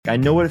I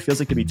know what it feels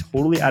like to be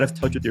totally out of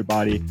touch with your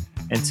body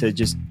and to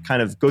just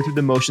kind of go through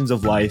the motions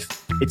of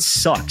life. It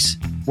sucks.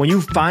 When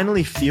you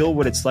finally feel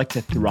what it's like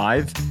to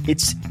thrive,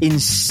 it's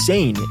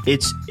insane.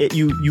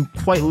 You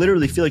quite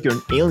literally feel like you're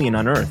an alien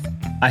on Earth.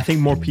 I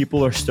think more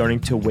people are starting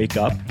to wake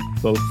up,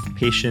 both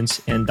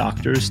patients and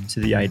doctors,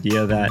 to the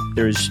idea that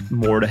there's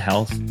more to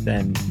health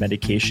than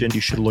medication. You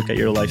should look at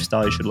your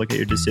lifestyle. You should look at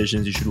your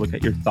decisions. You should look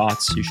at your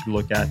thoughts. You should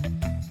look at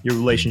your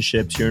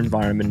relationships, your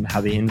environment, how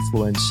they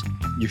influence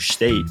your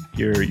state,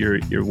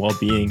 your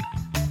well-being.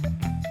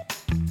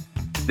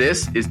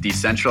 This is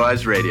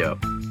Decentralized Radio.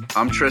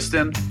 I'm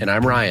Tristan. And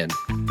I'm Ryan.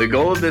 The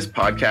goal of this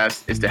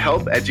podcast is to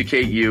help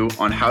educate you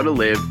on how to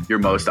live your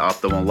most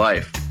optimal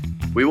life.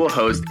 We will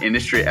host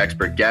industry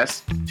expert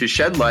guests to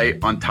shed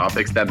light on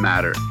topics that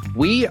matter.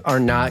 We are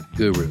not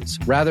gurus,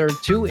 rather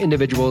two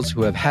individuals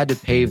who have had to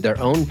pave their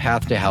own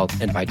path to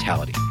health and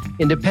vitality,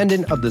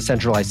 independent of the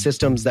centralized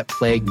systems that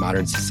plague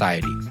modern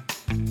society.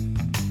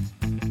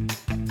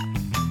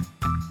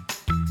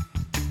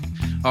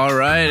 All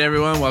right,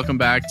 everyone. Welcome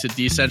back to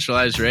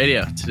Decentralized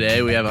Radio.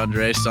 Today we have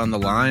Andres on the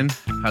line.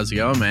 How's it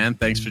going, man?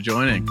 Thanks for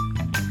joining.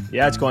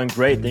 Yeah, it's going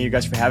great. Thank you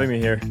guys for having me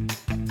here.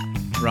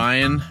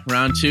 Ryan,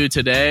 round two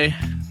today,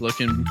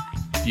 looking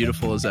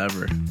beautiful as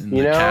ever.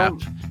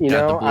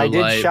 I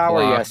did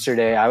shower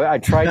yesterday. I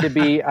tried to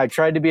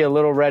be a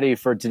little ready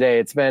for today.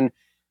 It's been,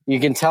 you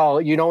can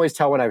always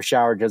tell when I've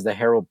showered because the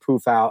hair will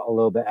poof out a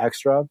little bit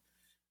extra.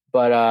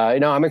 But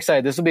I'm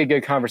excited. This will be a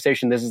good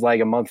conversation. This is like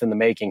a month in the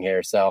making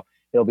here, so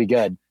it'll be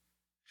good.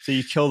 So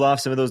you killed off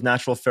some of those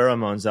natural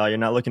pheromones. You're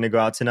not looking to go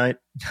out tonight?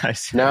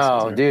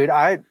 No, dude.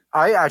 I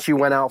actually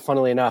went out.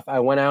 Funnily enough, I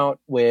went out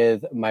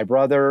with my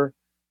brother,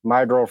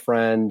 my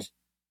girlfriend,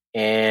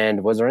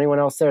 and was there anyone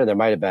else there? There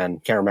might have been.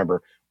 Can't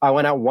remember. I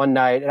went out one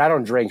night, and I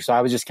don't drink, so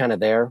I was just kind of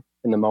there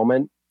in the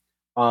moment.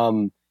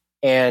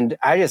 And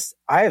I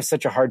have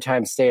such a hard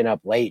time staying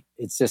up late.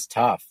 It's just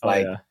tough.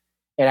 And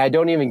I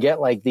don't even get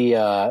like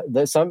I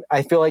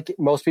feel like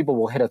most people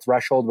will hit a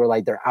threshold where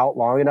like they're out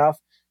long enough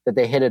that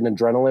they hit an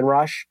adrenaline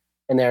rush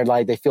and they're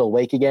like, they feel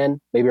awake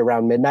again, maybe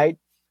around midnight.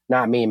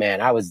 Not me,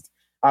 man. I was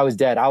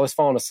dead. I was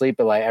falling asleep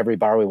at like every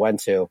bar we went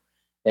to.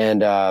 And,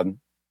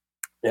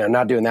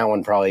 not doing that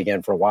one probably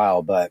again for a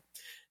while, but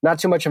not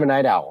too much of a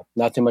night owl.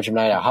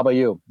 How about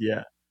you?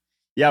 Yeah.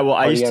 Yeah. Well,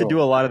 I used to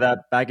do a lot of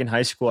that back in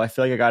high school. I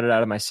feel like I got it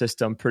out of my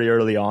system pretty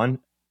early on.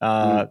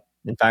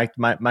 In fact,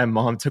 my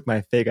mom took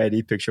my fake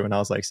ID picture when I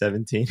was like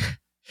 17.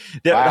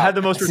 I had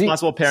the most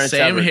responsible parents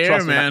same ever. Here,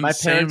 Trust me, man. My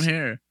same parents,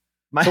 here.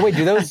 So wait,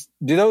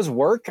 do those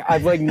work?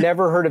 I've like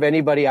never heard of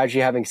anybody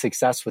actually having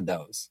success with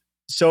those.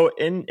 So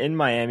in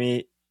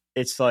Miami,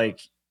 it's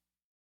like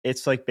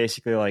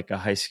basically like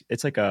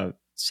it's like a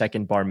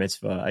second bar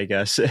mitzvah, I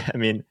guess. I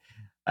mean,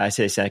 I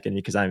say second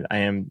because I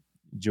am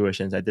Jewish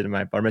and I did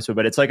my bar mitzvah,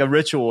 but it's like a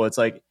ritual. It's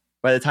like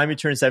by the time you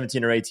turn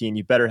 17 or 18,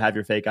 you better have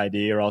your fake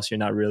ID or else you're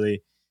not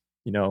really,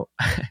 you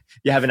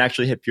haven't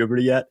actually hit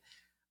puberty yet.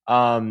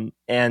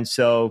 And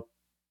so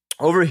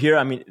over here,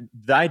 I mean,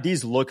 the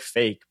IDs look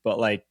fake, but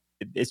like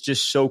it's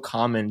just so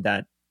common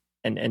that,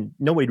 and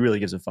nobody really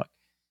gives a fuck.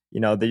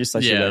 They just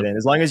let you right in.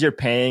 As long as you're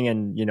paying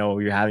and,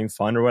 you're having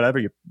fun or whatever,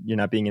 you're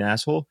not being an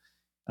asshole,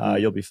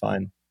 you'll be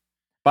fine.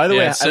 By the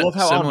way, I love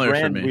how on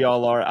brand we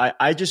all are.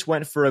 I just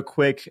went for a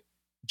quick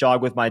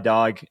jog with my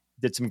dog,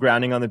 did some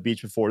grounding on the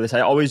beach before this.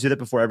 I always do that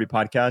before every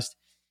podcast.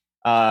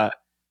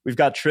 We've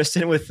got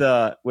Tristan with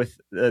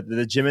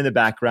the gym in the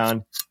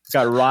background. We've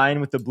got Ryan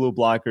with the blue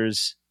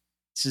blockers.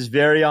 This is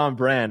very on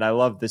brand. I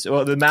love this.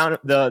 Oh, the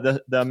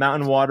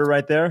mountain water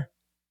right there.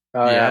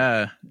 Oh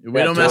yeah.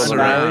 We don't mess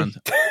around.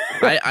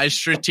 I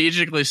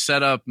strategically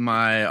set up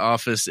my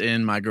office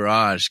in my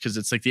garage because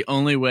it's like the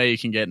only way you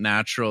can get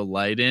natural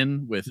light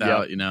in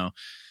without,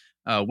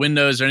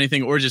 windows or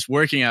anything, or just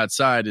working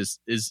outside is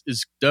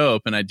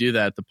dope. And I do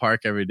that at the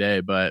park every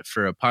day. But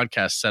for a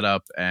podcast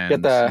setup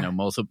and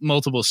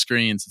multiple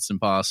screens, it's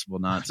impossible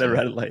not to. The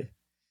red light.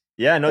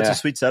 Yeah, no, it's a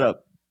sweet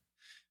setup.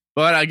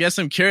 But I guess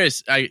I'm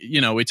curious.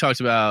 We talked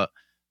about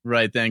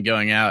right then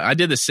going out. I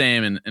did the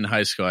same in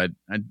high school.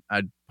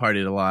 I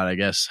partied a lot, I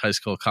guess, high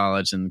school,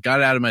 college, and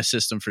got it out of my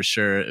system for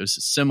sure. It was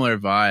a similar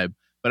vibe.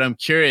 But I'm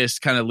curious,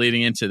 kind of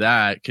leading into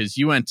that, because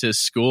you went to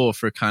school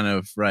for kind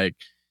of like,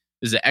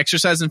 is it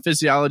exercise and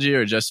physiology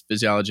or just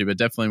physiology, but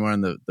definitely more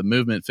on the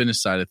movement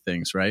fitness side of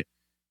things, right?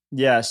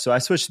 Yeah. So I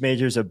switched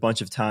majors a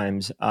bunch of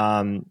times.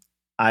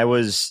 I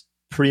was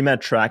pre-med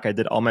track. I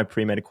did all my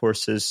pre-med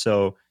courses.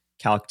 So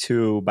Calc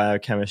 2,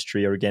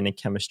 biochemistry, organic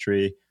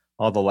chemistry,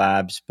 all the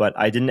labs, but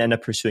I didn't end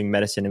up pursuing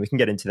medicine, and we can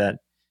get into that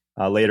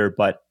later.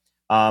 But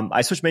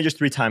I switched majors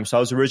 3 times. So I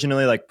was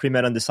originally like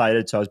pre-med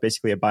undecided. So I was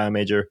basically a bio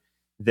major.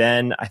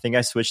 Then I think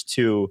I switched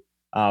to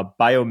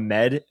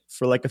biomed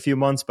for like a few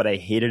months, but I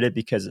hated it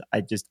because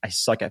I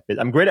suck at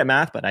physics. I'm great at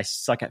math, but I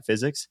suck at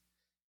physics.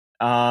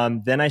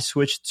 Then I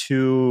switched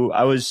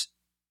I was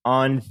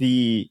on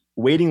the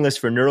waiting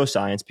list for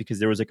neuroscience because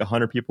there was like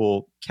 100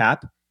 people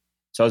cap.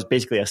 So I was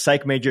basically a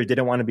psych major,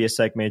 didn't want to be a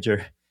psych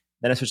major.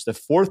 Then I switched the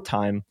 4th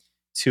time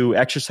to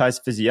exercise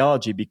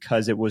physiology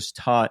because it was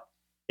taught,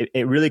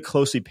 it really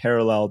closely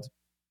paralleled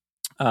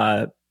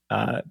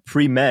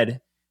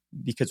pre-med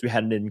because we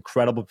had an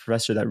incredible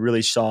professor that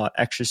really saw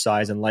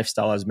exercise and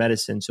lifestyle as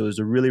medicine. So there's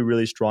a really,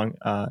 really strong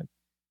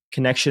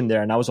connection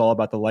there. And I was all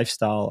about the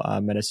lifestyle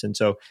medicine.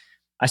 So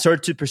I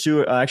started to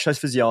pursue exercise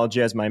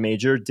physiology as my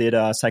major, did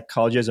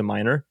psychology as a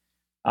minor.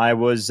 I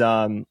was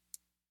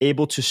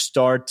able to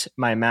start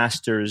my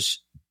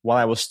master's while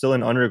I was still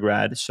in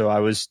undergrad. So I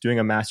was doing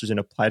a master's in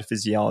applied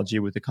physiology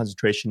with a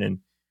concentration in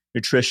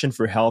nutrition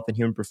for health and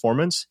human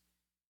performance.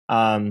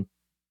 So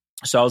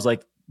I was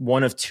like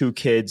one of two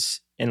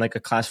kids in like a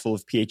class full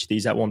of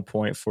PhDs at one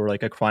point for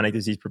like a chronic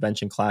disease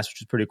prevention class,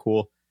 which was pretty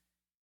cool.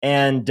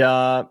 And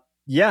I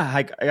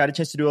got a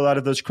chance to do a lot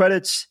of those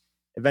credits.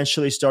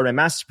 Eventually started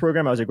my master's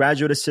program. I was a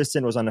graduate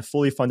assistant, was on a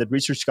fully funded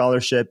research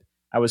scholarship.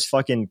 I was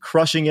fucking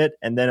crushing it.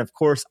 And then, of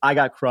course, I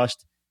got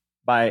crushed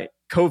by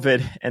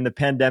COVID and the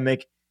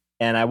pandemic.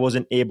 And I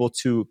wasn't able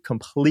to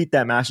complete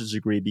that master's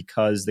degree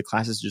because the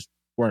classes just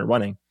weren't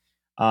running.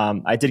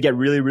 I did get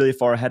really, really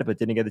far ahead, but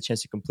didn't get the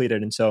chance to complete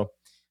it. And so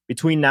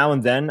between now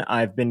and then,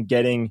 I've been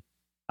getting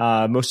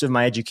most of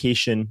my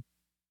education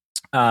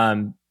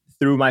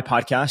through my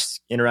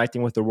podcast,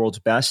 interacting with the world's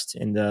best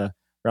in the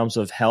realms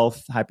of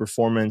health, high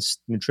performance,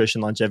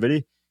 nutrition,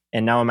 longevity.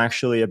 And now I'm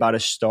actually about to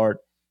start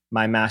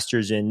my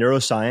master's in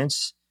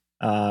neuroscience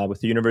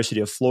with the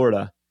University of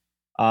Florida.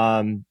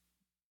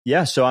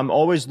 So I'm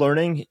always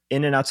learning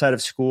in and outside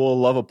of school,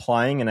 love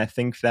applying. And I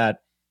think that,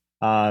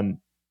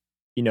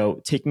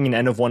 taking an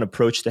N of one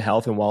approach to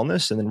health and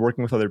wellness and then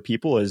working with other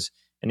people is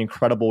an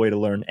incredible way to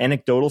learn.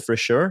 Anecdotal for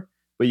sure,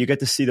 but you get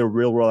to see the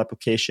real world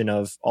application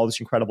of all this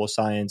incredible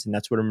science. And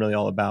that's what I'm really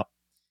all about.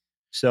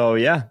 So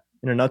yeah,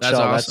 in a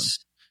nutshell, that's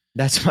awesome.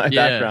 That's my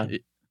background.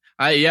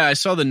 I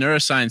saw the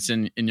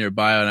neuroscience in your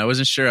bio and I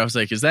wasn't sure. I was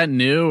like, is that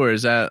new or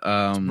is that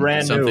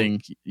brand something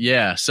new?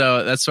 Yeah.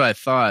 So that's what I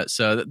thought.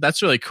 So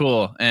that's really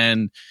cool.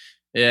 And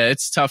yeah,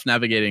 it's tough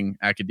navigating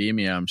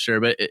academia, I'm sure,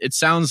 but it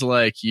sounds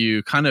like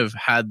you kind of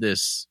had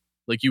this,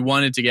 like you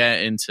wanted to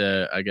get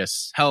into, I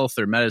guess, health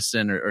or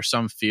medicine or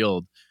some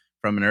field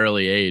from an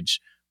early age.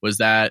 Was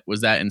that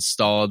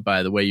installed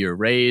by the way you were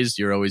raised?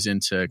 You're always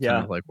into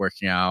kind of like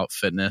working out,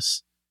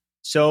 fitness.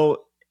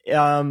 So,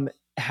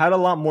 had a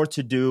lot more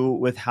to do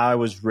with how I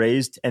was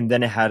raised, and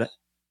then it had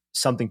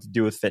something to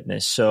do with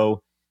fitness.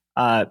 So,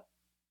 my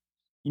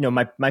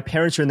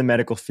parents are in the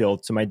medical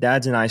field. So my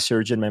dad's an eye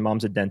surgeon, my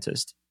mom's a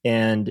dentist,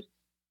 and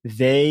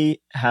they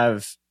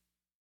have,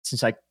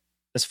 since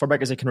as far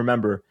back as I can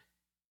remember,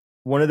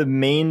 one of the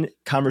main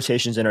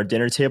conversations in our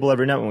dinner table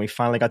every night when we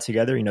finally got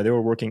together, they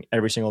were working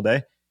every single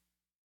day.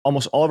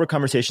 Almost all of our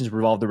conversations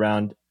revolved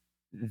around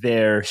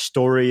their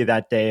story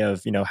that day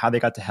of, how they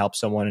got to help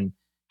someone and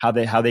how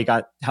they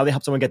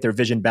helped someone get their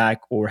vision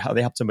back or how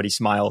they helped somebody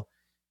smile.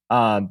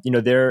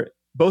 They're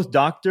both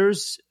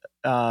doctors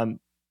in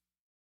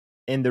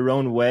their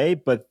own way,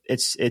 but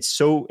it's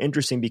so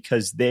interesting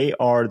because they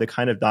are the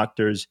kind of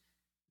doctors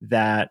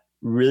that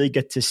really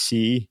get to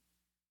see,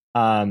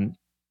 how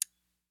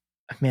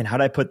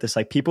do I put this?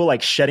 Like people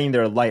like shedding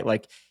their light,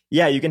 like,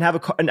 yeah, you can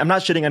have and I'm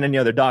not shitting on any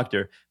other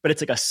doctor, but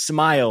it's like a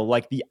smile,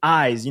 like the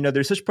eyes,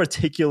 there's such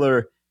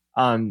particular,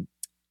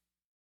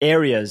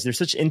 areas. They're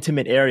such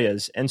intimate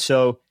areas. And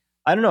so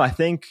I don't know, I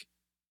think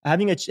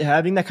having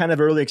that kind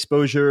of early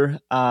exposure,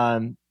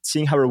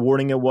 seeing how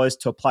rewarding it was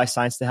to apply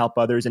science to help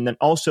others. And then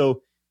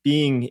also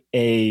being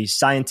a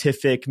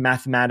scientific,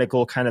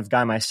 mathematical kind of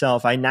guy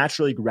myself, I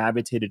naturally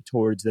gravitated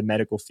towards the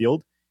medical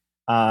field.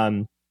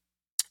 And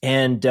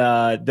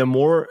the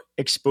more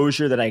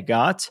exposure that I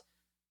got,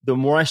 the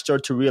more I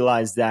start to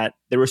realize that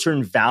there were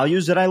certain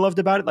values that I loved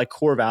about it, like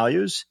core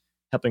values,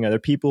 helping other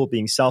people,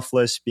 being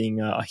selfless,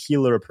 being a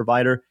healer, a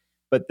provider.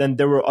 But then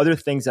there were other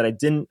things that I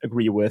didn't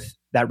agree with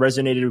that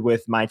resonated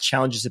with my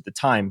challenges at the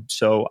time.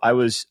 So I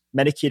was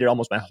medicated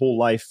almost my whole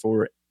life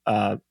for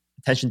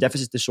attention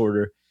deficit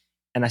disorder.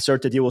 And I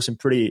started to deal with some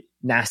pretty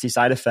nasty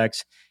side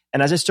effects.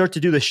 And as I start to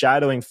do the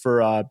shadowing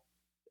for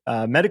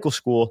medical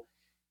school,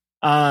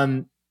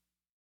 I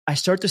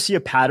start to see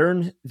a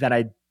pattern that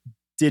I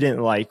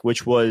didn't like,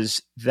 which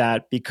was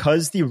that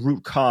because the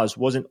root cause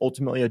wasn't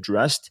ultimately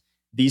addressed,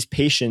 these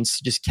patients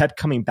just kept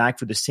coming back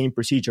for the same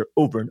procedure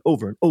over and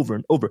over and over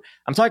and over.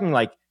 I'm talking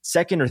like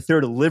second or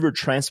third liver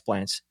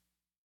transplants.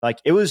 Like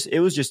it was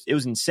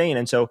insane.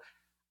 And so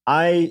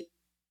I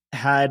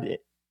had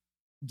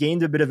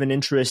gained a bit of an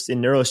interest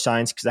in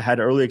neuroscience because I had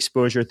early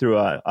exposure through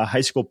a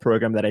high school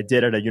program that I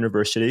did at a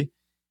university.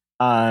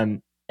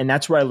 And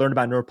that's where I learned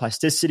about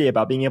neuroplasticity,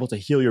 about being able to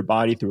heal your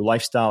body through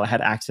lifestyle. I had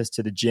access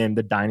to the gym,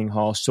 the dining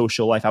hall,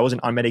 social life. I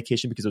wasn't on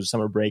medication because it was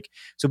summer break.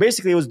 So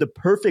basically it was the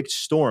perfect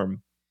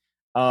storm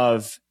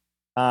of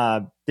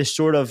this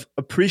sort of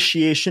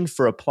appreciation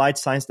for applied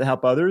science to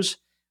help others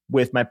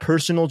with my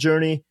personal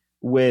journey,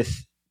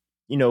 with,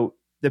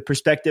 the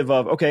perspective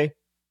of, okay,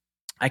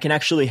 I can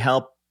actually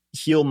help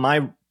heal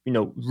my,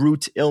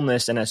 root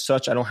illness. And as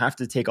such, I don't have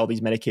to take all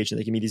these medications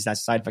that give me these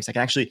side effects. I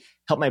can actually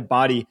help my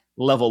body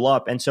level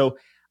up. And so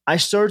I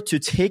started to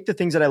take the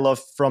things that I love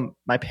from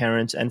my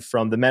parents and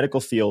from the medical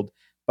field,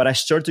 but I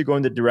started to go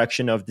in the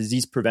direction of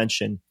disease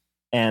prevention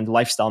and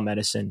lifestyle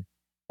medicine.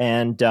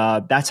 And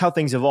that's how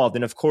things evolved.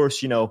 And of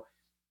course,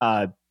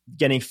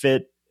 getting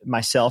fit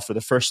myself for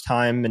the first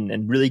time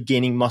and really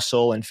gaining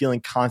muscle and feeling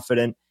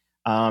confident.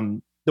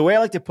 The way I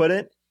like to put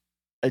it,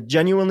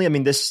 genuinely, I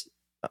mean, this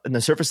on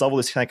the surface level,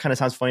 this kind of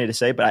sounds funny to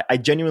say, but I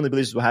genuinely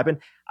believe this is what happened.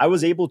 I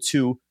was able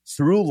to,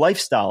 through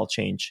lifestyle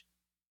change,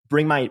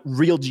 bring my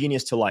real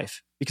genius to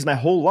life, because my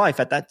whole life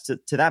to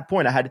that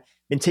point, I had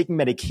been taking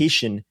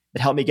medication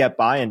that helped me get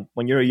by. And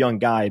when you're a young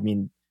guy, I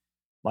mean,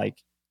 a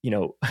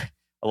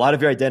lot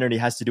of your identity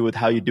has to do with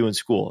how you do in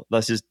school.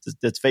 Let's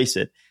face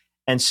it.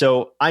 And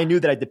so I knew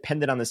that I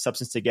depended on the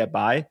substance to get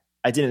by.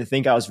 I didn't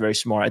think I was very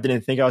smart. I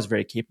didn't think I was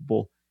very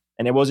capable.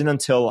 And it wasn't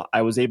until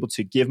I was able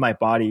to give my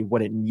body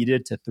what it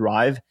needed to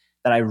thrive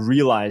that I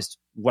realized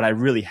what I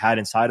really had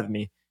inside of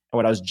me and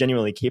what I was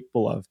genuinely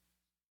capable of.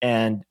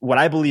 And what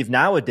I believe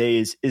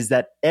nowadays is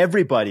that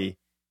everybody,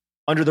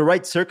 under the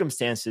right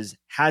circumstances,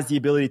 has the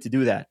ability to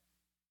do that,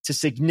 to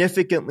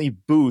significantly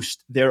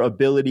boost their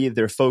ability,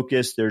 their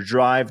focus, their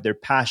drive, their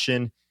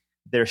passion,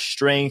 their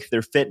strength,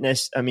 their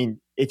fitness. I mean,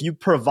 if you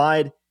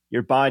provide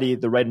your body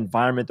the right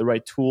environment, the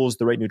right tools,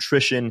 the right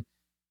nutrition,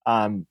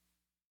 and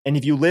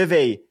if you live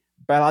a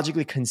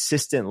biologically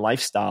consistent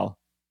lifestyle,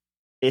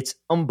 it's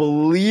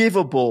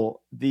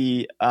unbelievable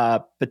the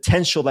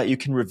potential that you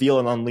can reveal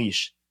and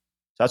unleash.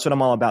 So that's what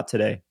I'm all about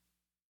today.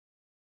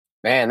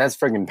 Man, that's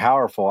freaking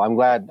powerful. I'm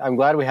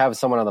glad we have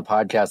someone on the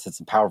podcast that's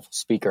a powerful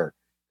speaker,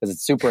 because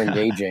it's super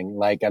engaging.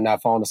 Like, I'm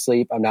not falling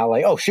asleep. I'm not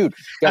like, oh shoot,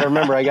 gotta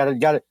remember, I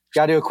gotta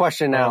do a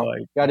question now.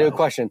 Gotta do a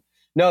question.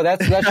 No,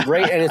 that's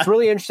great. And it's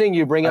really interesting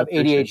you bring up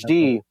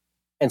ADHD.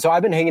 And so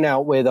I've been hanging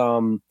out with,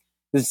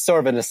 this is sort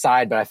of an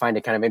aside, but I find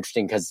it kind of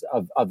interesting because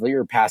of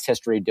your past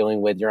history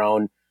dealing with your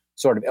own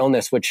sort of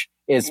illness, which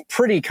is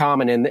pretty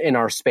common in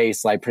our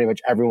space. Like, pretty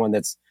much everyone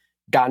that's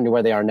gotten to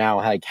where they are now,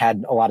 like,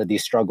 had a lot of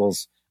these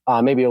struggles,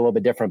 maybe a little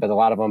bit different, but a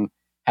lot of them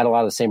had a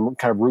lot of the same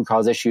kind of root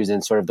cause issues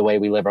in sort of the way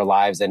we live our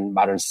lives in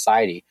modern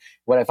society.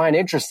 What I find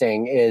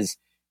interesting is,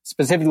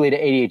 specifically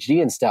to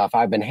ADHD and stuff,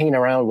 I've been hanging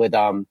around with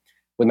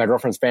my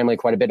girlfriend's family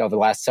quite a bit over the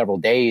last several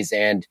days.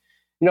 And,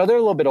 they're a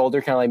little bit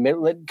older, kind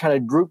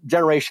of group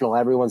generational.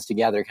 Everyone's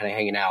together kind of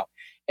hanging out.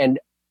 And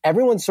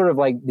everyone's sort of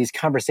like these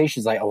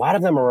conversations, like a lot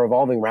of them are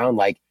revolving around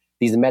like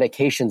these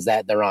medications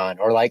that they're on,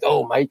 or like,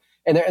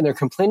 and they're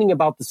complaining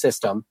about the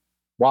system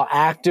while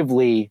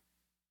actively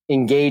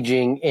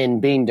engaging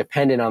in being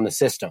dependent on the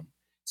system.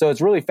 So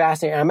it's really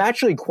fascinating. I'm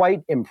actually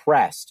quite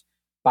impressed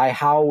by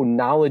how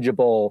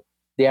knowledgeable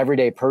the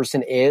everyday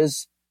person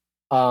is.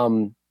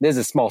 This is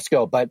a small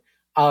scope, but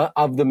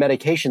of the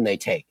medication they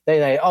take.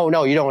 They, oh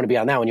no, you don't want to be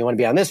on that one. You want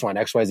to be on this one,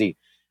 XYZ.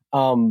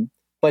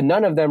 But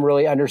none of them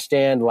really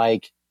understand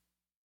like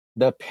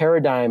the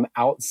paradigm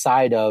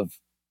outside of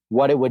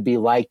what it would be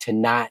like to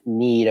not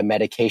need a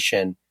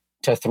medication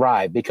to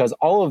thrive, because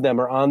all of them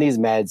are on these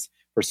meds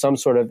for some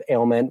sort of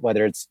ailment,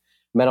 whether it's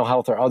mental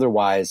health or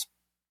otherwise,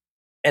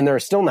 and they're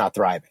still not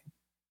thriving.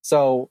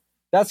 So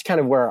that's kind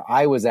of where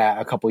I was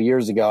at a couple of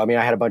years ago. I mean,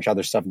 I had a bunch of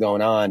other stuff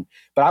going on,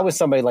 but I was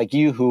somebody like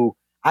you who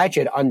I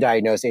actually had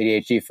undiagnosed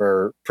ADHD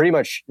for pretty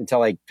much until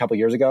like a couple of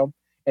years ago.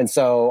 And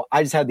so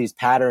I just had these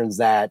patterns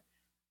that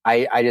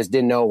I just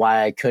didn't know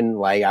why I couldn't,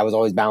 like, I was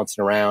always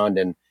bouncing around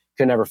and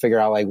could never figure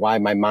out like why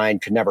my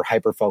mind could never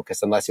hyper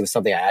focus unless it was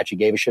something I actually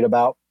gave a shit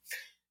about.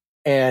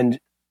 And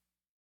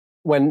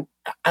I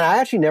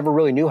actually never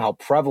really knew how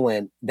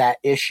prevalent that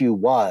issue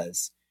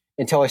was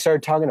until I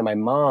started talking to my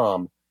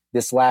mom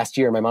this last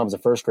year. My mom's a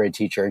first grade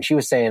teacher, and she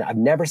was saying, I've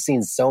never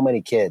seen so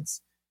many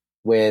kids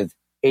with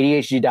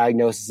ADHD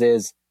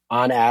diagnoses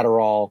on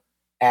Adderall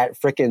at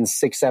frickin'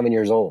 6-7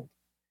 years old,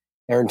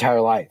 their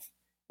entire life.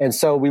 And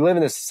so we live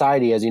in a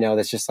society, as you know,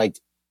 that's just like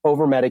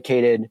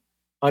over-medicated,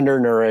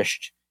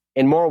 undernourished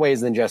in more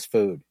ways than just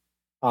food.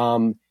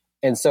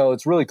 And so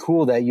it's really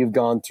cool that you've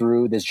gone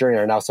through this journey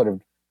and are now sort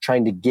of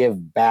trying to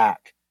give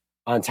back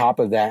on top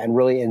of that and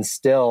really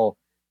instill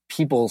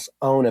people's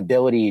own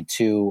ability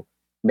to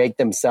make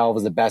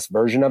themselves the best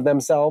version of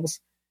themselves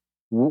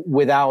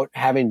without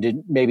having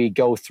to maybe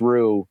go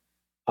through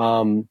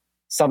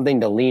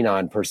something to lean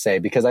on per se,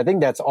 because I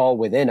think that's all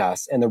within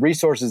us and the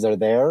resources are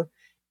there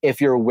if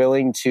you're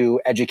willing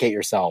to educate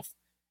yourself.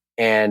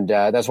 And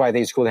that's why I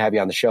think it's cool to have you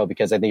on the show,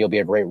 because I think you'll be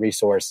a great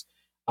resource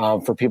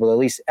for people to, at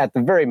least at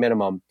the very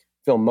minimum,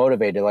 feel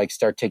motivated to like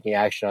start taking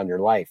action on your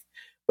life.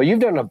 But you've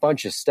done a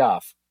bunch of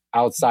stuff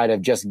outside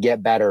of just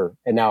get better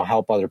and now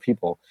help other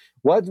people.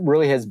 What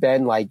really has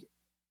been like,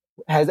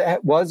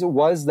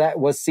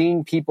 was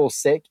seeing people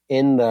sick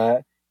in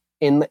the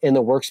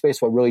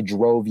workspace what really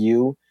drove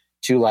you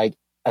to like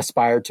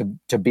aspire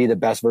to be the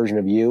best version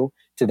of you,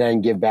 to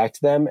then give back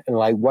to them? And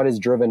like, what has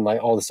driven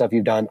like all the stuff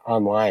you've done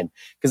online?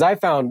 Because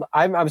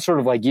I'm sort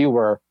of like you,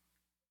 where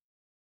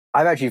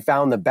I've actually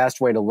found the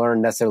best way to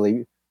learn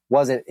necessarily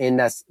wasn't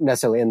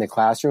necessarily in the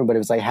classroom, but it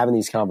was like having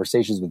these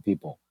conversations with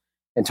people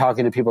and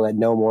talking to people that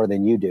know more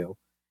than you do.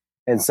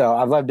 And so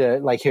I'd love to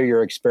like hear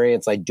your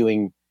experience, like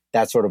doing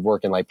that sort of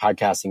work and like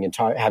podcasting and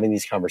having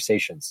these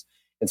conversations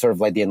and sort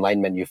of like the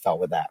enlightenment you felt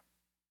with that.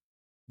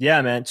 Yeah,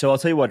 man. So I'll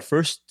tell you what,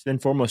 first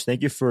and foremost,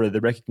 thank you for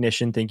the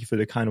recognition. Thank you for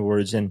the kind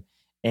words. And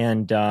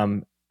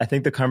I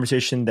think the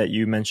conversation that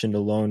you mentioned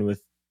alone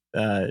with,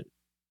 uh,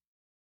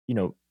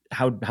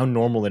 how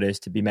normal it is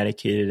to be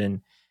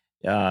medicated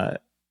uh,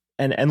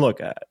 and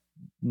look,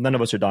 none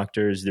of us are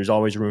doctors. There's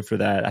always room for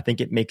that. I think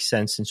it makes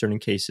sense in certain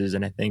cases.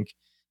 And I think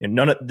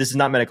this is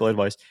not medical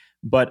advice,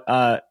 but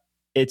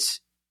it's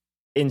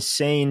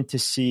insane to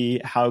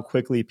see how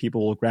quickly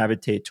people will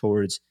gravitate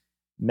towards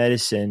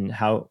medicine,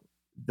 how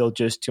they'll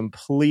just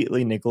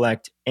completely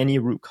neglect any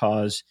root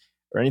cause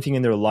or anything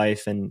in their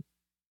life. And,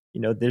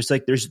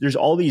 there's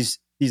all these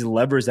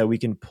levers that we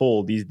can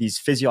pull, these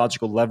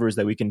physiological levers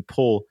that we can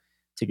pull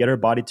to get our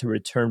body to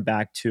return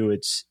back to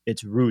its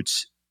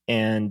roots.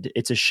 And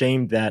it's a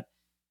shame that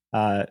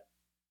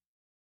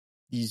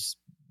these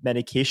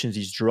medications,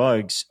 these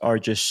drugs are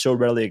just so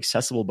readily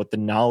accessible, but the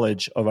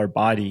knowledge of our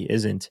body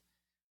isn't.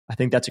 I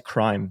think that's a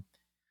crime.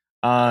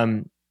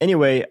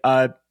 Anyway,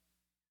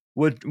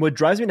 what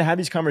drives me to have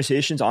these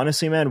conversations,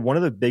 honestly, man, one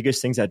of the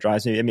biggest things that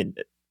drives me, I mean,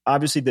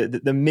 obviously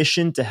the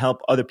mission to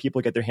help other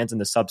people get their hands on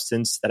the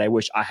substance that I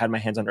wish I had my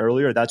hands on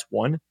earlier, that's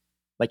one.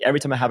 Like every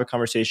time I have a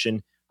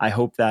conversation, I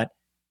hope that,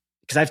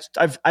 because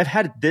I've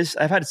had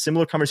a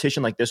similar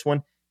conversation like this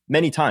one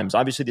many times.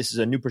 Obviously, this is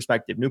a new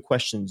perspective, new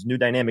questions, new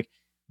dynamic,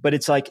 but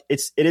it's like,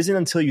 it isn't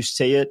until you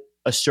say it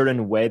a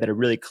certain way that it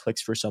really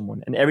clicks for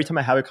someone. And every time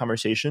I have a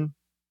conversation,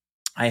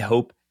 I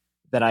hope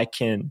that I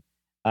can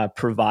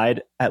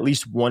provide at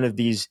least one of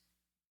these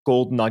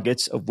gold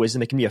nuggets of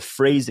wisdom. It can be a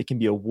phrase, it can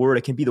be a word,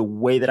 it can be the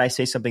way that I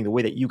say something, the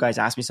way that you guys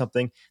ask me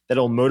something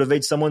that'll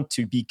motivate someone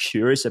to be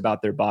curious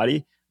about their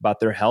body,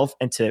 about their health,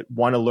 and to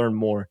want to learn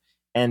more.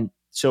 And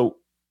so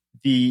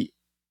the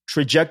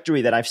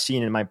trajectory that I've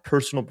seen in my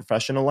personal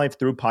professional life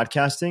through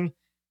podcasting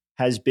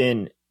has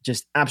been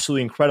just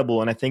absolutely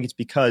incredible. And I think it's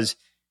because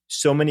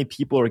so many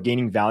people are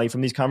gaining value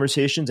from these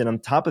conversations. And on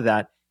top of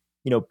that,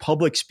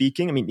 public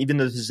speaking, I mean, even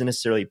though this isn't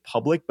necessarily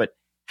public, but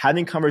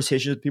having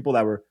conversations with people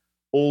that were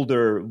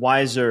older,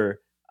 wiser,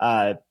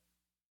 I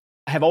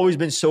have always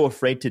been so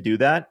afraid to do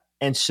that.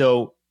 And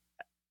so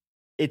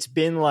it's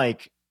been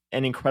like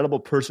an incredible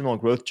personal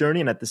growth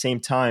journey. And at the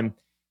same time,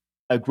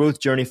 a growth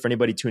journey for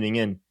anybody tuning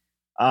in.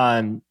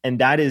 And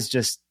that is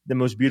just the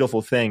most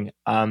beautiful thing.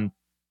 And,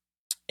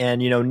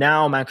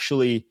 now I'm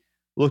actually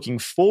looking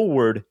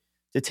forward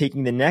to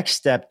taking the next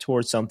step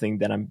towards something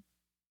that I'm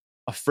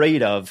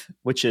afraid of,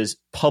 which is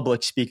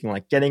public speaking,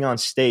 like getting on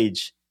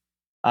stage.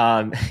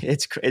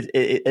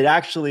 It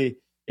actually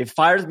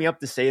fires me up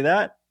to say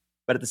that,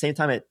 but at the same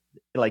time, it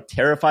like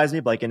terrifies me,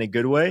 but like in a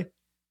good way,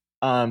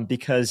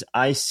 because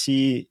I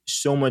see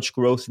so much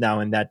growth now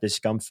in that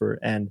discomfort.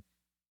 And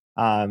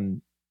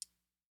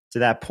to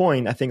that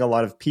point, I think a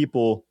lot of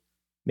people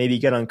maybe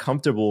get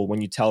uncomfortable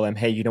when you tell them,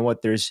 hey, you know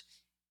what, there's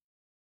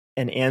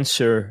an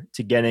answer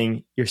to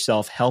getting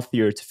yourself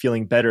healthier, to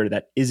feeling better,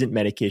 that isn't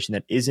medication,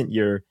 that isn't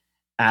your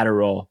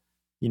Adderall,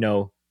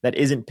 that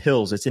isn't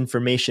pills, it's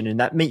information. And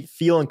that may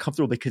feel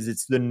uncomfortable because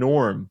it's the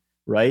norm,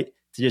 right?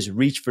 To just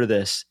reach for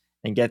this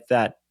and get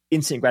that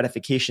instant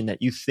gratification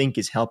that you think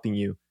is helping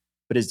you,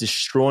 but is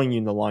destroying you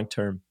in the long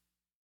term.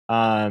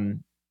 I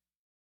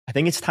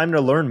think it's time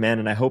to learn, man.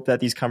 And I hope that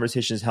these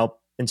conversations help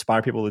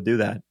inspire people to do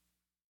that.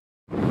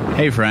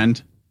 Hey,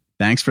 friend.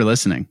 Thanks for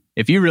listening.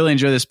 If you really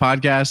enjoy this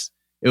podcast,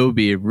 it would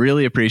be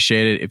really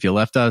appreciated if you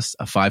left us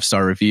a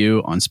 5-star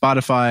review on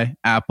Spotify,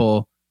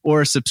 Apple,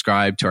 or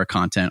subscribe to our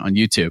content on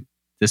YouTube.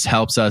 This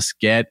helps us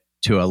get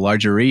to a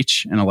larger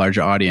reach and a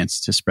larger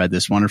audience to spread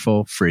this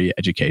wonderful free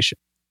education.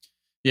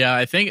 Yeah,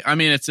 I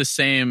mean, it's the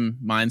same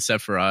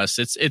mindset for us.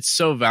 It's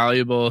so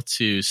valuable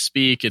to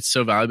speak. It's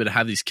so valuable to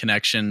have these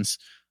connections.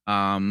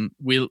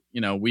 We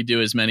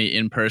do as many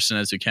in person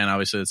as we can.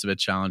 Obviously, it's a bit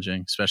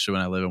challenging, especially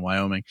when I live in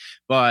Wyoming.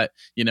 But,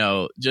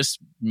 just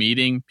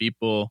meeting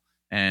people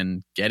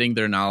and getting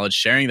their knowledge,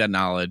 sharing that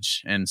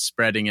knowledge and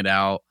spreading it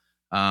out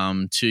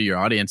to your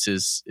audience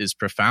is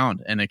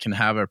profound, and it can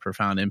have a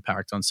profound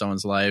impact on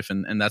someone's life.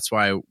 And that's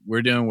why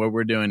we're doing what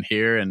we're doing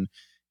here. And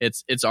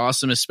it's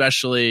awesome,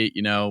 especially,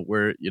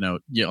 we're,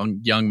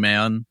 young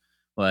man,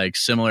 like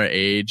similar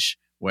age,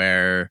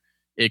 where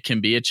it can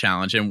be a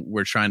challenge, and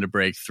we're trying to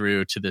break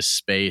through to this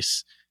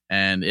space.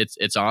 And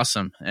it's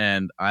awesome.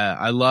 And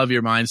I love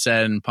your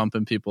mindset and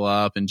pumping people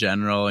up in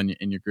general and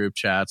in your group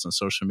chats on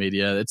social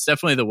media. It's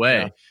definitely the way.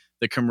 Yeah.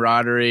 The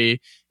camaraderie,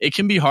 it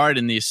can be hard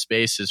in these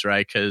spaces,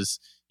 right?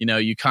 Because,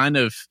 you kind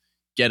of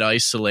get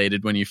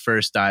isolated when you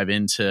first dive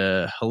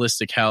into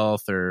holistic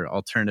health or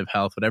alternative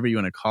health, whatever you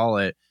want to call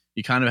it.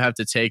 You kind of have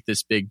to take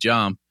this big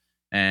jump.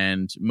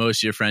 And most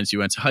of your friends you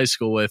went to high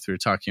school with, we were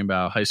talking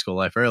about high school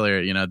life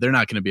earlier, they're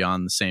not going to be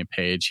on the same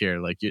page here.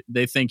 Like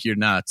they think you're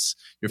nuts.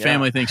 Your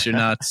family thinks you're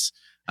nuts.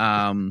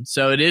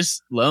 So it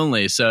is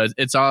lonely. So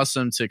it's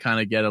awesome to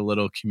kind of get a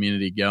little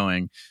community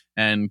going.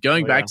 And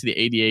going back to the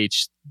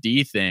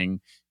ADHD thing,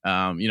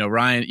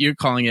 Ryan, you're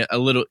calling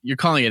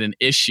it an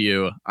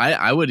issue.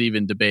 I would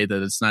even debate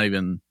that it's not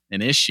even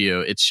an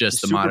issue. It's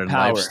just the modern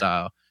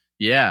lifestyle.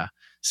 Yeah.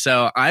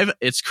 So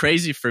it's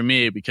crazy for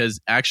me because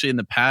actually in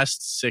the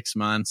past 6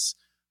 months,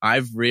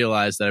 I've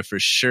realized that I for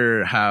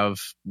sure have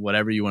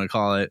whatever you want to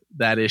call it,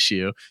 that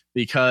issue,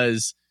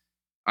 because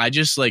I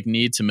just like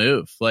need to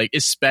move, like,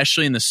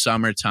 especially in the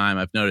summertime.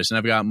 I've noticed, and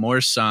I've got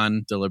more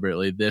sun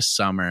deliberately this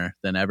summer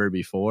than ever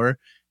before.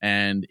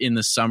 And in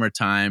the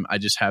summertime, I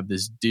just have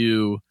this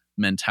do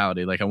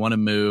mentality. Like, I want to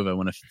move. I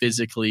want to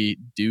physically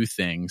do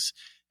things.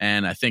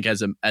 And I think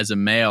as a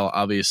male,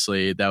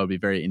 obviously that would be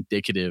very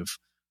indicative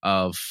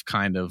of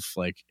kind of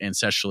like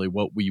ancestrally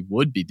what we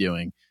would be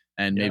doing.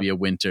 And maybe a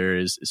winter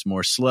is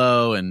more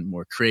slow and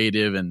more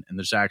creative. And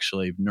there's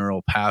actually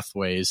neural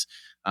pathways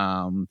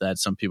that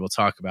some people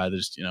talk about.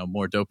 There's,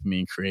 more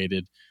dopamine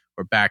created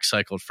or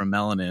backcycled from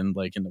melanin,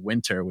 like in the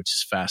winter, which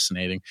is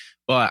fascinating.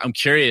 But I'm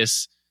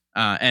curious,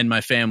 and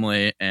my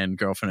family and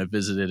girlfriend have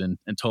visited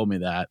and told me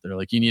that. They're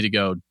like, you need to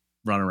go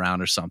run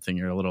around or something.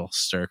 You're a little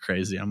stir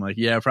crazy. I'm like,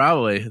 yeah,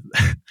 probably.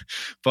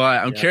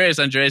 But I'm curious,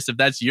 Andreas, if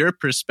that's your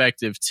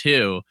perspective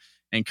too,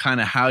 and kind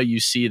of how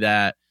you see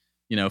that,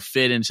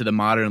 fit into the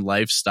modern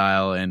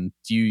lifestyle. And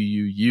do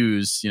you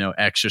use,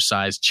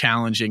 exercise,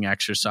 challenging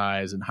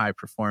exercise and high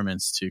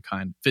performance to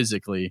kind of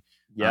physically,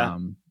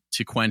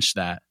 to quench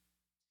that?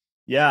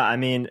 Yeah. I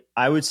mean,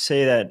 I would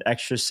say that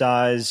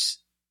exercise,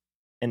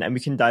 and we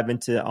can dive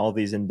into all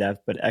these in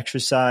depth, but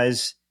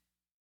exercise,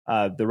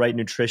 the right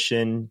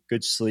nutrition,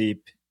 good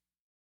sleep,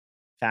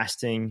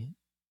 fasting,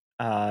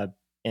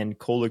 and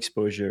cold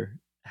exposure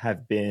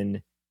have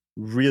been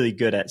really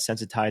good at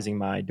sensitizing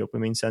my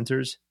dopamine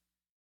centers.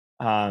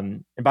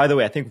 And by the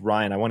way, I think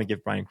Ryan, I want to give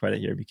Ryan credit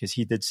here because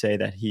he did say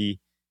that he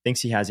thinks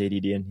he has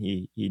ADD, and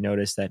he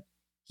noticed that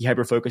he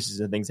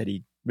hyperfocuses on things that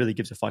he really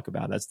gives a fuck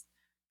about. That's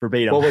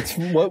verbatim.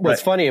 Well,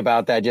 what's funny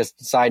about that,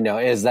 just side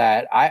note, is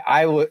that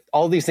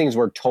all these things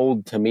were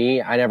told to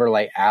me. I never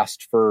like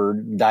asked for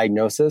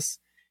diagnosis.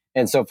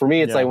 And so for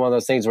me, it's like one of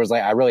those things where it's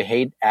like, I really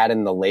hate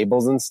adding the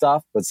labels and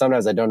stuff, but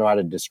sometimes I don't know how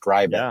to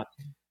describe it.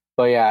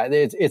 But yeah,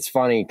 it's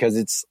funny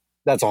because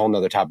that's a whole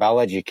nother topic. I'll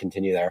let you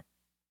continue there.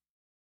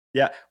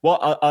 Yeah.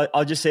 Well,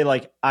 I'll just say,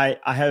 like, I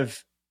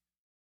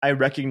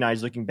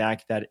recognize looking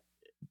back that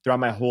throughout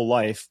my whole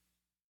life,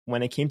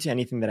 when it came to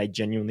anything that I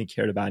genuinely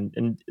cared about,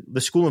 and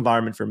the school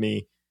environment for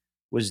me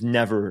was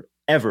never,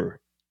 ever,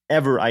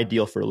 ever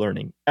ideal for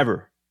learning,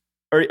 ever,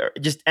 or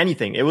just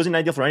anything. It wasn't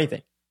ideal for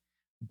anything.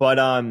 But,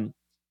 and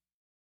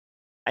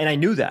I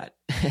knew that.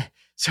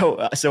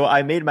 So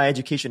I made my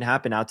education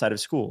happen outside of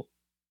school.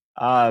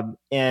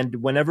 And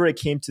whenever it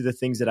came to the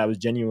things that I was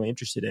genuinely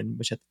interested in,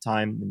 which at the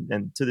time,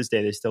 and to this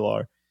day, they still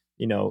are,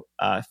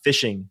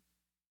 fishing,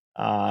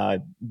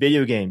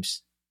 video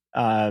games,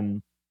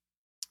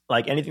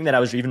 like anything that I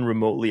was even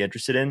remotely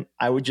interested in,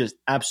 I would just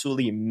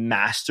absolutely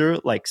master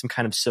like some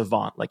kind of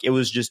savant. Like it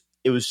was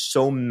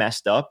so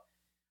messed up.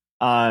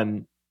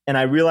 And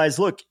I realized,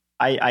 look,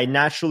 I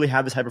naturally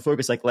have this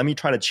hyperfocus. Like, let me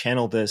try to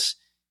channel this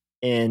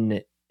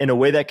in a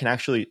way that can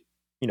actually,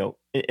 in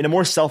a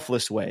more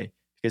selfless way,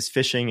 because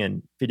fishing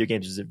and video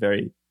games is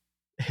very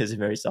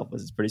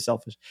selfless. It's pretty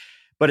selfish,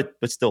 but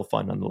still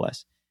fun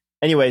nonetheless.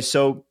 Anyway,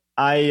 so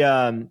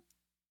I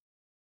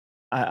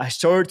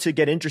started to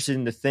get interested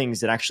in the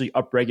things that actually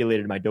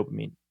upregulated my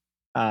dopamine.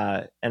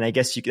 And I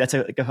guess that's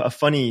a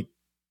funny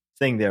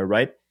thing there,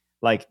 right?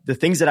 Like the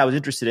things that I was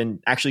interested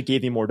in actually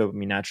gave me more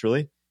dopamine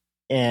naturally,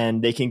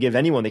 and they can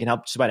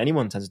help just about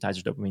anyone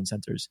sensitize their dopamine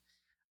centers.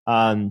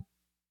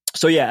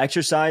 So yeah,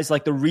 exercise,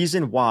 like the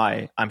reason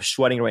why I'm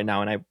sweating right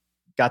now and I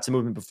got some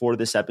movement before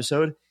this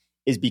episode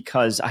is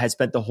because I had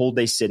spent the whole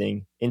day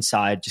sitting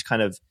inside, just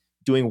kind of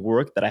doing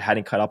work that I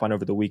hadn't caught up on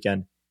over the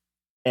weekend.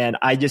 And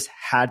I just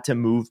had to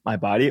move my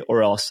body,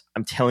 or else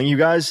I'm telling you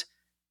guys,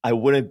 I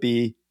wouldn't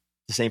be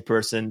the same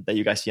person that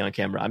you guys see on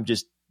camera.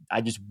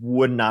 I just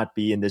would not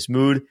be in this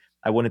mood.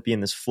 I wouldn't be in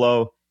this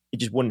flow.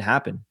 It just wouldn't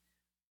happen.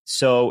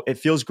 So it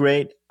feels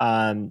great.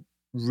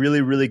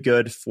 Really, really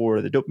good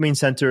for the dopamine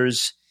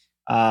centers.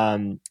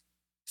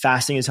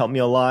 Fasting has helped me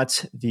a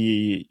lot.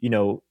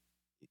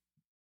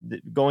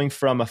 Going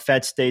from a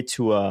fed state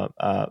to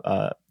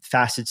a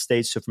fasted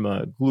state. So from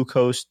a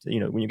glucose,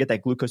 when you get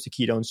that glucose to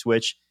ketone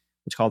switch,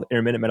 what's called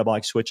intermittent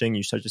metabolic switching,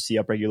 you start to see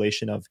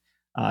upregulation of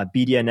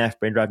BDNF,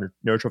 brain-derived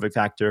neurotrophic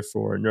factor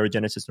for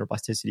neurogenesis,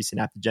 neuroplasticity,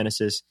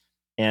 synaptogenesis,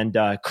 and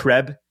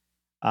CREB,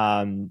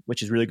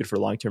 which is really good for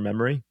long-term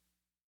memory.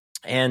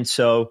 And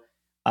so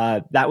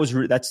I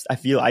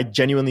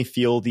genuinely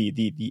feel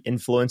the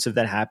influence of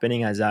that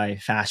happening as I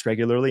fast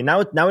regularly.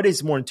 Nowadays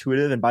it's more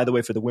intuitive. And by the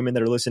way, for the women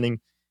that are listening,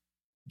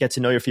 get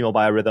to know your female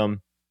biorhythm.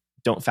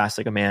 Don't fast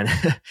like a man.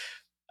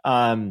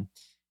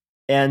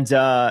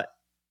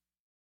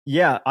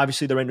 Yeah,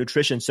 obviously the right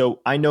nutrition. So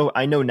I know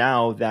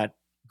now that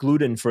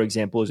gluten, for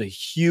example, is a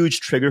huge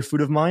trigger food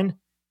of mine.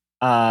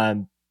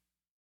 And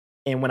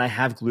when I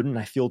have gluten,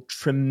 I feel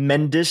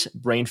tremendous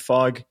brain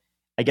fog.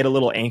 I get a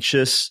little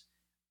anxious.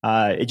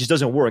 It just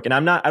doesn't work. And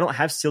I don't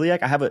have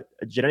celiac. I have a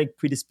genetic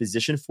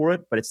predisposition for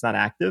it, but it's not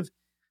active.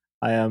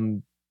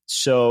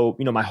 So,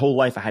 my whole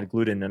life I had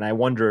gluten, and I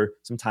wonder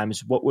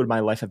sometimes what would my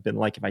life have been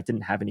like if I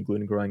didn't have any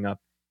gluten growing up.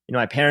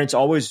 My parents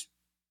always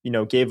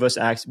gave us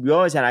access. We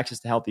always had access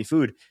to healthy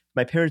food.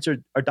 My parents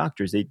are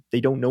doctors.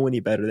 They don't know any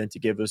better than to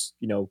give us,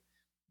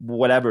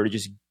 whatever to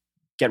just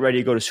get ready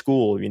to go to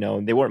school.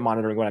 They weren't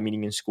monitoring what I'm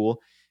eating in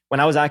school. When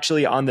I was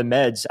actually on the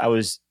meds, I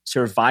was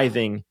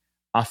surviving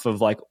off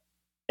of like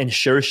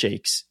Ensure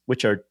shakes,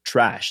 which are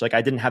trash. Like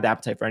I didn't have the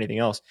appetite for anything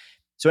else.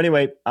 So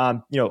anyway,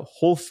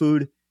 whole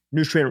food,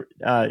 nutrient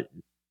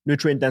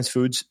dense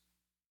foods,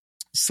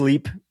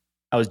 sleep.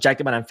 I was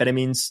jacked up on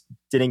amphetamines,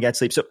 didn't get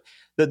sleep. So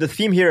the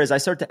theme here is I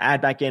start to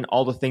add back in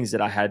all the things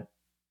that I had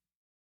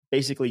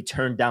basically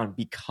turned down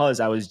because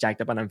I was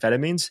jacked up on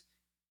amphetamines.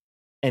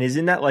 And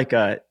isn't that like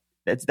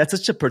that's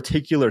such a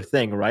particular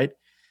thing, right?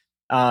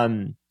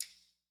 My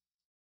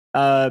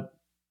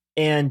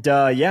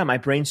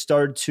brain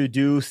started to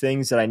do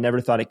things that I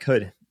never thought it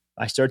could.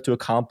 I started to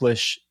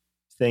accomplish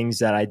things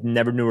that I could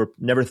never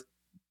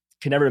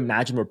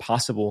imagine were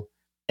possible.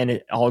 And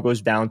it all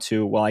goes down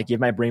to, well, I give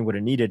my brain what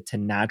it needed to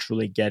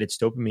naturally get its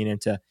dopamine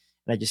and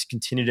I just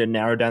continued to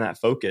narrow down that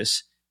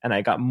focus. And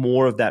I got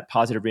more of that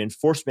positive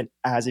reinforcement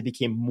as I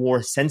became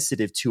more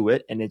sensitive to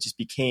it. And it just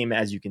became,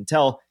 as you can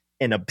tell,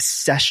 an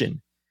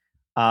obsession.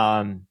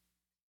 I'm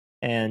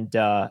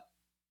here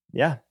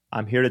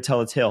to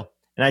tell a tale.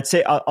 And I'd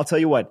say, I'll tell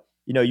you what,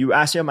 you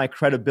asked me about my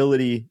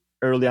credibility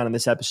early on in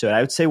this episode.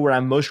 I would say where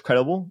I'm most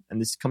credible,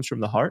 and this comes from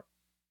the heart,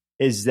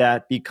 is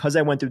that because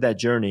I went through that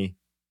journey,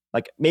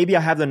 like maybe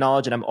I have the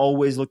knowledge and I'm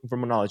always looking for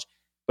more knowledge,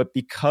 but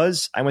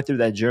because I went through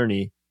that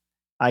journey,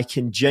 I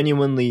can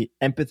genuinely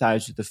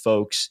empathize with the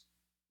folks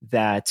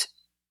that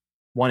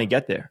want to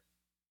get there.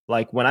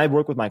 Like when I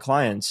work with my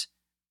clients,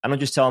 I don't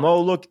just tell them,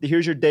 oh, look,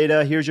 here's your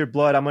data, here's your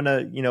blood. I'm going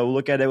to,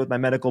 look at it with my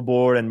medical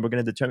board and we're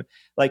going to determine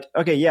like,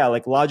 okay, yeah,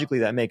 like logically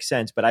that makes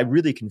sense, but I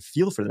really can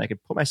feel for them. I can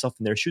put myself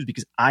in their shoes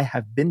because I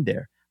have been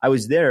there. I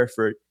was there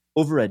for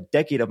over a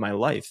decade of my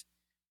life.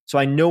 So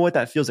I know what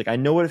that feels like. I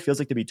know what it feels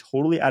like to be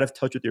totally out of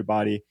touch with your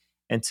body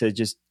and to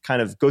just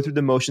kind of go through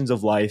the motions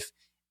of life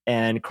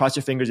and cross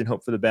your fingers and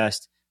hope for the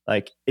best.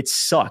 Like it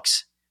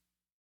sucks.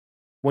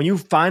 When you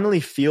finally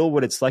feel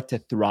what it's like to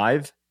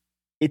thrive,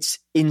 it's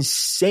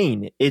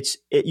insane.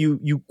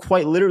 You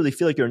quite literally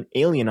feel like you're an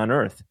alien on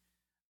Earth.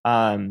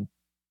 And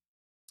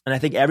I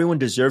think everyone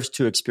deserves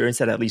to experience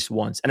that at least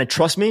once. And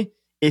trust me,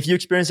 if you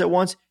experience it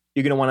once,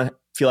 you're going to want to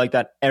feel like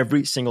that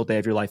every single day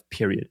of your life,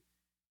 period.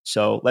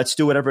 So let's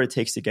do whatever it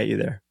takes to get you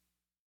there.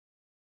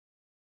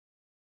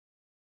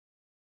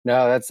 No,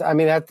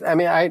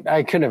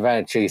 I couldn't have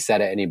actually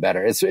said it any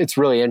better. It's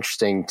really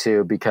interesting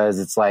too, because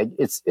it's like,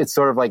 it's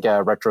sort of like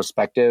a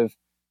retrospective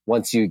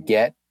once you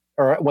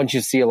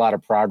see a lot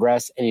of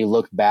progress and you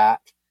look back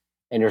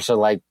and you're sort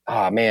of like,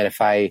 oh man,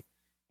 if I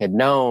had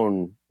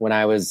known when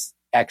I was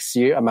X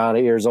amount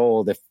of years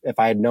old, if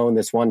I had known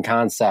this one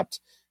concept,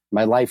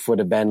 my life would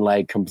have been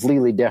like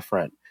completely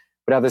different.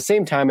 But at the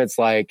same time, it's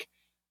like,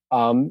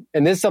 and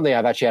this is something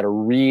I've actually had a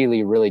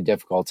really, really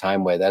difficult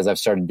time with as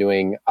I've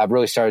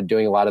really started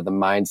doing a lot of the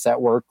mindset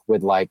work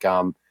with like,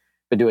 been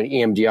doing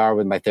EMDR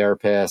with my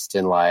therapist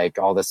and like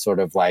all this sort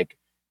of like,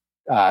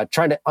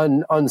 trying to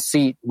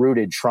unseat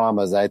rooted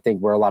traumas. I think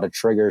were a lot of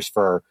triggers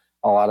for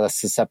a lot of the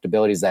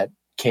susceptibilities that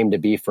came to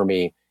be for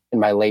me in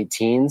my late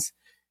teens.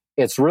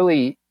 It's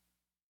really,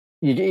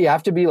 you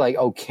have to be like,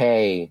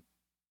 okay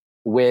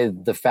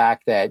with the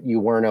fact that you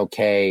weren't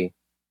okay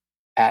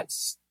at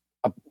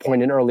a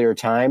point in earlier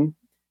time.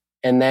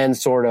 And then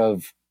sort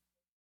of,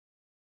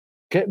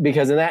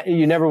 because in that,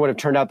 you never would have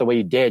turned out the way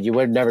you did. You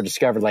would have never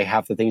discovered like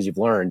half the things you've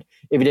learned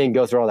if you didn't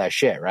go through all that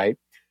shit. Right.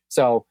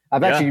 So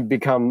I've actually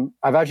become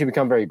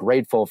very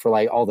grateful for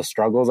like all the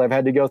struggles I've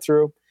had to go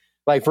through.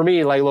 Like for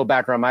me, like a little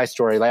background on my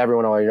story, like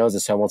everyone already knows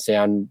this, so I won't stay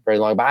on very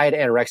long, but I had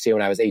anorexia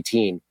when I was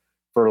 18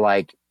 for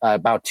like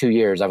about 2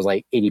 years. I was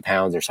like 80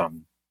 pounds or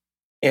something.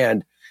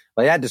 And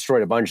like that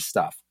destroyed a bunch of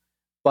stuff.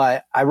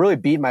 But I really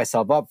beat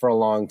myself up for a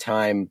long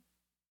time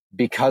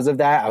because of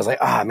that. I was like,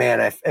 oh man,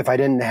 if I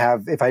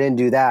didn't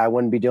do that, I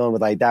wouldn't be dealing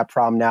with like that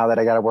problem now that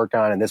I got to work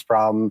on and this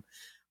problem.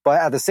 But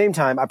at the same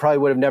time, I probably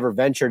would have never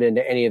ventured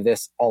into any of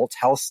this alt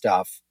health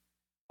stuff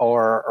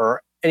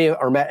or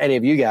met any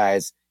of you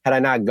guys had I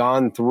not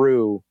gone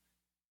through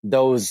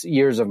those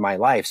years of my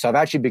life. So I've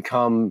actually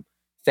become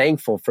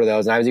thankful for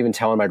those. And I was even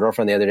telling my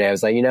girlfriend the other day, I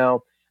was like, I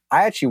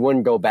actually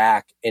wouldn't go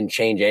back and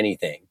change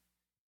anything,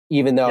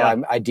 even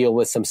though I deal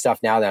with some stuff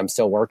now that I'm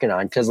still working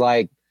on. Cause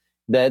like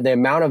the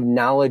amount of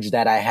knowledge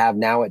that I have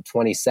now at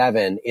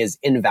 27 is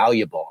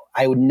invaluable.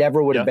 I would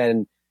have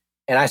been,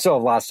 and I still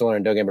have lots to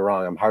learn. Don't get me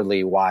wrong. I'm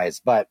hardly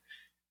wise, but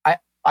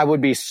I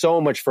would be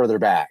so much further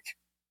back.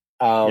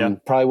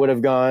 Probably would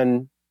have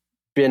been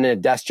in a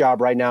desk job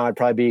right now. I'd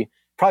probably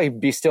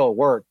be still at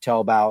work till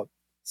about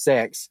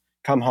 6,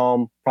 come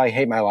home, probably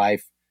hate my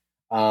life.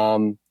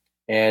 And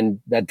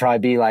that'd probably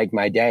be like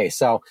my day.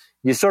 So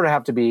you sort of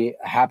have to be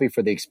happy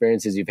for the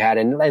experiences you've had.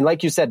 And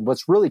like you said,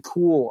 what's really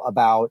cool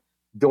about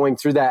going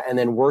through that and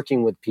then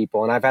working with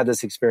people, and I've had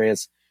this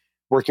experience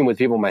working with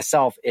people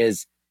myself,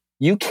 is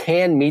you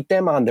can meet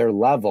them on their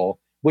level,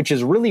 which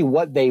is really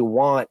what they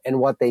want and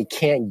what they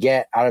can't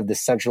get out of the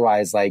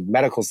centralized like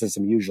medical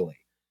system usually.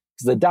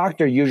 because the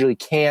doctor usually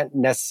can't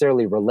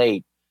necessarily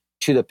relate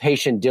to the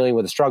patient dealing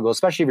with a struggle,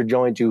 especially if you're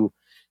going to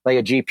like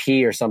a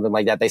GP or something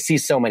like that. They see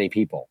so many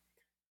people.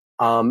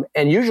 And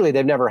usually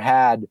they've never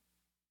had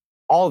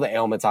all the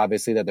ailments,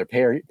 obviously, that their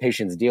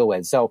patients deal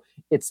with. So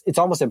it's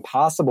almost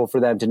impossible for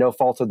them, to no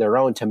fault of their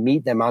own, to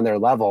meet them on their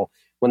level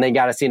when they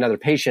got to see another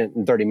patient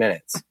in 30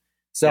 minutes.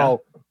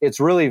 So it's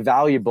really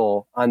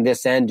valuable on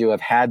this end to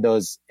have had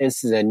those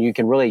instances, and you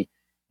can really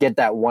get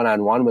that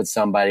one-on-one with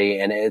somebody.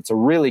 And it's a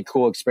really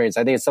cool experience.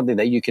 I think it's something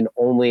that you can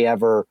only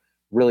ever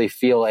really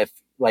feel if,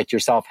 like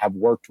yourself, have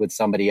worked with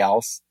somebody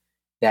else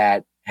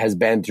that has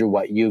been through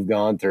what you've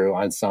gone through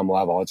on some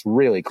level. It's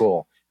really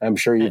cool. I'm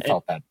sure you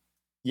felt that.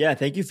 Yeah,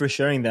 thank you for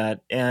sharing that.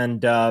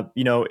 And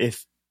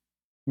if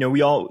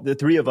we all, the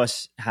three of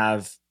us,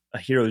 have a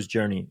hero's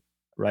journey,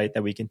 right,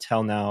 that we can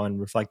tell now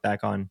and reflect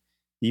back on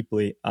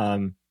deeply.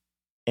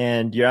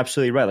 And you're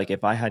absolutely right. Like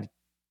if I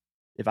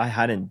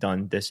hadn't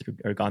done this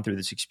or gone through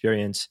this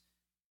experience,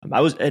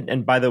 I was.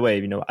 And by the way,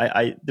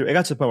 I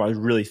got to the point where I was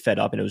really fed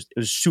up, and it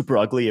was super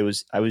ugly.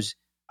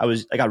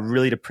 I got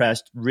really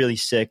depressed, really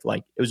sick.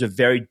 Like it was a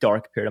very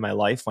dark period of my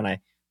life when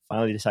I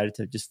finally decided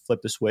to just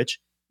flip the switch.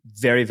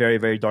 Very, very,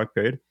 very dark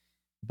period.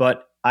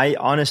 But I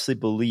honestly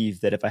believe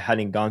that if I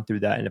hadn't gone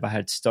through that, and if I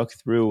had stuck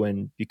through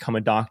and become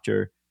a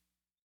doctor,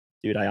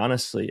 dude, I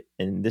honestly,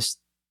 and this,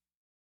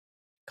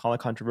 call it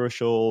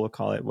controversial,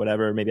 call it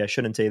whatever, maybe I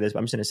shouldn't say this, but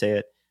I'm just going to say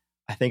it.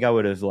 I think I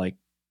don't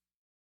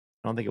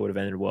think it would have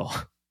ended well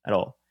at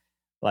all.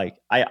 Like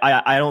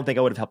I don't think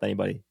I would have helped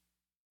anybody,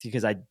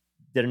 because I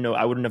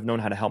wouldn't have known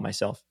how to help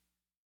myself.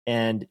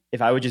 And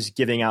if I was just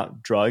giving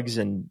out drugs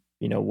and,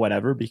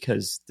 whatever,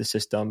 because the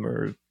system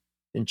or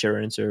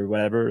insurance or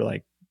whatever,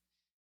 like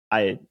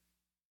I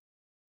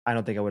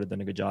don't think I would have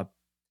done a good job.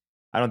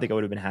 I don't think I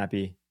would have been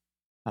happy.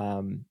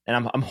 And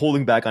I'm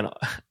holding back on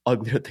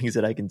uglier things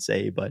that I can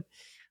say, but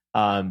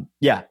I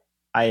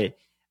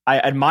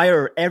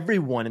admire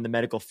everyone in the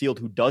medical field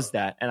who does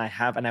that. And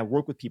I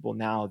work with people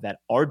now that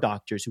are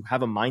doctors who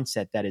have a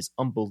mindset that is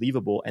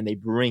unbelievable, and they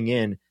bring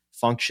in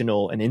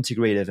functional and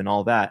integrative and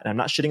all that. And I'm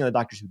not shitting on the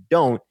doctors who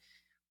don't,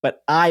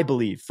 but I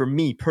believe, for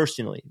me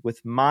personally,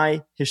 with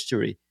my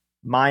history,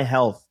 my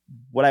health,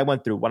 what I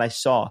went through, what I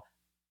saw,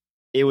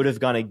 it would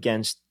have gone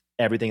against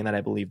everything that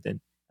I believed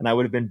in, and I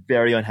would have been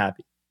very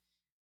unhappy.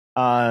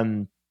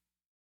 I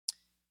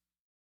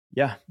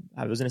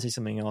was going to say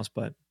something else,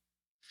 but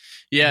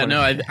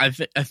I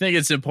think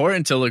it's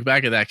important to look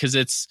back at that,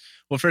 because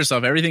first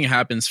off, everything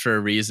happens for a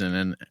reason,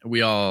 and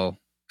we all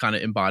kind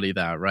of embody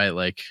that, right?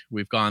 Like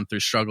we've gone through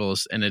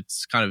struggles, and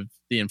it's kind of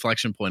the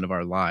inflection point of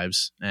our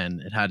lives,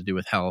 and it had to do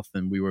with health,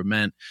 and we were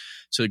meant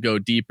to go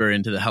deeper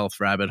into the health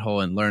rabbit hole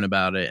and learn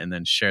about it, and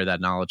then share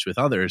that knowledge with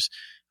others,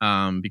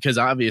 because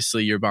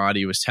obviously your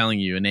body was telling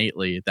you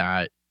innately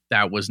that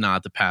was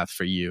not the path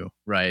for you,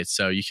 right?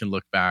 So you can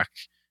look back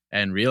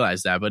and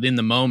realize that, but in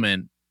the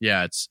moment,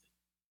 that's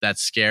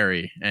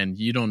scary, and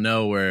you don't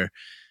know where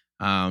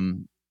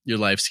your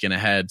life's gonna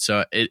head.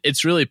 So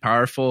it's really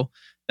powerful,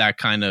 that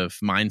kind of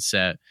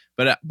mindset.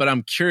 But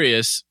I'm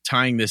curious,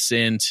 tying this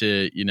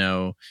into,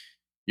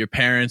 your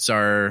parents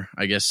are,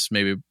 I guess,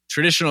 maybe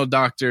traditional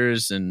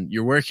doctors, and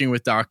you're working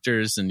with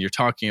doctors, and you're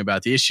talking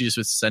about the issues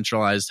with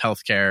centralized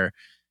healthcare,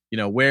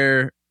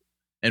 where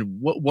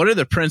and what are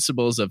the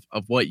principles of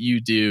what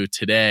you do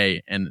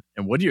today, and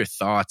what are your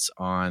thoughts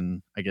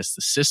on, I guess,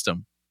 the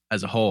system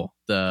as a whole,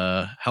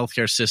 the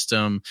healthcare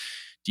system?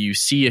 Do you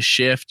see a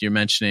shift? You're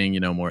mentioning,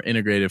 more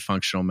integrative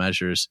functional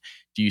measures.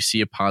 Do you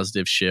see a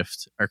positive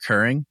shift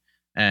occurring?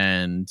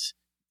 And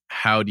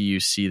how do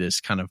you see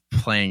this kind of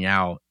playing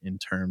out in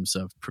terms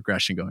of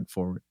progression going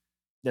forward?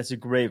 That's a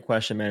great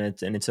question, man.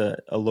 It's a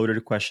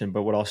loaded question.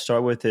 But what I'll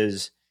start with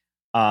is,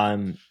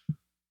 I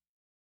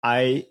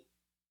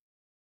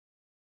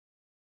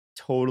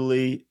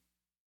totally,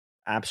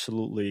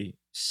 absolutely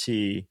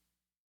see,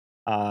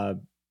 what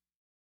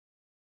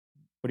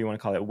do you want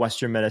to call it?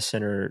 Western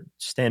medicine or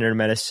standard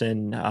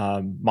medicine,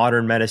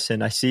 modern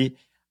medicine. I see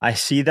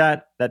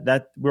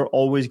that we're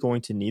always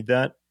going to need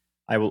that.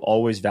 I will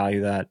always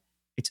value that.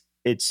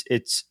 It's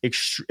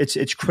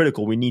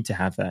critical. We need to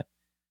have that.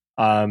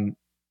 I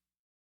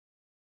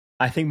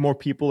think more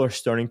people are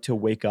starting to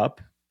wake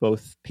up,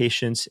 both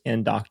patients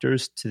and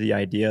doctors, to the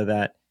idea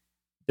that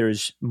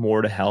there's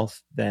more to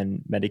health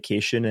than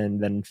medication.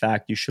 And then, in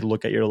fact, you should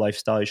look at your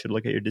lifestyle. You should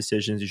look at your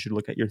decisions. You should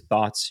look at your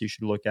thoughts. You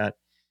should look at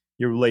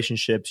your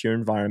relationships, your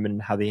environment,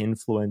 and how they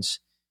influence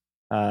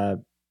your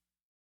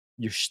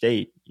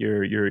state,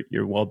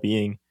 your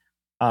well-being.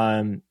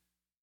 As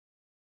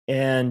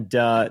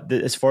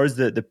far as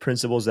the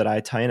principles that I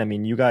tie in, I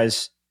mean, you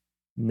guys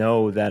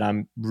know that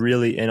I'm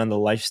really in on the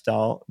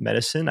lifestyle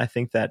medicine. I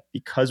think that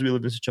because we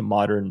live in such a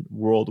modern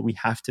world, we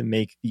have to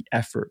make the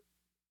effort,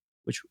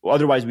 which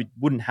otherwise we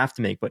wouldn't have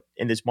to make. But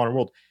in this modern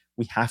world,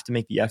 we have to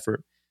make the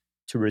effort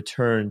to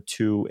return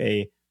to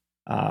a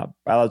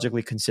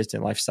biologically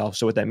consistent lifestyle.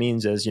 So what that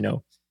means is,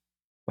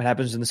 what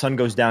happens when the sun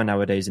goes down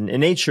nowadays? And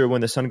in nature,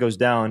 when the sun goes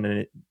down and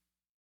it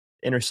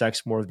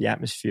intersects more of the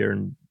atmosphere,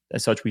 and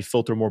as such, we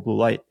filter more blue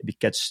light. It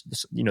gets,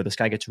 the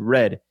sky gets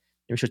red.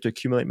 and we start to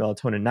accumulate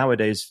melatonin.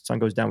 Nowadays, sun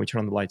goes down, we turn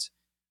on the lights,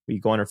 we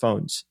go on our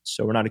phones.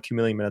 So we're not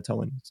accumulating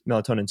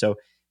melatonin. So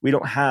we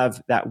don't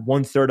have that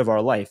 1/3 of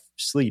our life,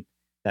 sleep,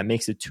 that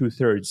makes it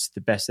 2/3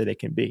 the best that it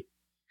can be.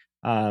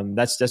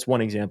 That's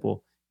one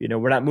example.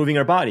 We're not moving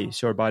our body.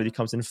 So our body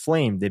becomes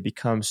inflamed. It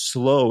becomes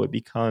slow. It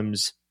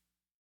becomes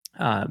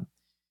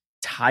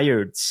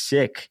tired,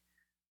 sick.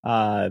 We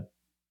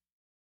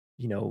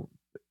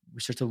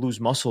start to lose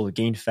muscle,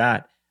 gain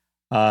fat.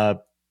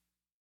 There's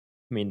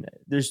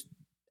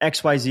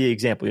XYZ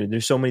example.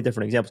 There's so many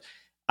different examples.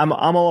 I'm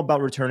all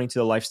about returning to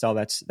the lifestyle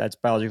that's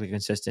biologically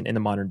consistent in the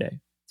modern day.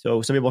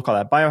 So some people call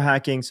that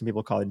biohacking. Some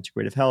people call it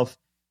integrative health.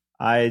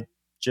 I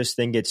just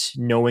think it's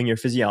knowing your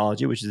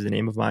physiology, which is the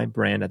name of my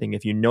brand. I think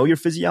if you know your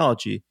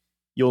physiology,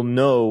 you'll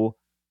know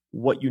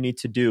what you need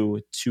to do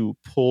to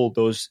pull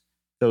those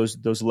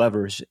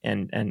levers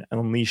and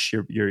unleash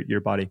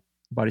your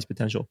body's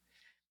potential.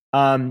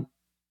 Look,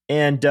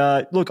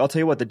 I'll tell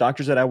you what, the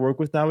doctors that I work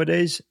with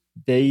nowadays,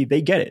 they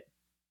get it.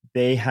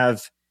 They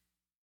have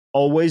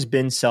always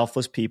been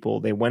selfless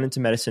people. They went into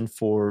medicine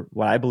for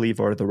what I believe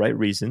are the right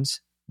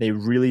reasons. They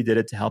really did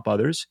it to help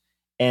others.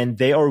 And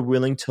they are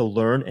willing to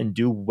learn and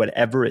do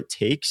whatever it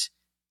takes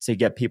to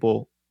get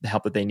people the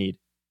help that they need.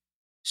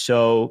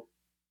 So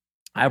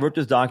I've worked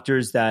with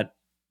doctors that,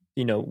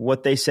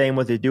 what they say and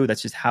what they do,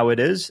 that's just how it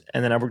is.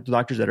 And then I've worked with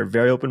doctors that are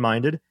very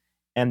open-minded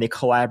and they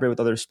collaborate with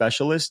other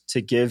specialists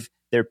to give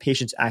their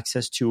patients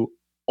access to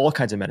all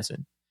kinds of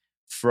medicine,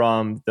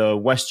 from the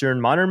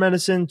Western modern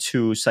medicine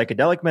to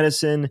psychedelic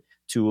medicine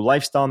to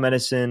lifestyle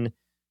medicine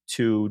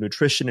to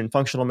nutrition and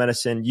functional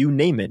medicine, you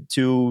name it,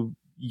 to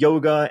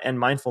yoga and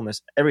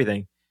mindfulness,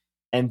 everything.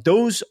 And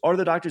those are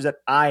the doctors that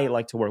I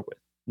like to work with.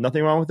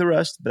 Nothing wrong with the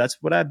rest, but that's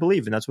what I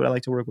believe and that's what I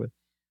like to work with.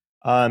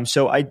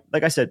 So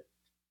like I said,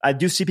 I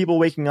do see people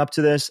waking up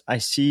to this. I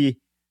see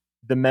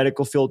the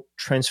medical field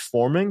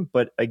transforming,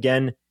 but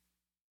again,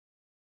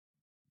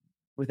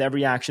 with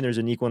every action, there's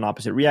an equal and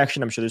opposite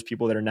reaction. I'm sure there's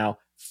people that are now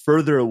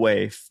further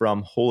away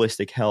from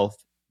holistic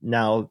health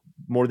now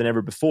more than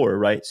ever before,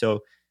 right?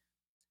 So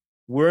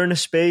we're in a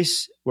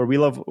space where we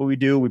love what we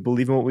do. We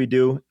believe in what we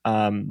do.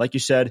 Like you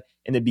said,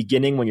 in the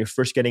beginning, when you're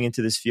first getting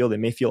into this field, it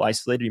may feel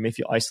isolated. You may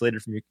feel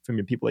isolated from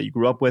your people that you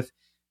grew up with.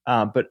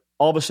 But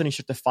all of a sudden, you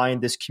start to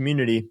find this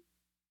community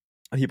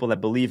of people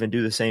that believe and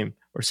do the same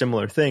or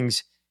similar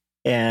things.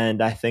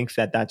 And I think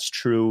that that's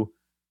true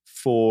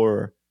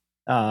for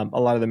a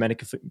lot of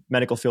the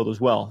medical field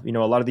as well. A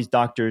lot of these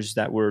doctors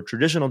that were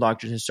traditional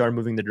doctors and started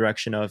moving the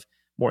direction of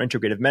more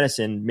integrative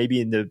medicine. Maybe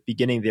in the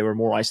beginning, they were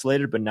more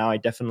isolated, but now I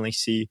definitely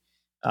see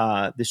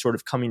this sort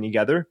of coming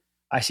together.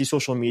 I see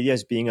social media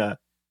as being a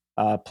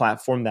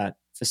platform that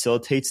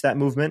facilitates that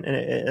movement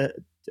to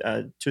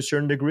a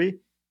certain degree.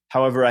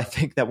 However, I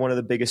think that one of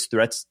the biggest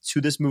threats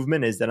to this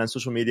movement is that on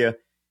social media,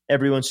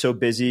 everyone's so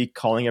busy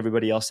calling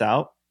everybody else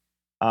out.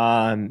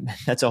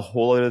 That's a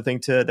whole other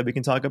thing that we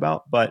can talk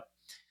about. But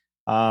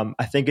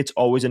I think it's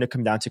always going to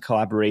come down to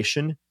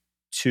collaboration,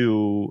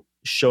 to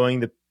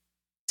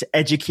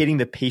educating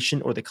the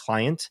patient or the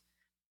client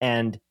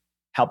and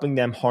helping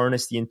them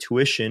harness the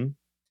intuition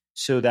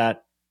so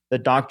that the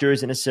doctor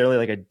isn't necessarily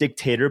like a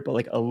dictator, but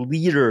like a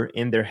leader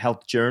in their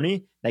health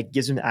journey that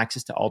gives them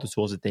access to all the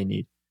tools that they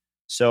need.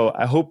 So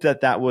I hope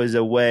that was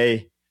a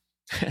way,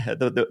 I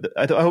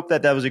hope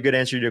that was a good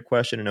answer to your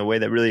question in a way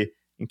that really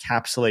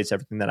encapsulates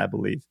everything that I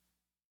believe.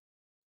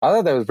 I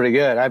thought that was pretty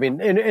good. I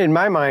mean, in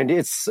my mind,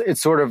 it's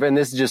sort of, and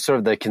this is just sort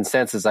of the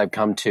consensus I've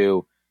come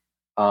to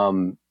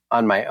on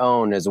my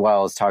own, as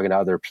well as talking to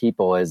other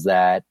people, is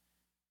that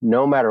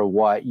no matter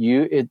what,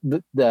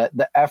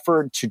 the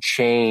effort to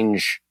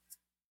change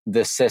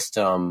the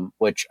system,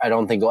 which I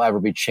don't think will ever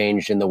be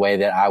changed in the way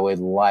that I would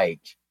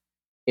like,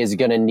 is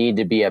going to need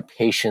to be a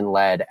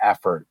patient-led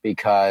effort,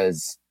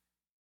 because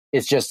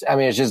it's just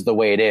the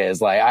way it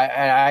is. Like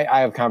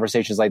I have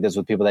conversations like this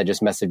with people that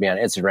just message me on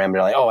Instagram. And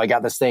they're like, "Oh, I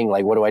got this thing.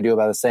 Like, what do I do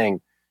about this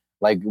thing?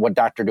 Like, what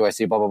doctor do I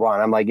see? Blah, blah, blah."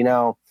 And I'm like,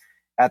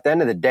 at the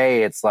end of the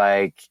day, it's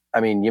like,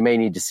 you may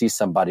need to see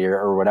somebody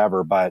or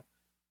whatever, but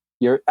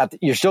you're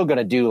still going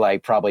to do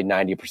like probably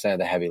 90% of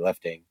the heavy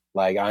lifting,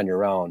 like on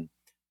your own,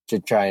 to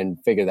try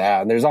and figure that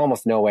out. And there's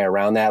almost no way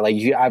around that. Like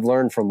I've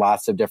learned from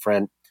lots of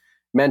different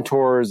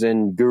mentors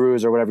and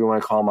gurus or whatever you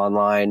want to call them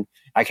online.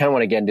 I kind of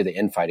want to get into the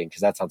infighting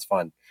because that sounds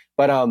fun.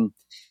 But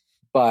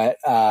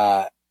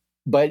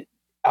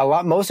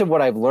most of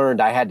what I've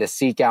learned, I had to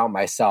seek out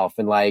myself,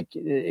 and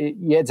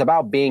it's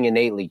about being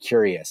innately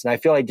curious. And I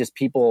feel like just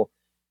people,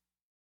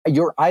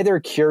 you're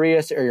either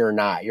curious or you're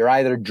not. You're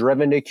either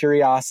driven to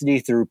curiosity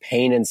through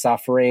pain and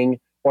suffering,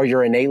 or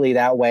you're innately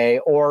that way,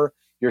 or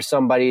you're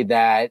somebody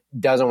that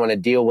doesn't want to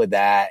deal with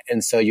that.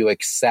 And so you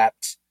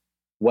accept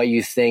what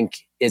you think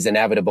is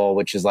inevitable,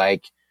 which is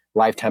like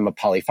lifetime of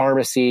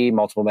polypharmacy,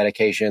 multiple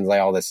medications,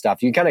 like all this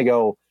stuff. You kind of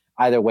go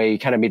either way. You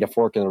kind of meet a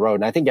fork in the road.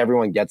 And I think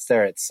everyone gets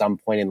there at some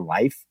point in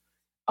life.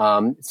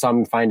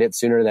 Some find it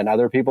sooner than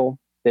other people.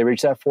 They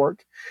reach that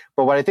fork.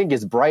 But what I think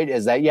is bright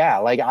is that,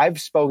 I've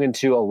spoken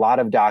to a lot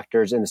of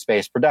doctors in the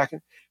space,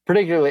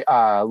 particularly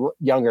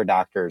younger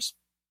doctors.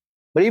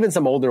 but even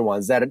some older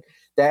ones that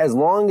as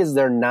long as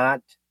they're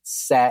not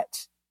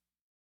set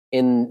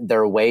in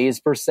their ways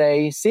per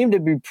se, seem to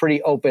be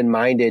pretty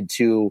open-minded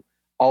to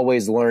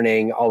always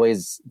learning,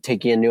 always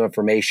taking in new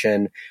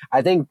information.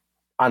 I think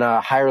on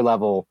a higher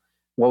level,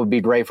 what would be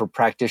great for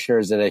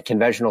practitioners in a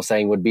conventional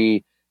setting would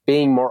be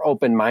being more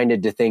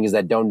open-minded to things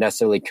that don't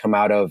necessarily come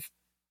out of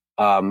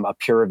a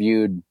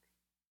peer-reviewed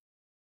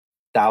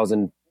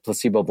 1,000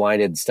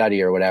 placebo-blinded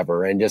study or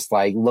whatever, and just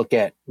like look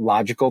at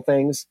logical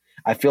things.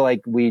 I feel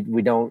like we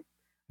don't.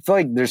 I feel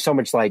like there's so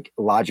much like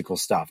logical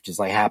stuff just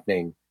like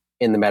happening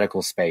in the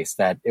medical space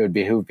that it would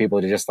behoove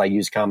people to just like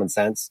use common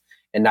sense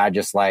and not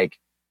just like,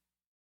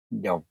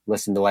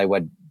 listen to like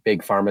what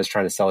big pharma is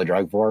trying to sell a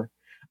drug for.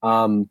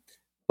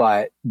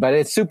 But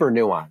it's super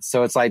nuanced.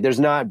 So it's like, there's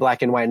not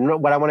black and white.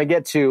 And what I want to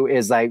get to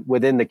is like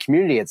within the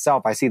community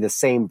itself, I see the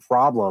same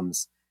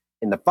problems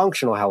in the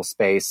functional health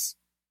space,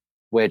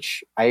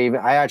 which I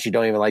actually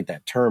don't even like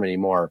that term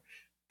anymore.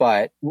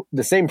 But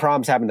the same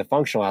problems happen in the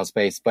functional health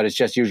space, but it's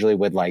just usually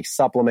with like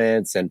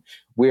supplements and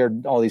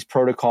all these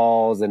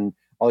protocols and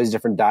all these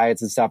different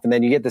diets and stuff. And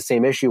then you get the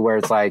same issue where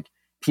it's like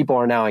people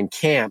are now in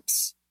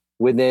camps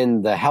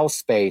within the health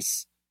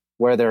space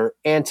where they're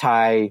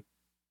anti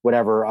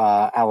whatever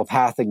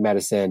allopathic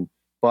medicine,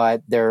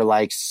 but they're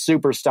like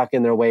super stuck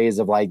in their ways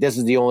of like, this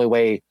is the only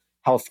way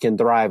health can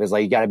thrive, is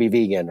like, you got to be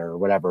vegan or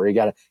whatever. You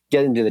got to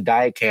get into the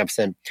diet camps.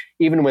 And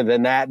even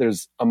within that,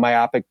 there's a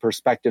myopic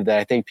perspective that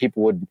I think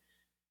people would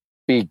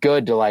be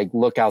good to like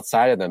look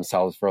outside of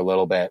themselves for a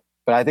little bit.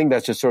 But I think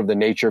that's just sort of the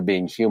nature of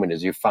being human,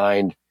 is you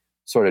find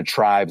sort of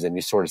tribes and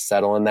you sort of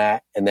settle in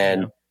that. And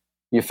then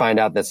you find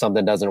out that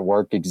something doesn't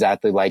work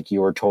exactly like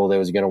you were told it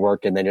was going to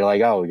work. And then you're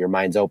like, oh, your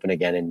mind's open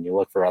again and you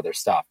look for other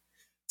stuff.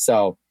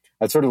 So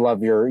I'd sort of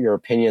love your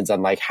opinions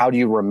on like, how do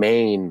you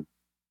remain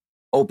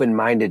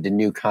open-minded to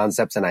new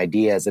concepts and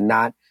ideas and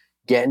not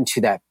get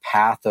into that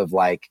path of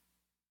like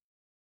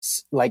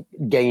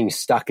getting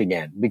stuck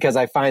again? Because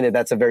I find that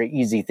that's a very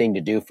easy thing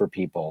to do for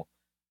people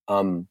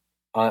on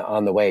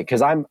the way.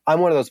 Because I'm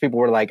one of those people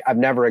where like, I've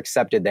never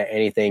accepted that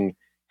anything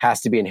has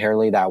to be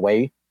inherently that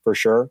way for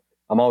sure.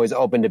 I'm always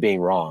open to being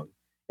wrong.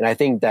 And I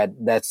think that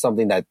that's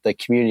something that the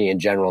community in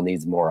general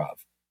needs more of.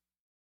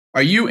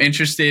 Are you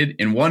interested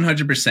in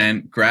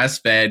 100%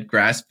 grass-fed,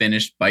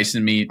 grass-finished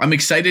bison meat? I'm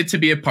excited to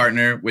be a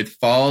partner with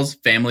Falls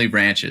Family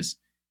Ranches.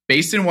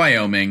 Based in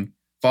Wyoming,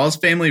 Falls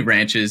Family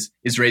Ranches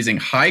is raising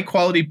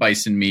high-quality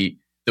bison meat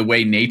the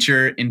way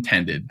nature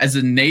intended. As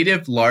a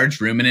native large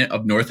ruminant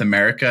of North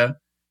America,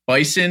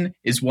 bison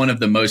is one of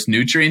the most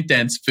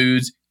nutrient-dense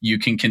foods you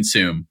can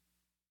consume.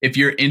 If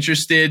you're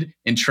interested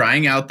in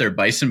trying out their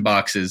bison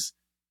boxes,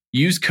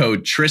 use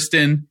code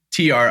Tristan,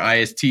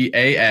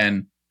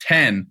 TRISTAN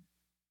 10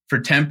 for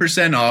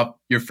 10% off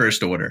your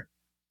first order.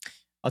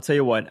 I'll tell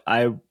you what,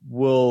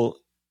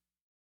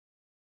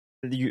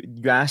 you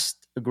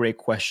asked a great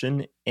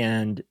question.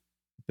 And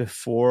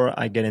before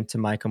I get into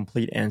my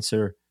complete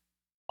answer,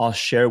 I'll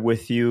share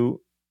with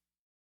you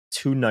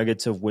 2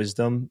 nuggets of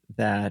wisdom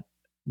that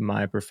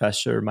my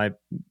professor, my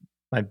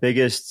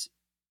biggest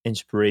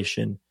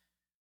inspiration,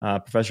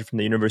 professor from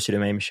the University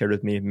of Miami, shared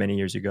with me many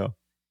years ago.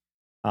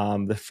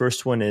 The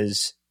first one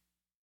is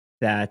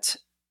that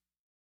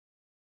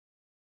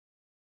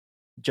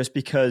just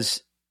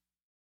because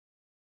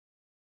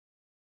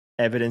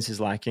evidence is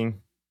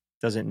lacking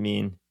doesn't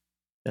mean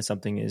that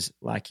something is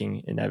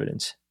lacking in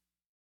evidence.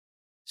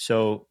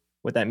 So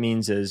what that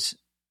means is,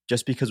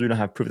 just because we don't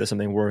have proof that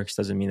something works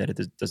doesn't mean that it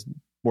doesn't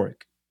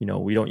work.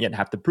 We don't yet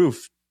have the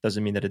proof,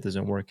 doesn't mean that it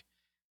doesn't work.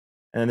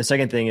 And then the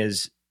second thing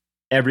is,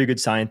 every good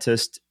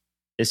scientist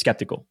is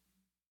skeptical.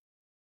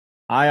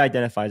 I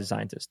identify as a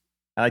scientist.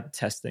 I like to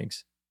test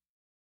things.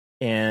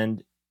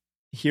 And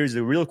here's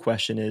the real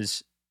question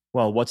is,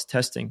 well, what's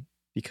testing?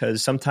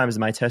 Because sometimes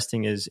my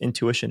testing is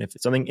intuition. If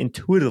something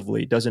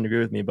intuitively doesn't agree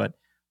with me, but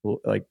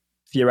like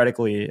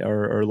theoretically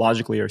or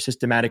logically or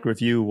systematic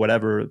review,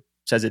 whatever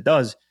says it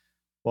does,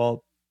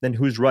 well, then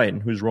who's right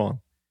and who's wrong?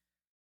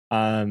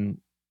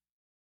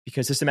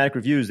 Because systematic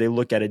reviews, they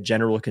look at a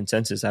general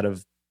consensus out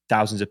of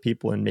thousands of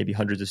people and maybe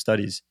hundreds of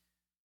studies,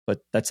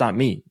 but that's not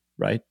me,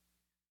 right?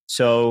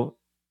 So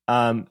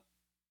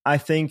I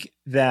think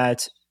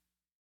that,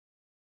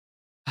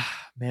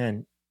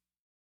 man,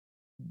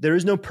 there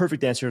is no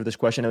perfect answer to this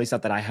question, at least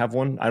not that I have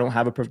one. I don't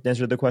have a perfect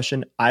answer to the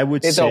question.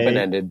 It's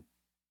open-ended.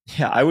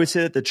 Yeah, I would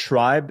say that the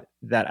tribe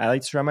that I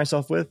like to surround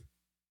myself with,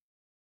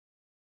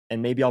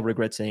 and maybe I'll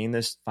regret saying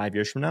this 5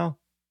 years from now,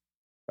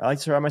 I like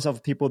to surround myself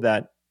with people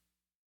that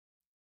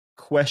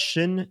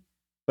question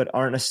but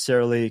aren't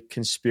necessarily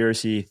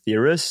conspiracy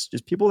theorists,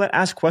 just people that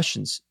ask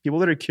questions, people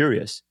that are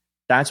curious.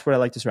 That's what I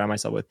like to surround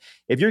myself with.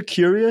 If you're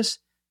curious,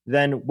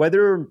 then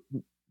whether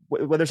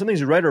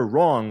something's right or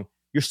wrong,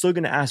 you're still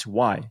going to ask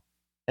why.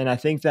 And I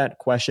think that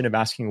question of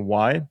asking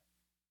why,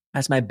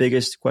 that's my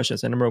biggest question.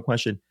 That's the number one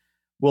question,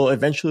 will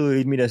eventually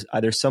lead me to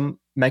either some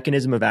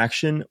mechanism of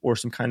action or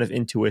some kind of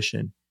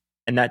intuition.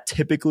 And that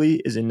typically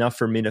is enough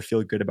for me to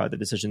feel good about the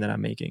decision that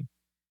I'm making.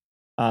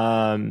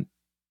 And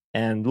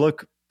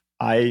look,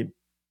 I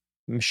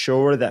I'm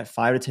sure that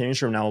 5 to 10 years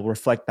from now, I'll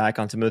reflect back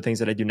on some of the things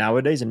that I do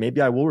nowadays, and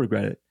maybe I will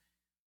regret it.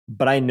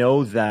 But I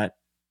know that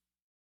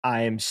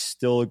I am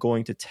still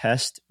going to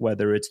test,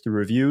 whether it's through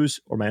reviews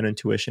or my own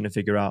intuition, to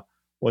figure out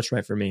what's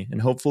right for me.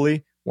 And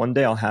hopefully one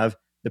day I'll have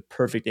the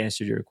perfect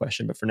answer to your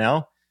question. But for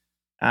now,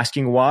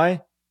 asking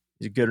why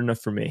is good enough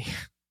for me.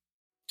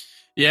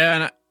 Yeah,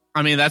 and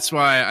I mean that's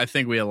why I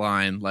think we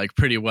align like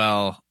pretty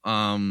well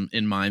in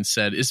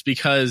mindset, is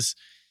because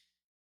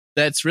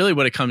that's really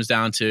what it comes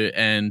down to.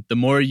 And the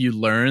more you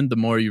learn, the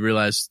more you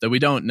realize that we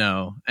don't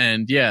know.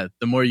 And yeah,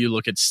 the more you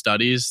look at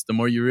studies, the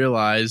more you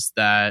realize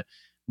that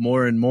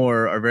more and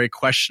more are very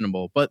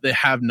questionable, but they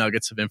have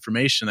nuggets of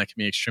information that can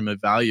be extremely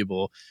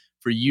valuable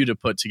for you to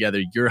put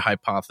together your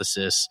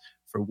hypothesis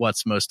for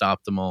what's most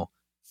optimal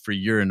for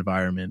your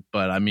environment.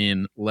 But I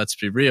mean, let's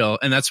be real.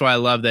 And that's why I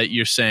love that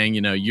you're saying,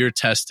 you're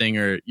testing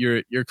or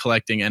you're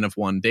collecting N of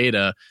 1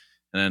 data.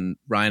 And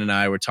Ryan and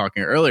I were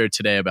talking earlier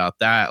today about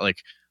that. Like,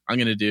 I'm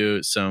going to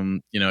do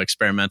some,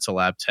 experimental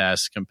lab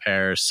tests,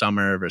 compare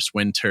summer versus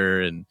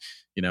winter, and,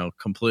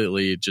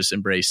 completely just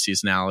embrace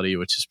seasonality,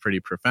 which is pretty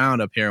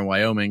profound up here in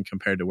Wyoming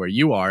compared to where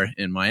you are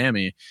in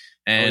Miami,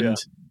 and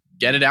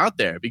get it out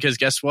there. Because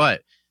guess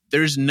what?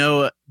 There's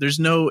no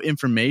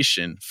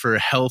information for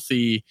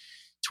healthy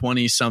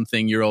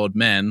 20-something-year-old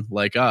men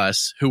like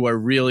us who are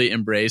really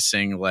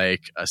embracing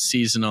like a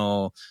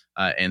seasonal,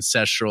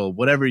 ancestral,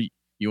 whatever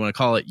you want to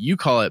call it. You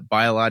call it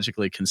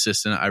biologically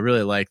consistent. I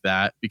really like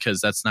that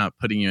because that's not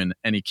putting you in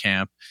any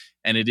camp,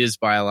 and it is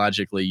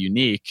biologically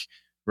unique,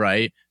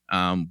 right?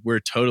 We're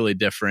totally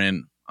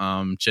different,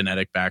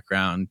 genetic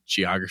background,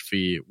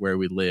 geography, where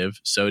we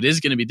live. So it is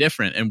going to be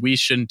different, and we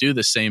shouldn't do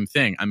the same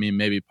thing. I mean,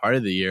 maybe part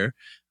of the year,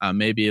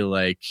 maybe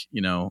like,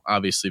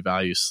 obviously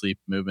value sleep,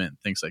 movement,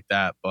 things like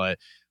that. But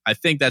I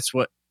think that's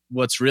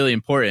what's really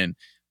important.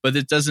 But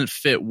it doesn't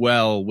fit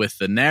well with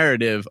the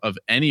narrative of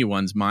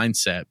anyone's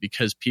mindset,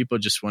 because people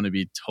just want to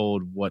be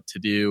told what to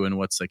do and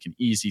what's like an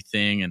easy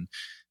thing. And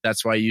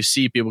that's why you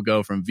see people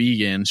go from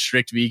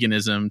strict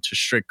veganism to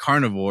strict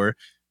carnivore,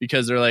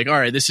 because they're like, all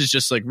right, this is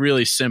just like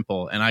really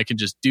simple and I can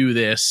just do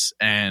this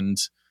and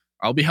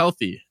I'll be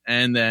healthy.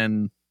 And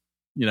then,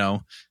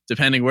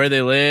 depending where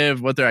they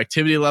live, what their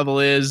activity level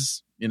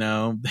is,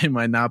 they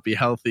might not be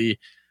healthy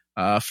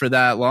for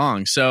that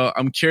long. So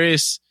I'm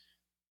curious,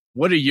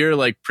 what are your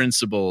like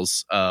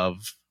principles or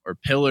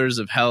pillars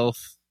of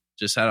health,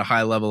 just at a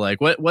high level?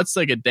 Like what's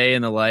like a day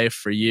in the life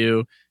for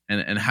you,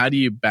 and how do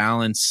you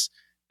balance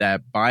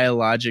that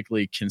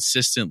biologically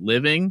consistent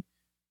living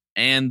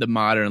and the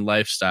modern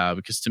lifestyle?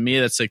 Because to me,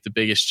 that's like the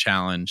biggest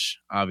challenge.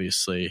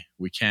 Obviously,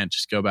 we can't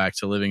just go back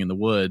to living in the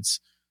woods,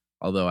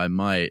 although I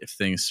might if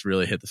things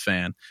really hit the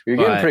fan. You're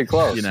getting pretty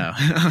close.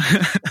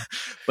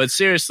 But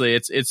seriously,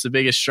 it's the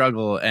biggest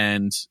struggle,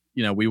 and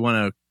we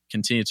want to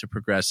continue to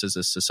progress as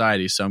a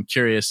society. So I'm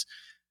curious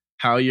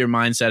how your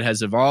mindset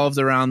has evolved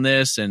around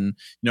this, and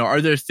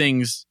are there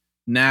things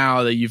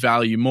now that you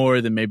value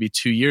more than maybe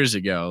 2 years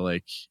ago,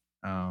 like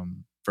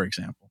for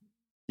example?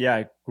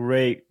 Yeah,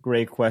 great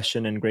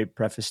question and great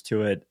preface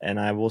to it. And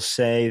I will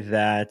say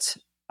that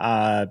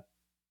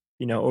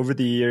over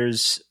the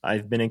years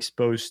I've been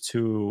exposed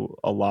to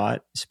a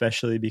lot,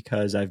 especially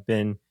because I've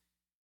been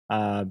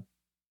I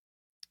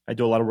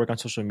do a lot of work on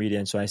social media,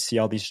 and so I see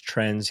all these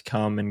trends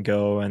come and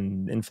go,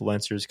 and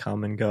influencers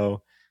come and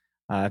go.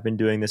 I've been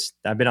doing this.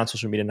 I've been on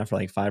social media now for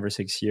like 5 or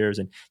 6 years,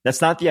 and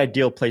that's not the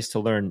ideal place to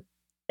learn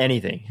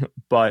anything,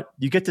 but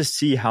you get to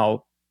see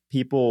how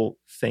people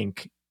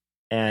think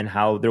and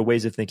how their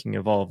ways of thinking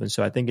evolve. And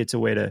so I think it's a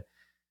way to,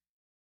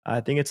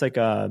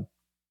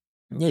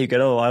 you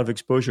get a lot of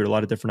exposure to a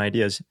lot of different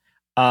ideas.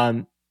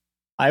 I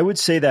would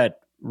say that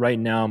right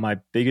now, my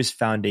biggest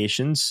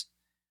foundations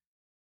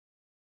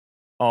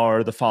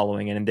are the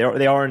following, and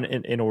they are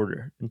in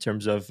order in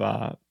terms of,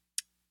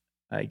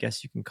 I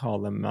guess you can call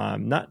them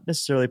not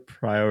necessarily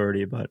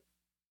priority, but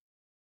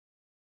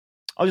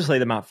I'll just lay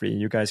them out for you.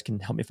 You guys can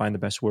help me find the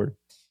best word.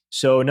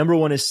 So number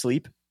 1 is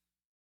sleep.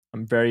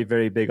 I'm very,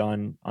 very big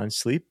on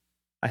sleep.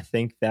 I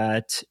think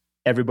that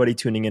everybody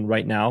tuning in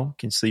right now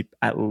can sleep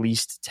at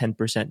least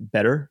 10%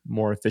 better,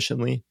 more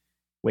efficiently,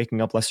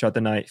 waking up less throughout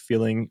the night,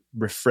 feeling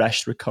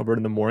refreshed, recovered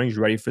in the mornings,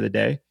 ready for the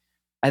day.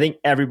 I think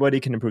everybody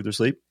can improve their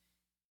sleep.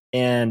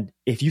 And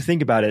if you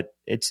think about it,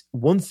 it's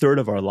 1/3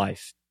 of our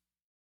life.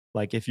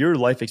 Like if your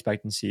life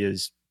expectancy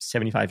is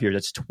 75 years,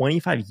 that's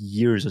 25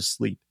 years of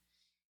sleep.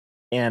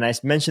 And I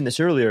mentioned this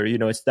earlier,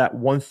 it's that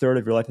 1/3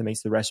 of your life that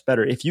makes the rest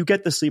better. If you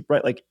get the sleep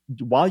right, like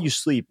while you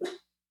sleep,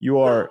 you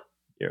are,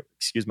 here,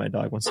 excuse my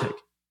dog, one sec.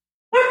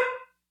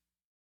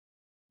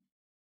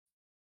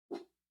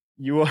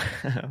 You are,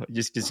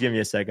 just give me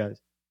a sec,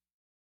 guys.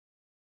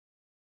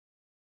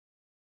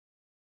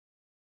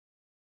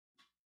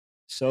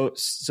 So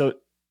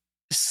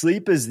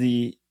sleep is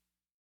the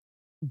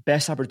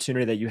best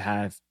opportunity that you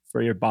have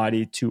for your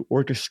body to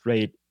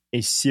orchestrate a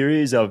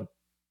series of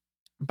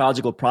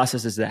biological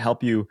processes that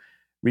help you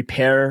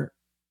repair,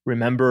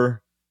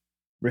 remember,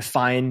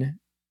 refine,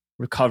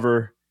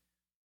 recover.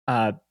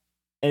 And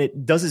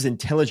it does this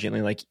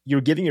intelligently. Like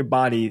you're giving your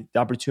body the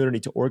opportunity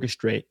to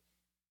orchestrate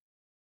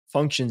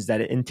functions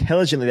that it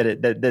intelligently,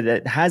 that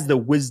it has the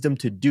wisdom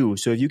to do.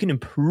 So if you can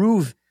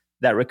improve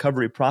that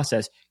recovery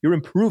process, you're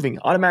improving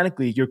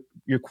automatically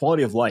your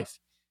quality of life.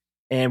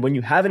 And when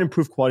you have an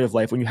improved quality of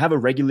life, when you have a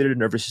regulated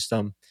nervous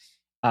system,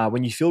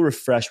 when you feel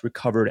refreshed,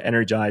 recovered,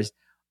 energized,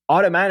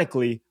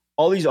 automatically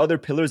all these other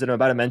pillars that I'm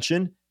about to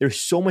mention, they're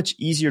so much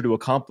easier to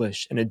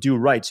accomplish and to do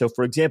right. So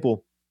for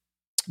example,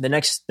 the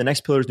next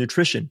pillar is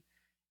nutrition.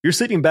 You're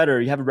sleeping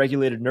better, you have a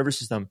regulated nervous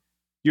system,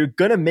 you're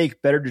going to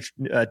make better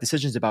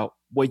decisions about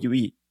what you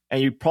eat.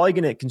 And you're probably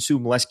going to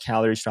consume less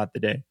calories throughout the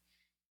day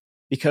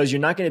because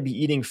you're not going to be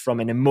eating from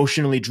an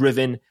emotionally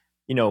driven,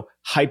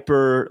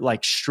 hyper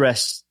like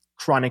stress,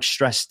 chronic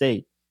stress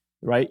state,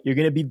 right? You're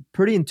going to be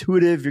pretty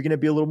intuitive. You're going to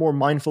be a little more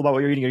mindful about what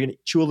you're eating. You're going to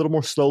chew a little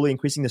more slowly,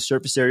 increasing the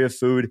surface area of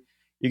food.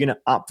 You're going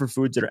to opt for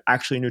foods that are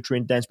actually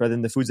nutrient dense rather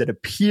than the foods that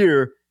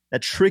appear,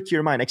 that trick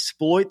your mind,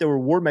 exploit the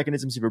reward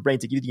mechanisms of your brain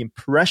to give you the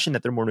impression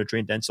that they're more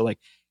nutrient dense. So like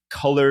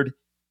colored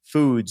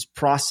foods,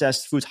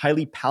 processed foods,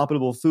 highly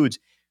palatable foods.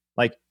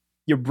 Like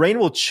your brain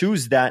will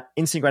choose that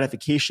instant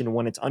gratification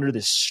when it's under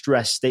this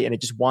stress state and it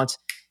just wants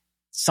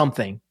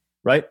something,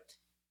 right?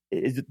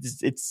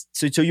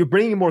 So you're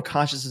bringing more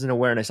consciousness and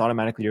awareness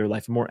automatically to your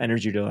life and more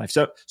energy to your life.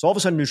 So all of a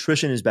sudden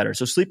nutrition is better.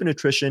 So sleep and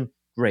nutrition,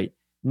 great.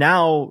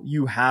 Now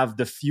you have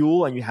the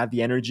fuel and you have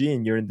the energy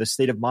and you're in the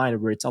state of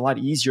mind where it's a lot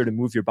easier to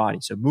move your body.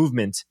 So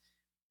movement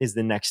is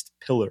the next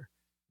pillar,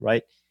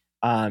 right?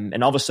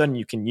 And all of a sudden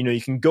you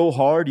can go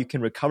hard, you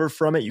can recover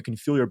from it, you can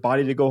feel your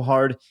body to go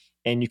hard,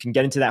 and you can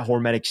get into that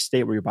hormetic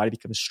state where your body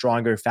becomes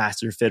stronger,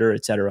 faster, fitter,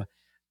 etc.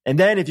 And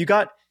then if you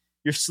got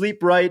your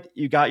sleep right,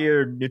 you got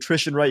your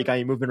nutrition right, you got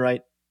your movement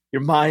right,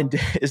 your mind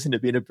is going to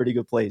be in a pretty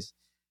good place.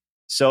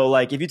 So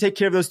like if you take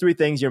care of those three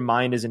things, your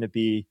mind is going to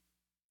be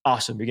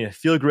awesome. You're going to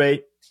feel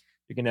great.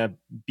 You're going to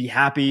be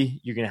happy.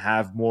 You're going to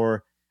have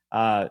more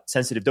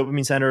sensitive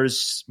dopamine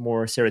centers,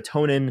 more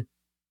serotonin.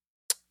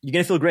 You're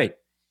going to feel great.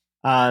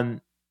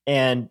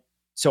 And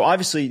so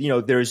obviously,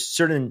 there's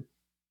certain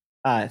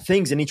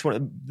things in each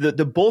one.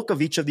 The bulk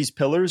of each of these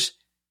pillars,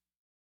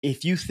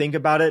 if you think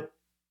about it,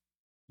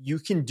 you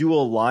can do a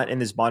lot in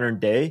this modern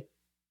day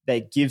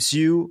that gives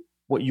you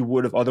what you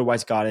would have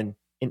otherwise gotten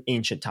in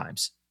ancient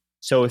times.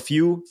 So if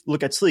you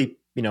look at sleep,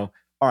 all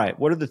right,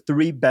 what are the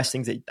three best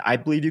things that I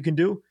believe you can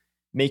do?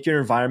 Make your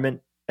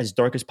environment as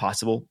dark as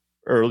possible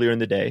earlier in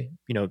the day.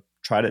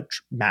 Try to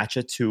match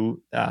it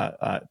to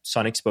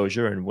sun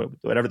exposure and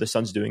whatever the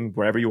sun's doing,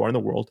 wherever you are in the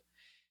world.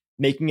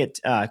 Making it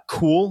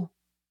cool.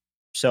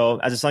 So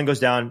as the sun goes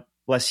down,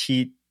 less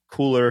heat,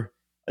 cooler,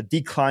 a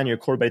decline in your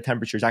core body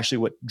temperature is actually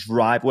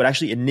what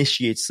actually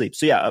initiates sleep.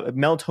 So yeah,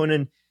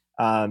 melatonin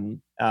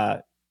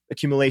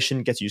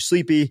accumulation gets you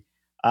sleepy.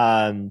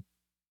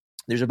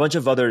 There's a bunch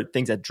of other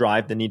things that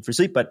drive the need for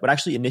sleep, but what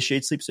actually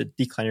initiates sleep is a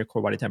decline in your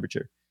core body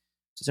temperature.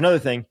 So it's another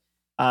thing.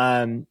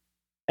 And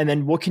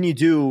then what can you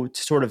do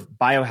to sort of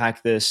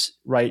biohack this,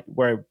 right?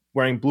 Where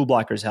wearing blue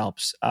blockers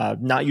helps,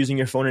 not using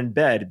your phone in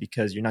bed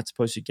because you're not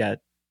supposed to get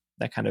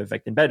that kind of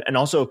effect in bed. And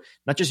also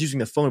not just using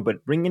the phone,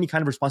 but bringing any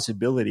kind of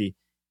responsibility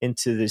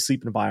into the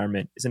sleep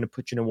environment is going to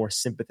put you in a more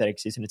sympathetic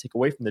state. It's going to take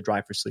away from the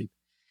drive for sleep.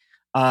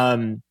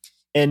 And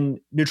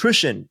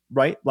nutrition,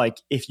 right? Like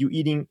if you're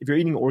eating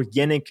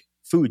organic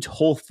foods,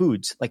 whole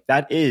foods, like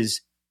that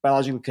is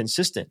biologically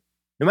consistent.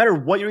 No matter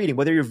what you're eating,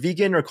 whether you're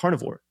vegan or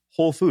carnivore,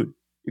 whole food,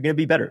 you're going to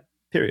be better,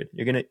 period.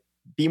 You're going to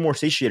be more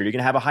satiated. You're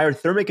going to have a higher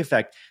thermic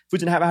effect.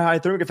 Food's going to have a higher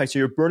thermic effect. So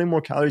you're burning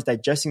more calories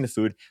digesting the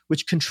food,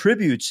 which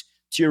contributes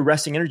to your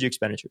resting energy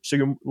expenditure. So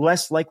you're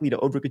less likely to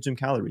overconsume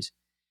calories.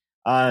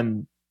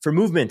 For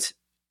movement,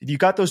 if you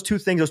got those two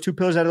things, those two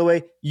pillars out of the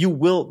way, you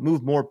will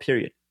move more,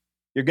 period.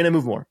 You're going to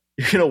move more.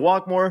 You're going to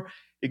walk more.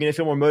 You're going to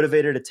feel more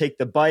motivated to take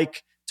the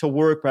bike to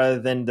work rather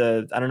than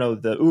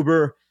the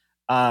Uber.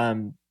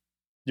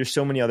 There's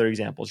so many other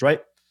examples,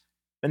 right?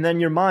 And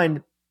then your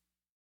mind,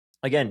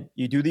 again,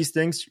 you do these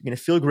things, you're going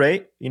to feel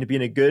great. You're going to be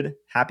in a good,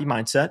 happy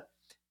mindset.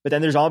 But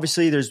then there's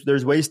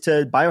ways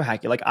to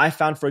biohack it. Like I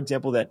found, for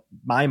example, that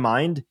my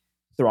mind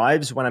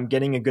thrives when I'm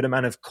getting a good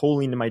amount of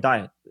choline in my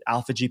diet.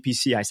 Alpha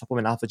GPC, I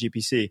supplement alpha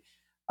GPC.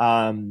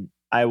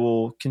 I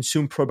will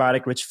consume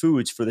probiotic rich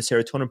foods for the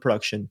serotonin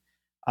production.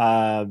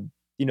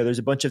 There's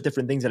a bunch of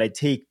different things that I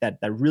take that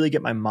really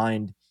get my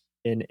mind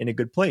in a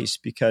good place,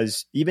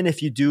 because even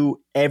if you do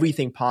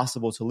everything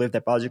possible to live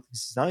that biologically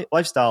consistent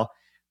lifestyle,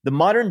 the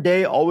modern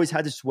day always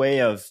had this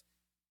way of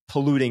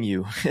polluting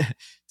you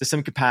to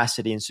some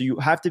capacity. And so you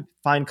have to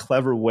find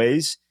clever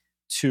ways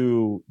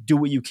to do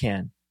what you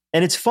can.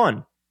 And it's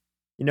fun.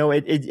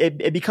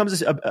 It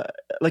becomes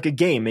like a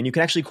game, and you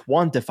can actually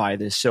quantify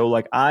this. So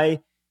like I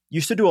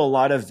used to do a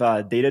lot of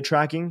data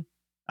tracking.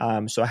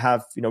 So I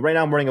have, right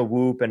now I'm wearing a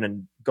Whoop and a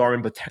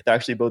Garmin, but they're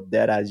actually both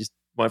dead. I just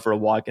went for a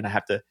walk and I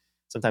have to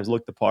sometimes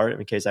look the part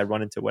in case I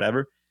run into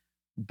whatever.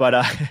 But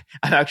I'm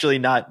actually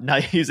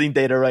not using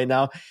data right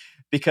now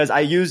because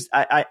I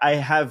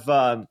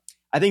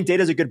think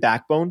data is a good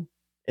backbone.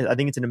 I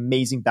think it's an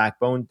amazing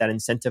backbone that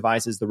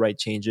incentivizes the right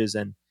changes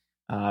and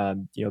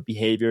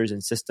behaviors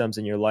and systems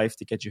in your life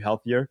to get you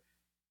healthier.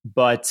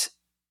 But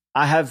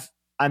I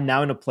I'm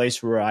now in a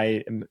place where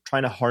I am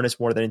trying to harness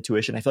more of that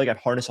intuition. I feel like I've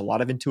harnessed a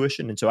lot of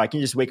intuition. And so I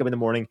can just wake up in the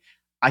morning.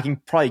 I can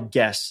probably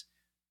guess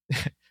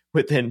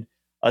within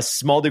a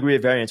small degree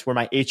of variance where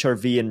my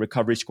HRV and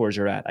recovery scores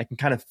are at. I can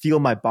kind of feel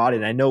my body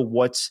and I know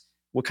what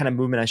kind of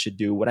movement I should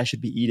do, what I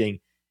should be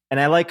eating. And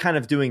I like kind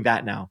of doing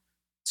that now.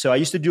 So I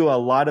used to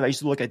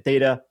look at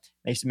data.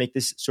 I used to make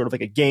this sort of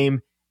like a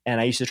game.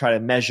 And I used to try to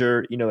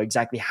measure,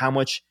 exactly how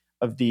much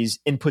of these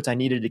inputs I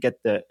needed to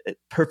get the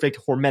perfect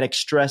hormetic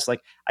stress.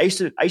 Like I used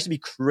to be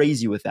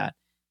crazy with that.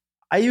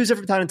 I use it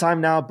from time to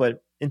time now,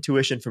 but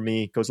intuition for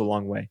me goes a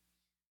long way.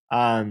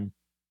 And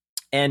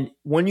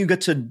when you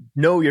get to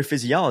know your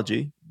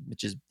physiology,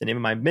 which is the name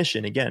of my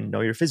mission, again,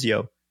 know your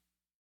physio,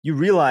 you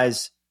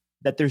realize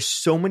that there's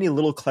so many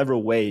little clever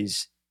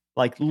ways,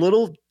 like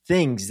little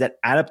things that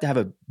add up to have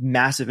a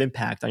massive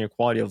impact on your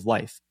quality of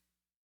life.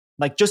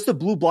 Like just the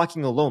blue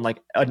blocking alone,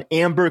 like an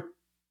amber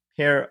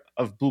pair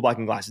of blue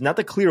blocking glasses, not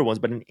the clear ones,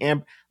 but an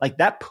amber, like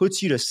that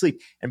puts you to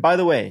sleep. And by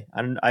the way,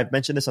 I've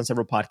mentioned this on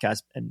several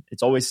podcasts, and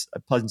it's always a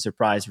pleasant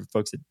surprise for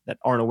folks that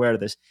aren't aware of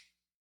this,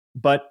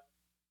 but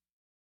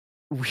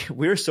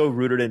we're so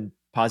rooted in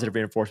positive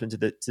reinforcement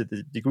to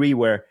the degree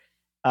where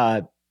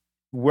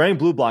wearing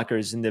blue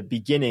blockers in the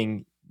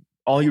beginning,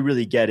 all you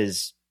really get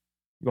is,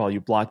 well,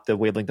 you block the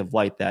wavelength of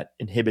light that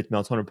inhibits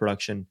melatonin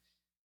production.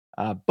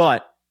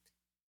 But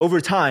over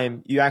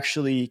time, you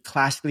actually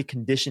classically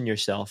condition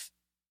yourself.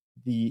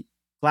 The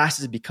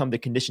glasses become the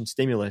conditioned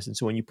stimulus. And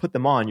so when you put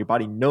them on, your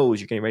body knows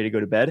you're getting ready to go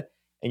to bed,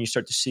 and you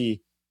start to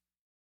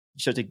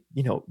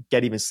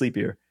get even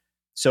sleepier.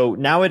 So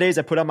nowadays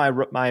I put on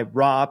my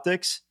raw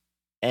optics,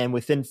 and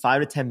within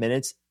 5 to 10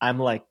 minutes, I'm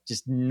like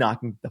just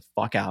knocking the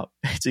fuck out.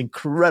 It's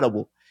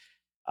incredible.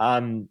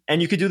 And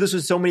you could do this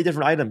with so many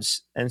different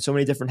items and so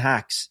many different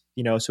hacks,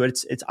 so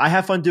it's, I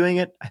have fun doing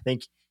it. I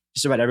think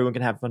just about everyone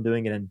can have fun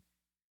doing it. And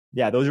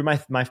yeah, those are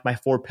my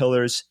 4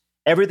 pillars.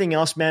 Everything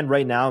else, man,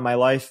 right now in my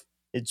life,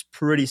 it's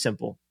pretty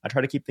simple. I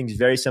try to keep things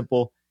very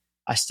simple.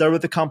 I start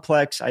with the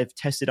complex. I've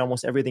tested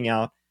almost everything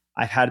out.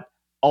 I've had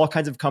all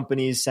kinds of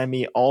companies send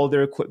me all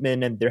their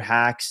equipment and their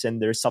hacks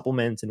and their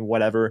supplements and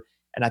whatever.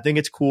 And I think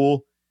it's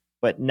cool.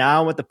 But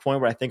now I'm at the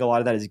point where I think a lot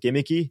of that is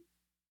gimmicky.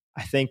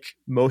 I think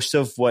most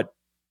of what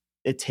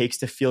it takes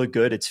to feel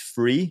good, it's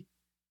free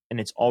and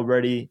it's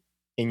already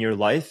in your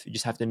life. You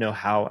just have to know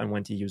how and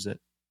when to use it.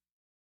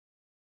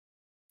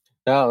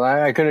 No,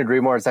 I couldn't agree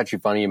more. It's actually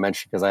funny you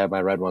mentioned, because I have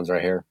my red ones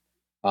right here.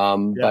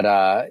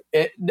 But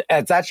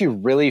it's actually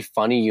really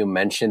funny you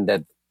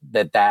mentioned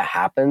that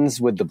happens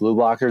with the blue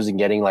blockers and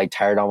getting like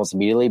tired almost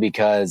immediately,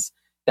 because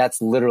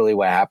that's literally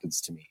what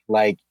happens to me.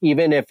 Like,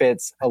 even if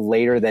it's a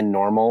later than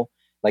normal,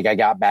 like I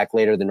got back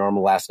later than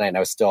normal last night and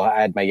I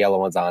had my yellow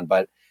ones on,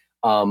 but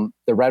the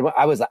red one,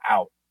 I was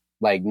out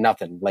like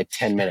nothing, like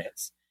 10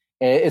 minutes.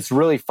 And it's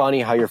really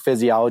funny how your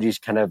physiology is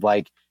kind of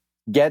like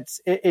gets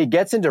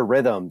into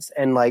rhythms.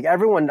 And like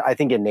everyone, I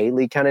think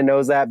innately kind of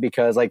knows that,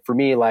 because like for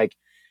me, like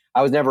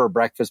I was never a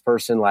breakfast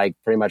person, like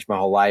pretty much my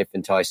whole life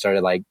until I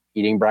started like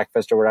eating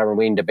breakfast or whatever.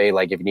 We can debate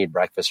like if you need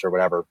breakfast or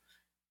whatever,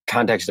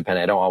 context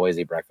dependent. I don't always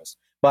eat breakfast,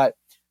 but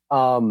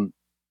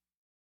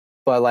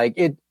like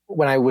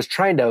when I was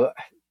trying to,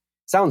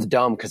 sounds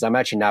dumb because I'm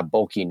actually not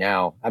bulky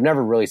now. I've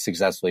never really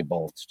successfully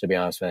bulked, to be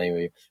honest with any of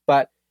you,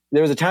 but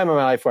there was a time in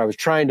my life where I was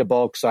trying to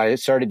bulk. So I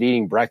started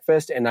eating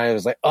breakfast and I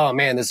was like, oh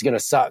man, this is going to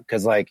suck.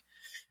 Cause like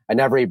I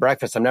never eat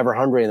breakfast. I'm never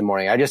hungry in the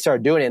morning. I just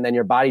started doing it. And then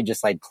your body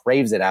just like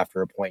craves it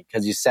after a point,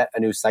 because you set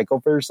a new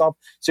cycle for yourself.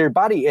 So your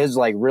body is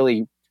like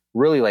really,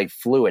 really like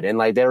fluid. And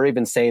like, they're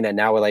even saying that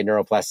now with like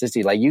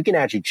neuroplasticity, like you can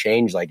actually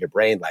change like your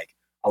brain, like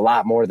a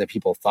lot more than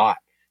people thought.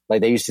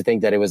 Like they used to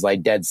think that it was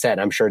like dead set.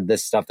 I'm sure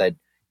this stuff that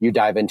you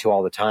dive into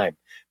all the time,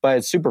 but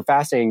it's super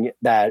fascinating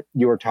that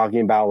you were talking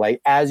about, like,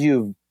 as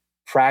you've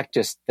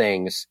practiced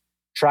things,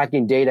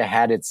 tracking data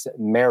had its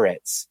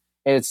merits,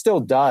 and it still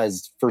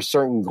does for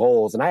certain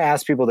goals. And I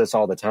ask people this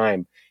all the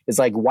time. It's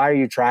like, why are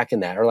you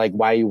tracking that? Or like,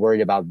 why are you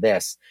worried about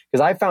this?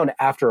 Because I found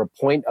after a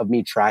point of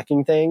me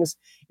tracking things,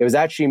 it was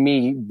actually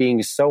me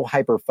being so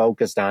hyper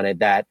focused on it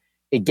that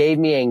it gave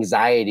me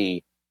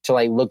anxiety to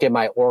like look at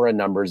my aura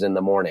numbers in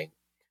the morning.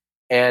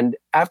 And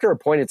after a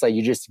point, it's like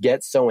you just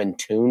get so in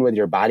tune with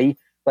your body.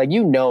 Like,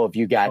 if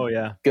you got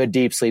good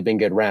deep sleep and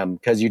good REM,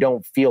 because you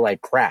don't feel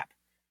like crap.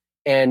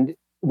 And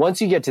once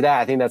you get to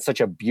that, I think that's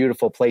such a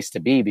beautiful place to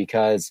be,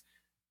 because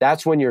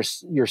that's when you're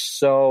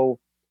so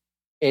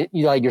in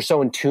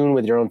tune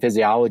with your own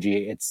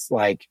physiology. It's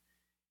like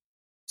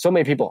so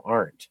many people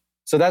aren't.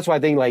 So that's why I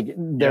think like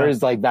there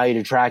is like value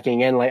to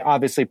tracking, and like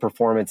obviously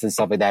performance and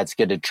stuff like that. It's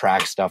good to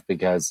track stuff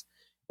because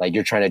like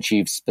you're trying to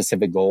achieve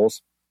specific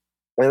goals.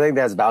 I think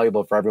that's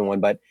valuable for everyone,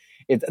 but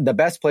the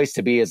best place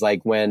to be is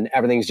like when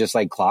everything's just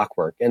like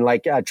clockwork. And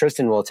like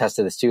Tristan will attest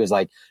to this too, is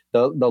like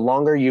the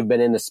longer you've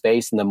been in the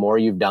space and the more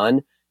you've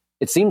done,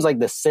 it seems like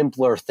the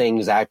simpler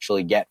things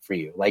actually get for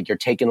you. Like you're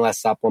taking less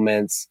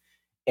supplements,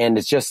 and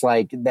it's just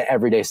like the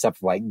everyday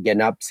stuff, like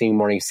getting up, seeing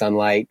morning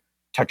sunlight,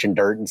 touching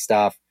dirt and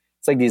stuff.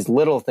 It's like these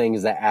little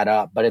things that add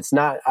up, but it's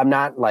not, I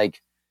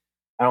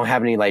don't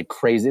have any like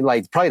crazy,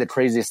 like probably the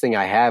craziest thing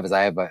I have is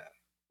I have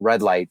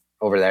red light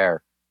over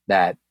there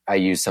that I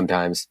use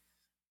sometimes.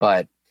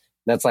 But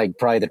that's like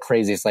probably the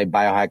craziest like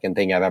biohacking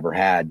thing I've ever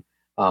had.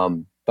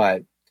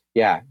 But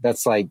yeah,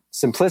 that's like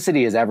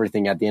simplicity is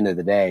everything at the end of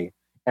the day.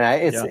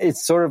 And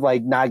it's sort of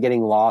like not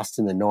getting lost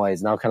in the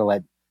noise. And I'll kind of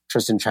let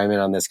Tristan chime in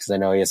on this because I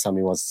know he has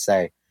something he wants to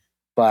say.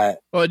 But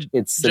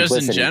it's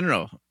simplicity. Just in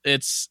general,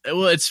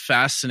 it's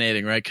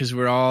fascinating, right? Because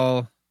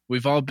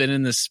we've all been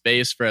in this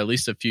space for at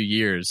least a few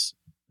years,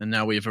 and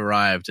now we've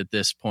arrived at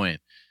this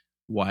point.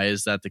 Why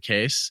is that the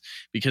case?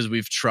 Because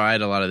we've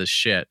tried a lot of this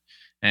shit.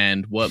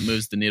 And what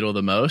moves the needle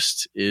the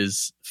most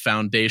is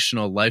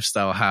foundational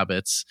lifestyle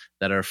habits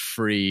that are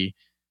free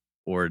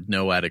or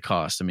no added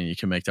cost. I mean, you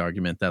can make the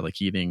argument that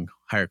like eating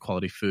higher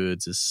quality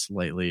foods is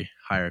slightly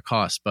higher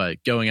cost,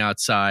 but going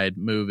outside,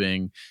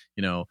 moving,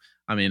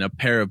 a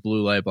pair of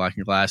blue light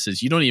blocking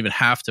glasses, you don't even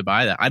have to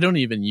buy that. I don't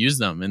even use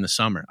them in the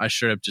summer. I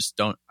straight up just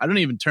don't. I don't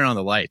even turn on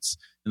the lights.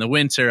 In the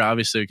winter,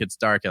 obviously it gets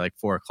dark at like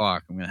 4:00.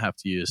 I'm going to have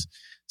to use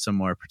some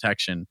more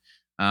protection.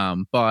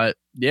 But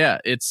yeah,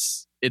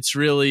 it's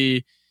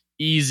really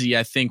easy,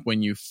 I think,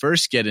 when you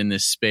first get in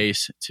this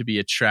space to be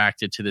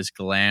attracted to this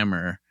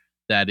glamour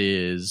that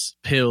is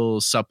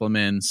pills,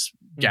 supplements,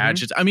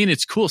 gadgets. I mean,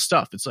 it's cool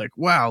stuff. It's like,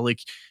 wow, like,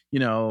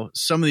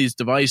 some of these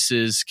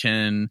devices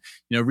can,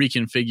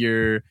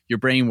 reconfigure your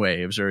brain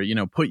waves or,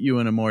 put you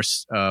in a more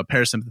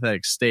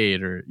parasympathetic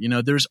state or,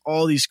 there's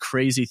all these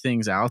crazy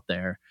things out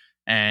there.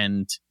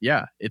 And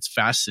yeah, it's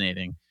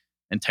fascinating.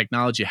 And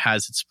technology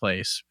has its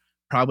place,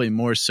 probably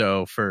more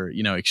so for,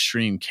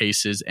 extreme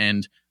cases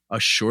and a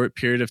short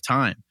period of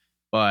time.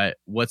 But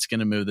what's going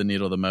to move the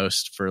needle the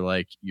most for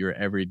like your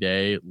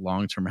everyday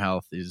long-term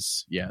health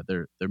is,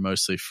 they're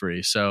mostly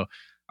free. So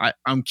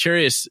I'm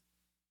curious.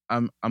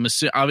 I'm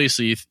assuming,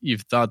 obviously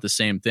you've thought the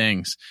same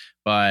things,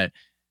 but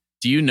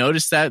do you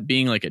notice that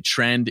being like a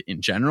trend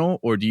in general,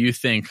 or do you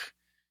think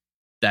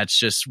that's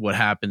just what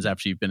happens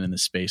after you've been in the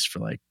space for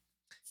like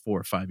 4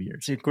 or 5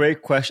 years? It's a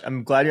great question.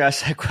 I'm glad you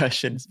asked that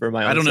question for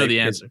my own I don't know sake,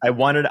 the answer. I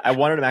wanted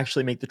to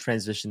actually make the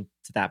transition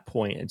to that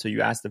point. And so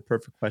you asked the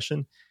perfect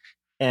question.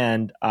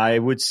 And I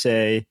would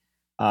say,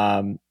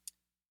 all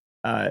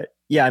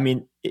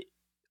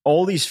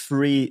these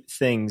free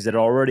things that are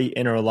already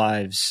in our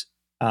lives,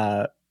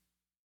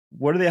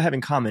 what do they have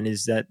in common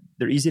is that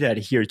they're easy to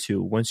adhere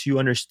to. Once you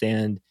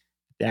understand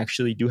they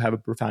actually do have a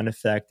profound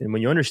effect. And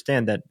when you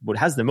understand that what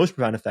has the most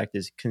profound effect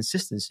is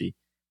consistency.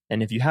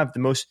 And if you have the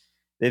most,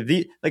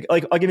 like I'll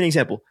give you an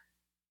example.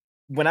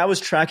 When I was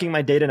tracking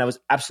my data and I was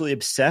absolutely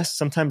obsessed,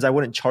 sometimes I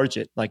wouldn't charge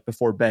it like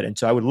before bed. And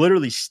so I would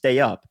literally stay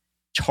up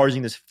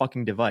charging this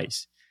fucking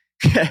device.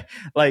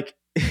 Like,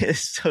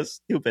 it's so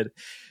stupid.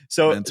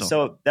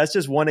 So that's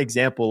just one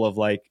example of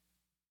like,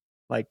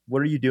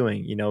 what are you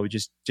doing?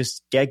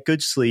 Just get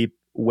good sleep,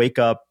 wake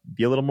up,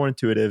 be a little more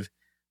intuitive.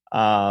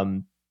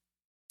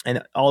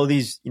 And all of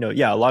these,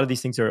 a lot of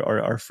these things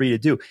are free to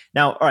do.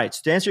 Now, all right.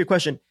 So to answer your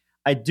question,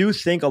 I do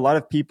think a lot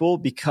of people,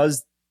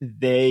 because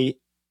they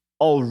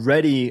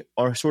already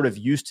are sort of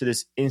used to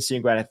this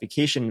instant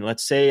gratification,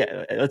 let's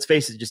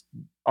face it, just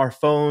our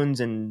phones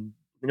and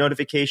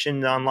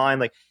notification online,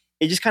 like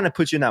it just kind of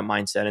puts you in that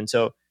mindset. And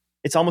so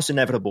it's almost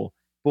inevitable.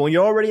 But when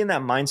you're already in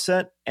that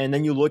mindset and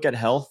then you look at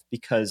health,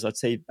 because let's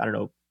say, I don't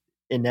know,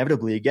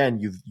 inevitably, again,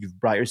 you've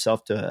brought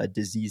yourself to a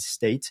disease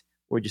state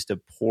or just a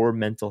poor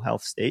mental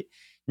health state.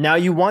 Now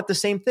you want the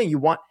same thing. You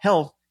want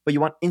health, but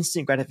you want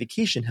instant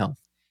gratification health.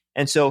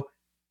 And so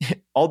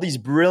all these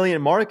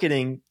brilliant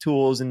marketing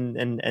tools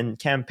and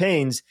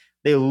campaigns,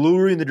 they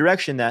lure you in the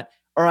direction that,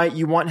 all right,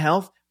 you want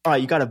health? All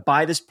right, you got to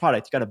buy this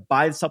product. You got to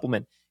buy the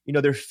supplement.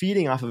 They're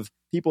feeding off of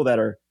people that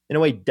are in a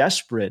way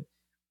desperate.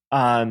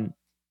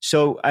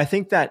 So I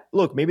think that,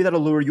 look, maybe that'll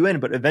lure you in,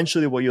 but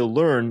eventually what you'll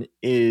learn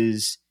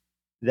is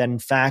that in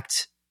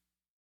fact,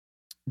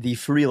 the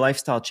free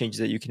lifestyle changes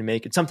that you can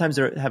make, and sometimes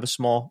they have a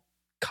small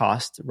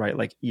cost, right?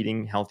 Like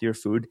eating healthier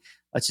food.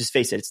 Let's just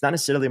face it. It's not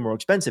necessarily more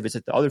expensive. It's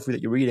that the other food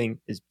that you're eating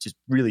is just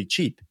really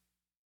cheap.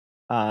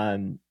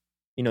 And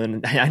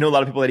I know a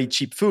lot of people that eat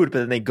cheap food, but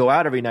then they go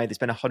out every night, they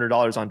spend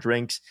 $100 on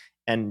drinks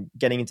and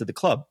getting into the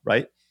club,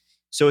 right?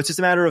 So it's just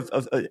a matter of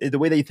the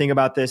way that you think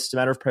about this. It's a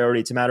matter of priority.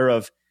 It's a matter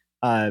of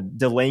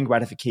delaying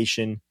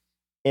gratification.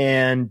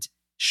 And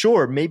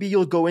sure, maybe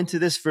you'll go into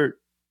this for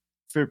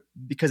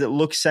because it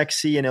looks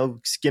sexy and it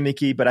looks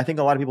gimmicky, but I think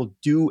a lot of people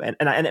do. And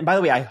by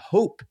the way, I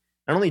hope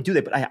not only do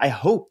they, but I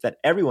hope that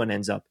everyone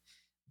ends up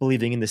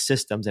believing in the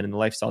systems and in the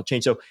lifestyle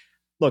change. So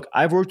look,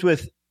 I've worked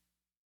with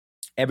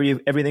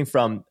everything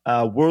from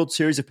World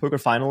Series of Poker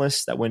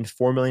finalists that win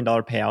 $4 million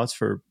payouts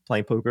for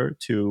playing poker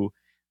to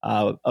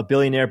a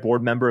billionaire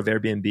board member of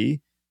Airbnb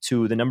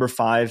to the number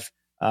 5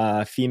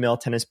 female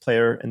tennis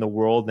player in the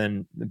world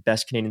and the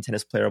best Canadian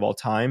tennis player of all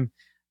time,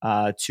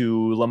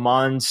 to Le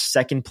Mans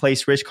second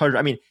place race car.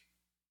 I mean,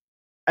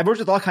 I've worked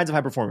with all kinds of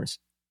high performers,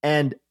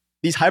 and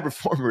these high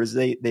performers,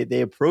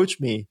 they approach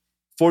me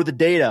for the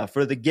data,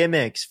 for the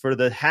gimmicks, for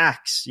the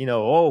hacks.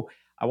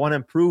 I want to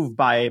improve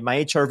by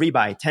my HRV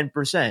by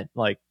 10%.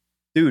 Like,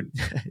 dude,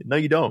 no,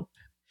 you don't.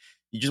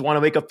 You just want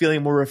to wake up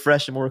feeling more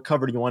refreshed and more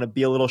recovered. You want to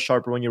be a little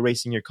sharper when you're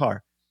racing your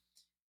car.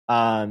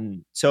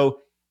 So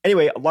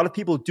anyway, a lot of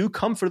people do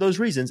come for those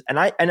reasons.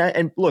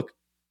 And look,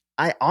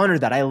 I honor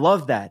that. I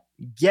love that.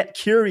 Get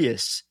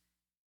curious.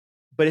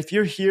 But if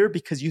you're here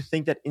because you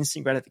think that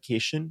instant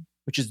gratification,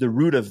 which is the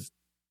root of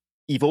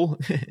evil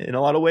in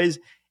a lot of ways,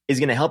 is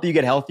going to help you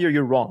get healthier,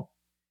 you're wrong.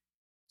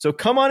 So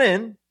come on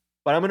in,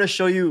 but I'm going to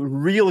show you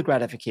real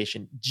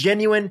gratification,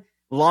 genuine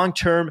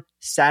long-term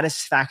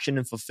satisfaction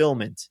and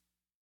fulfillment.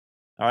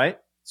 All right.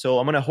 So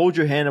I'm going to hold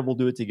your hand and we'll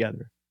do it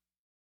together.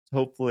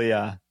 Hopefully,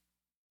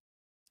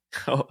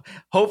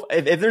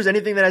 if there's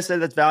anything that I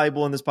said that's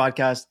valuable in this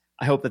podcast,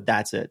 I hope that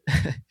that's it.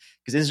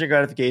 Because instant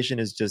gratification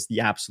is just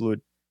the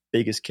absolute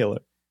biggest killer.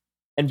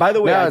 And by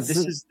the way,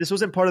 this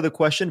wasn't part of the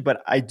question,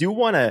 but I do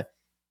want to,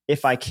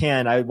 if I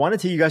can, I want to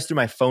take you guys through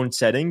my phone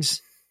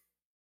settings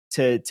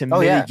to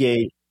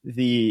mitigate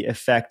the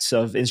effects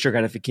of instant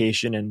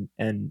gratification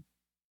and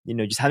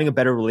just having a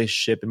better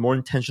relationship and more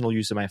intentional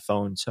use of my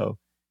phone. So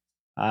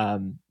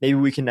maybe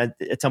we can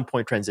at some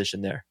point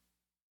transition there.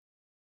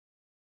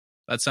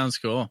 That sounds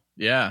cool.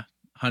 Yeah,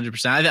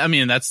 100%. I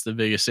mean, that's the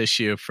biggest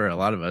issue for a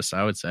lot of us,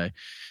 I would say.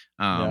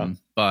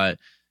 But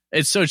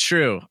it's so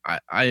true.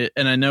 I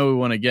know we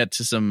want to get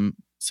to some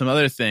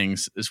other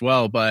things as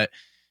well, but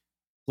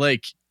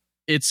like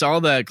it's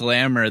all that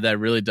glamour that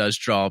really does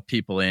draw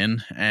people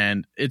in.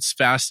 And it's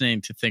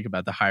fascinating to think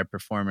about the high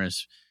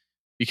performers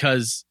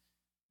because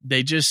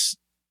they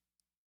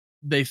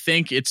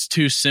think it's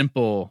too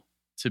simple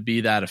to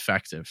be that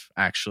effective,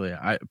 actually.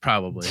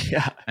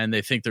 And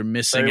they think they're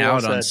missing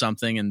out on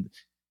something and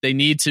they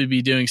need to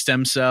be doing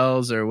stem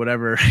cells or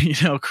whatever,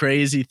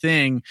 crazy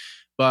thing.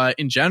 But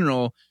in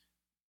general,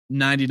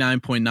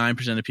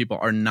 99.9% of people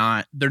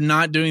they're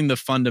not doing the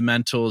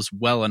fundamentals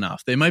well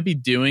enough. They might be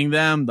doing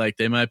them, like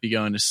they might be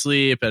going to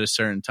sleep at a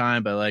certain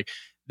time, but like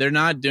they're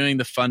not doing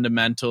the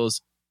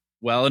fundamentals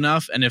well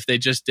enough. And if they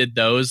just did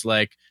those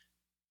like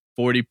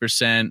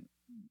 40%,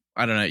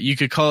 I don't know, you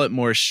could call it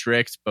more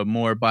strict, but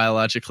more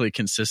biologically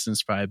consistent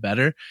is probably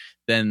better,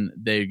 then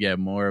they get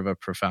more of a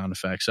profound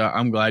effect. So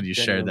I'm glad you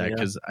shared that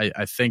because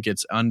I think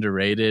it's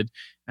underrated.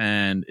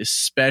 And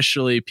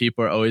especially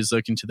people are always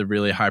looking to the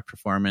really high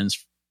performers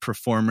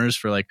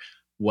for like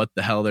what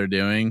the hell they're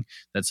doing.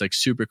 That's like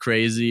super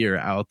crazy or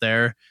out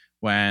there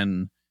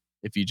when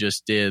if you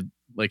just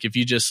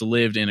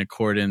lived in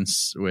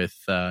accordance with,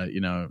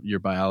 your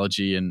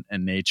biology and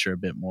nature a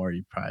bit more,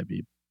 you'd probably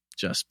be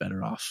just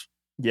better off.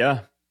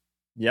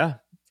 Yeah,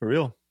 for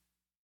real.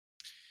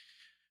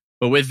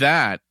 But with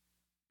that,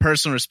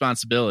 personal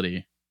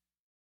responsibility.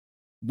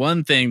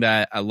 One thing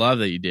that I love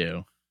that you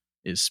do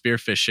is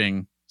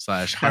spearfishing /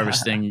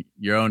 harvesting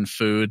your own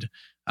food.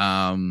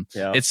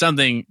 It's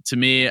something to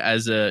me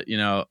as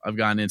I've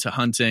gotten into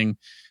hunting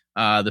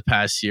the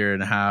past year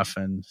and a half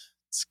and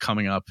it's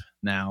coming up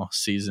now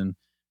season.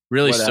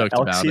 Really stoked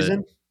about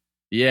season? It.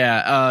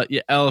 Yeah,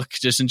 elk,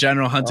 just in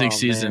general hunting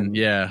season. Man.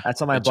 Yeah. That's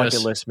on my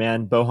bucket list,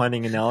 man. Bow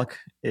hunting and elk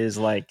is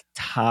like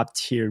top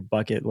tier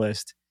bucket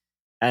list.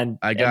 And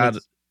I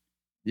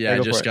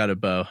just got a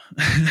bow.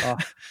 Oh,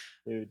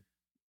 dude.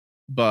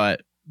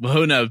 But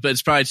who knows? But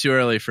it's probably too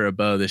early for a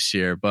bow this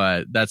year.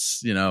 But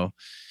that's,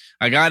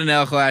 I got an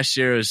elk last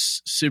year. I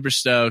was super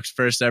stoked.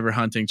 First ever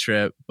hunting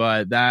trip.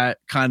 But that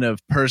kind of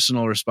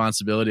personal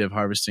responsibility of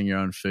harvesting your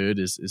own food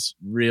is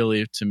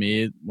really, to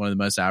me, one of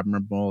the most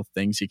admirable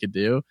things you could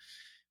do.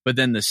 But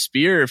then the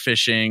spear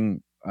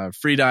fishing,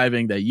 free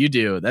diving that you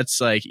do, that's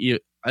like,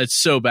 it's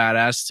so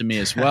badass to me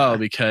as well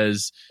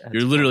because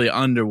you're literally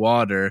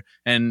underwater.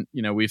 And,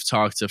 we've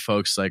talked to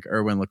folks like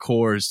Erwin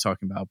LaCour is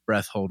talking about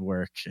breath hold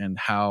work and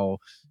how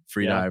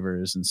free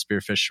divers and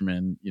spear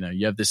fishermen,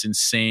 you have this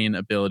insane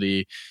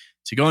ability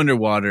to go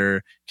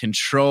underwater,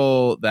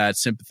 control that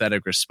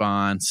sympathetic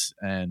response.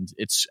 And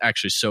it's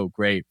actually so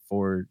great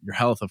for your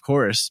health, of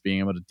course, being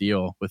able to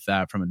deal with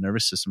that from a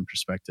nervous system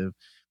perspective.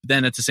 But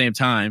then at the same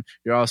time,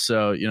 you're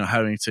also,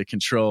 having to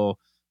control,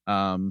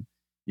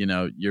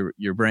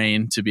 your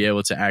brain to be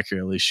able to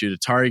accurately shoot a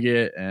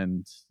target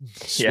and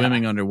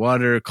swimming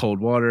underwater, cold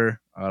water.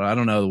 I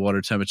don't know the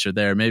water temperature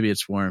there. Maybe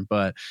it's warm,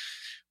 but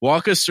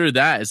walk us through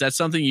that. Is that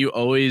something you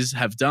always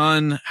have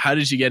done? How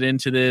did you get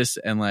into this?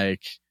 And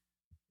like,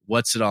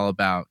 what's it all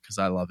about? Because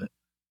I love it.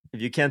 If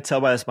you can't tell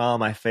by the smile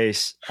on my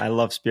face, I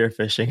love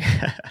spearfishing.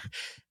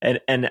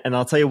 and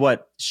I'll tell you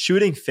what,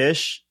 shooting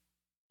fish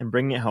and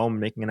bringing it home,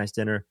 making a nice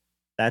dinner,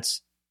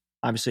 that's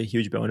obviously a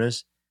huge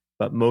bonus.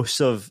 But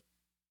most of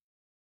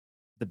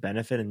the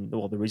benefit and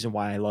the reason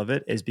why I love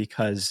it is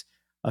because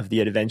of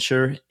the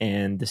adventure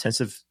and the sense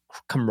of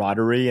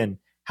camaraderie and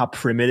how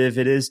primitive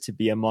it is to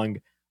be among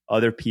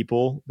other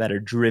people that are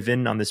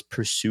driven on this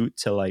pursuit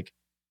to like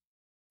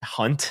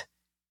hunt.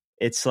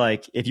 It's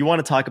like, if you want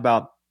to talk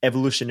about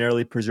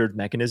evolutionarily preserved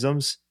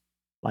mechanisms,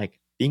 like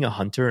being a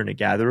hunter and a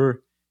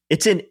gatherer,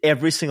 it's in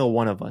every single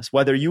one of us.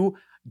 Whether you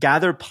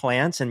gather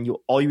plants and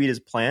all you eat is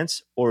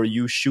plants, or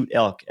you shoot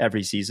elk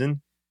every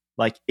season,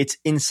 like it's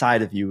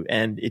inside of you.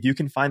 And if you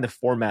can find the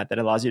format that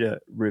allows you to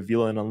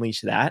reveal and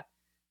unleash that,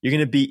 you're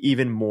going to be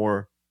even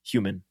more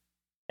human.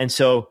 And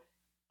so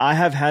I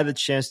have had the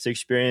chance to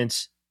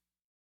experience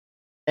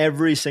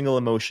every single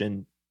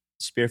emotion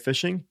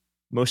spearfishing.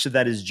 Most of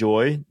that is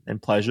joy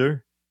and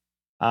pleasure.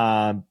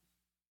 And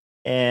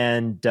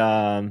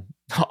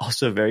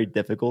also very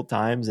difficult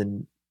times,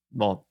 and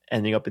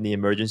ending up in the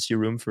emergency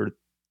room for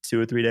 2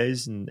 or 3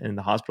 days and in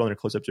the hospital under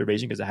close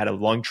observation because I had a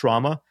lung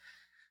trauma,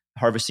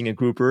 harvesting a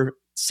grouper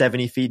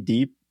 70 feet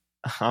deep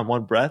on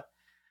one breath,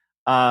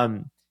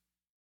 and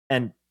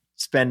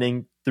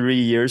spending 3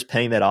 years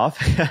paying that off.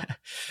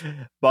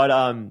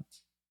 But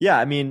yeah,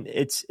 I mean,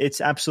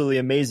 it's absolutely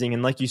amazing.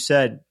 And like you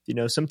said,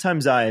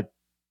 sometimes when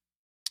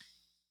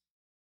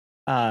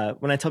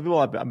I tell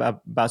people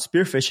about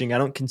spearfishing, I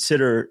don't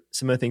consider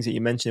some of the things that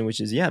you mentioned,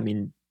 which is,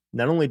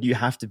 not only do you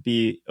have to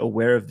be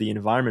aware of the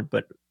environment,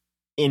 but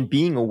in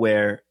being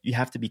aware, you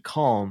have to be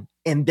calm,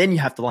 and then you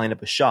have to line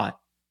up a shot,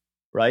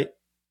 right?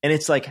 And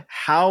it's like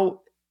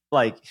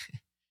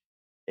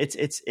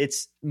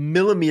it's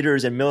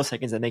millimeters and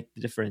milliseconds that make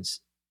the difference,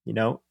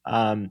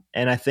 and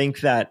I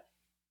think that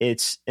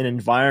it's an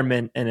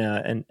environment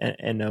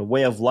and a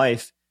way of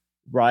life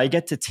where I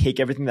get to take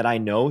everything that I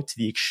know to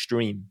the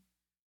extreme.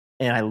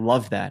 And I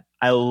love that.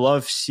 I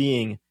love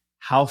seeing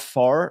how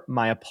far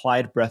my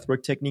applied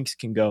breathwork techniques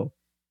can go,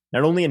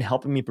 not only in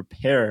helping me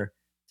prepare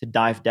to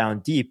dive down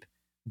deep,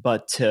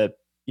 but to,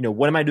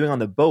 what am I doing on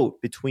the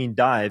boat between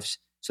dives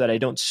so that I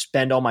don't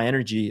spend all my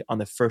energy on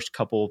the first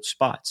couple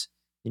spots,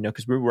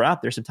 because we're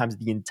out there sometimes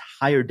the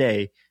entire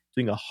day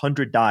doing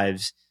 100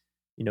 dives,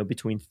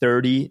 between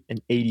 30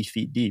 and 80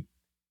 feet deep,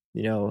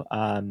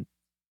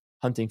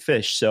 hunting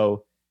fish.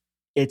 So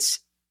it's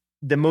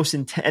the most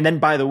intense. And then,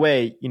 by the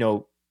way,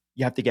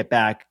 you have to get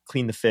back,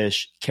 clean the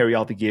fish, carry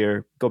all the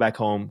gear, go back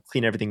home,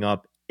 clean everything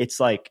up. It's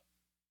like,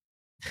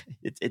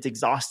 it's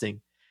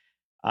exhausting.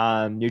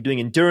 You're doing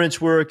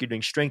endurance work, you're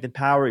doing strength and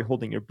power, you're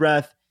holding your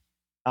breath.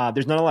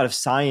 There's not a lot of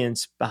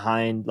science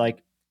behind,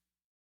 like,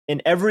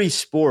 in every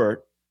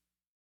sport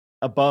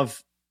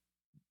above,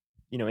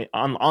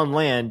 on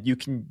land, you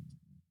can,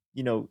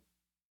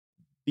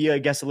 be, I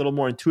guess, a little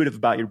more intuitive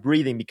about your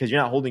breathing because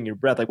you're not holding your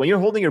breath. Like when you're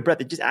holding your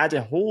breath, it just adds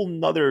a whole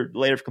nother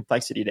layer of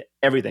complexity to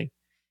everything.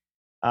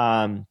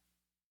 But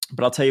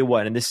I'll tell you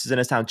what, and this is going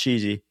to sound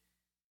cheesy,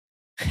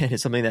 and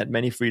it's something that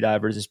many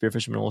freedivers and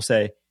spearfishermen will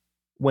say,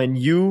 when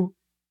you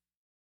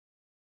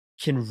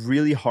can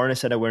really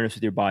harness that awareness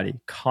with your body,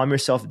 calm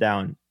yourself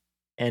down,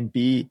 and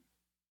be,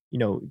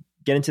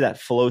 get into that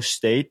flow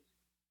state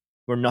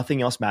where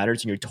nothing else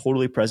matters and you're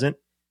totally present,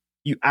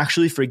 you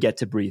actually forget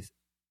to breathe.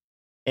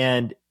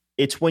 And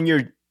it's when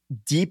you're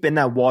deep in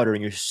that water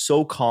and you're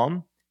so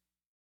calm,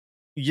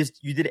 you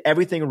did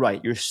everything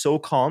right. You're so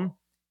calm.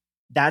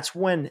 That's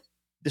when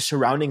the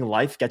surrounding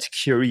life gets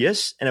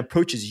curious and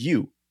approaches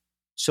you.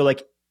 So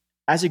like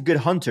as a good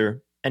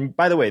hunter, and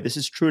by the way, this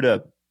is true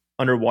to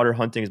underwater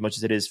hunting as much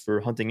as it is for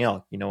hunting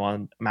elk,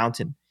 on a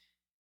mountain.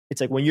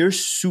 It's like when you're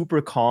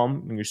super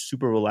calm, when you're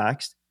super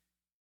relaxed,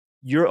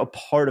 you're a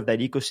part of that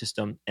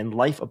ecosystem and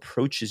life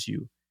approaches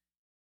you.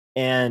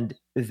 And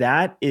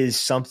that is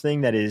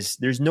something that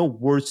there's no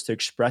words to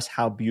express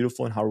how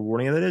beautiful and how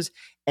rewarding that is.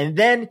 And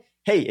then,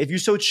 hey, if you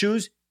so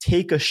choose,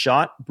 take a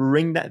shot,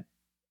 bring that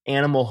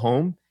animal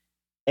home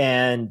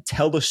and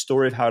tell the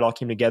story of how it all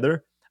came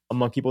together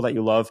among people that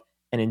you love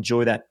and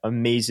enjoy that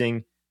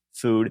amazing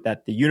food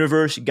that the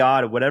universe,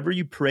 God, whatever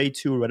you pray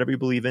to or whatever you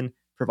believe in,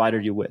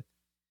 provided you with.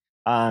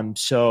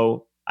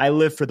 So I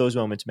live for those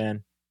moments,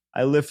 man.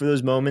 I live for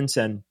those moments.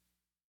 And,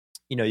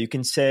 you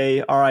can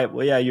say, all right,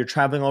 well, yeah, you're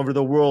traveling all over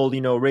the world,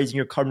 raising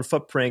your carbon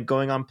footprint,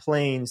 going on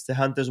planes to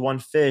hunt this one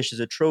fish as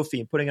a trophy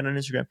and putting it on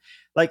Instagram.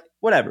 Like,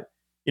 whatever,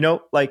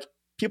 like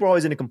people are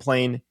always going to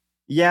complain.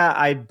 Yeah,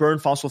 I burn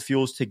fossil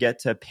fuels to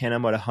get to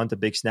Panama to hunt a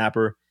big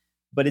snapper,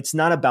 but it's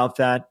not about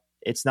that.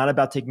 It's not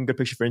about taking a good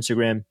picture for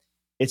Instagram.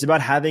 It's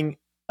about having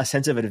a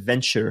sense of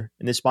adventure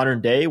in this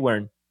modern day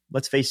where,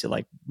 let's face it,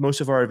 like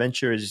most of our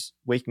adventure is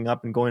waking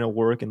up and going to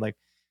work. And like,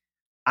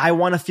 I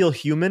want to feel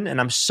human. And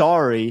I'm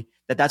sorry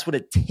that that's what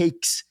it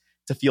takes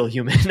to feel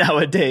human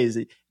nowadays.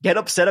 Get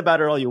upset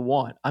about it all you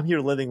want. I'm here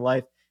living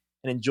life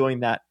and enjoying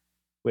that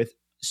with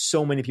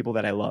so many people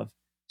that I love.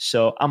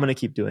 So I'm going to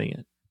keep doing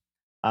it.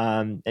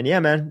 And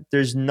yeah, man,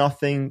 there's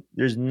nothing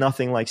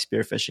like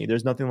spearfishing.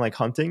 There's nothing like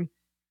hunting.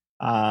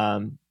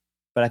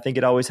 But I think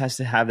it always has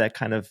to have that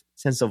kind of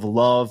sense of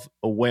love,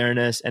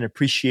 awareness, and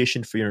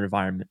appreciation for your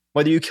environment,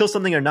 whether you kill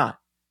something or not.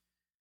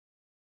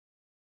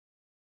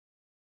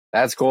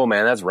 That's cool,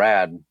 man. That's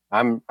rad.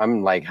 I'm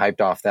like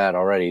hyped off that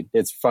already.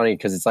 It's funny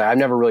because it's like I've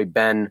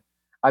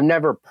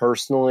never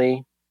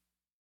personally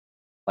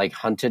like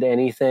hunted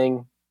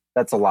anything.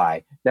 That's a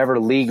lie. Never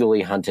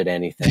legally hunted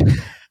anything.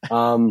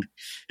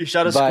 You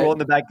shot a squirrel in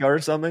the backyard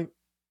or something?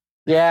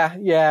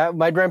 Yeah.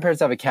 My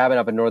grandparents have a cabin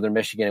up in northern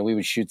Michigan, and we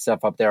would shoot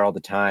stuff up there all the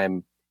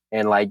time.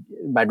 And like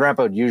my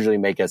grandpa would usually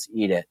make us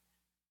eat it.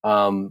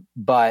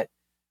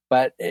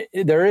 But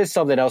there is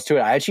something else to it.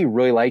 I actually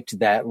really liked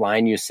that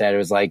line you said. It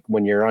was like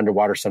when you're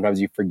underwater,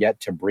 sometimes you forget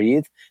to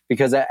breathe,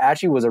 because that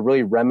actually was a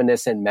really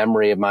reminiscent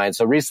memory of mine.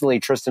 So recently,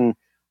 Tristan,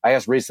 I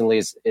guess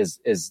recently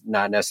is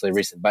not necessarily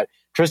recent, but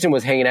Tristan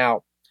was hanging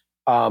out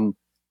up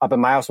at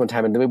my house one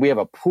time, and we have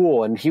a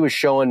pool, and he was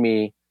showing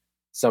me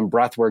some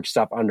breath work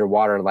stuff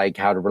underwater, like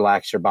how to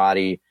relax your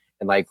body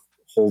and like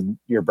hold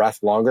your breath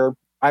longer.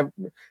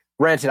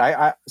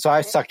 So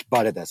I sucked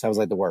butt at this. I was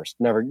like the worst.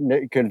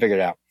 Couldn't figure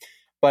it out.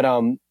 But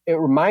it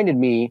reminded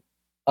me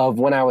of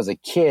when I was a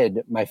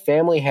kid. My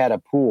family had a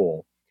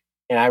pool,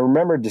 and I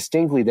remember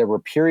distinctly there were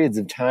periods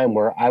of time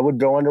where I would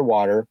go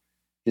underwater,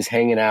 just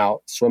hanging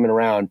out, swimming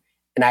around,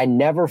 and I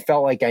never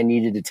felt like I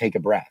needed to take a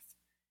breath.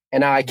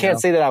 And I can't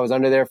say that I was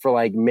under there for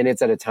like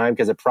minutes at a time,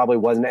 because it probably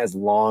wasn't as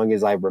long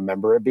as I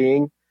remember it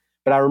being.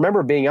 But I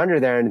remember being under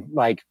there and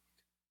like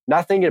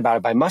not thinking about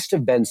it, but I must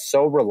have been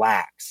so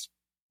relaxed.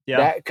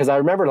 Yeah. Because I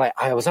remember like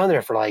I was under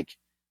there for like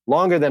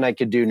longer than I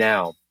could do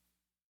now.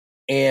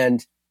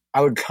 And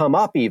I would come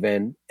up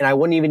even, and I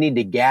wouldn't even need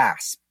to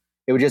gasp.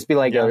 It would just be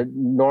like a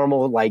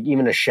normal, like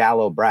even a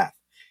shallow breath.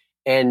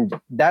 And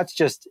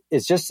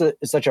it's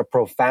such a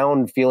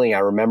profound feeling. I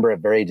remember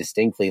it very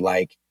distinctly.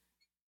 Like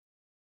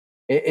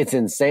it's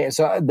insane.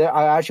 So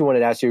I actually wanted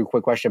to ask you a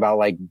quick question about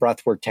like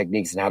breathwork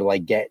techniques and how to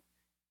like get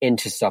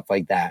into stuff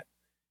like that,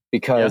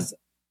 because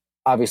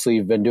obviously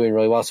you've been doing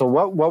really well. So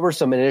what were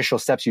some initial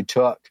steps you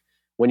took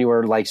when you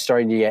were like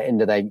starting to get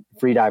into like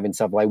free diving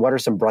stuff? Like what are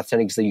some breath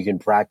techniques that you can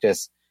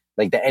practice,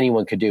 like that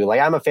anyone could do? Like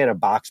I'm a fan of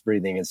box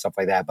breathing and stuff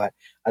like that, but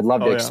I'd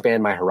love to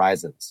expand my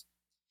horizons.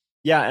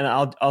 Yeah.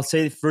 And I'll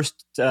say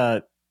first,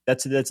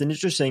 that's an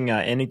interesting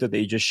anecdote that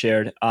you just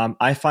shared.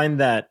 I find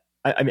that,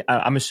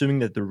 I'm assuming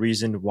that the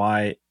reason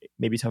why it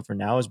may be tougher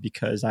now is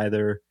because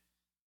either,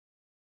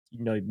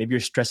 maybe you're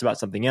stressed about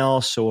something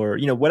else or,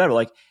 whatever.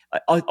 Like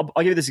I'll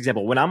give you this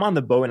example. When I'm on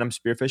the boat and I'm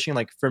spearfishing,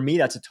 like for me,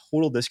 that's a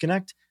total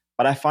disconnect.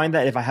 But I find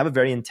that if I have a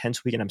very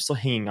intense week and I'm still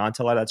hanging on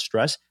to a lot of that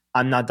stress,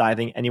 I'm not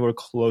diving anywhere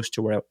close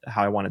to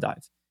how I want to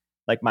dive.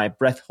 Like my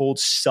breath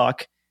holds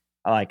suck.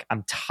 Like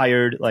I'm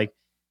tired. Like,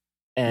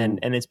 and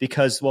it's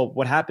because, well,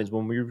 what happens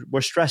when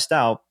we're stressed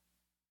out?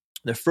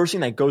 The first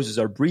thing that goes is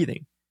our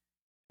breathing.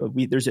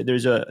 There's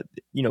a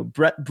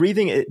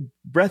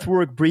breath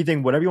work,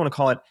 breathing, whatever you want to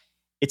call it.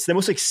 It's the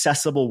most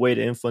accessible way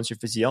to influence your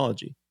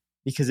physiology,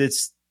 because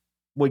it's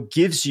what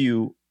gives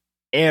you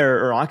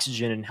air or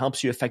oxygen and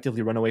helps you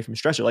effectively run away from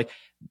stressor. Like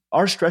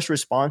our stress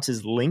response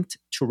is linked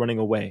to running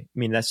away. I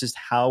mean, that's just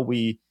how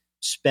we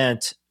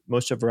spent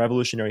most of our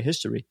evolutionary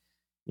history.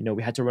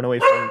 We had to run away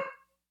from,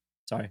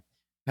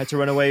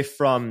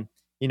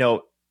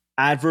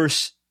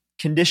 adverse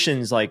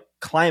conditions like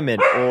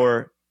climate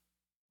or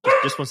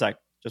just one sec.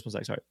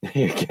 Sorry.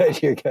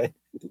 You're good.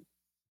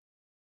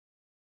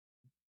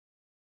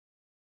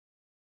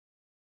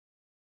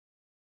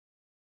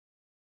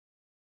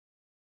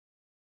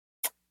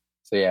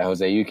 So yeah,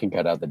 Jose, you can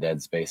cut out the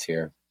dead space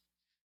here.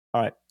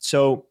 All right.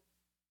 So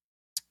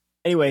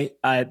anyway,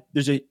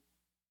 there's a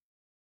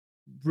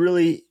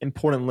really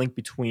important link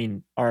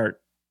between our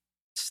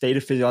state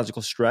of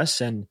physiological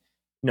stress and,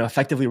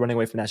 effectively running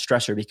away from that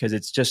stressor, because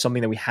it's just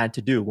something that we had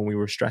to do when we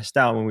were stressed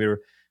out, when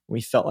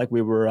we felt like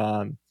we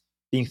were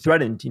being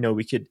threatened.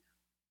 We could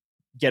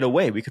get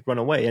away, we could run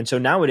away. And so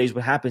nowadays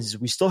what happens is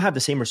we still have the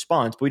same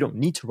response, but we don't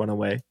need to run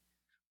away.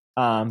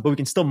 But we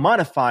can still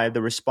modify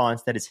the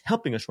response that is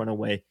helping us run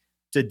away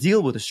to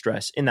deal with the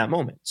stress in that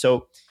moment.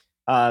 So,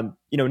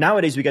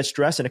 nowadays we get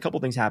stressed and a couple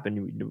things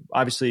happen.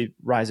 Obviously,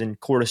 rise in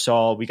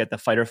cortisol. We get the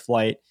fight or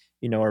flight.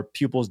 Our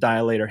pupils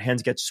dilate, our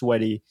hands get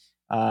sweaty.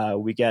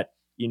 We get,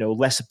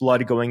 less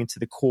blood going into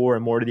the core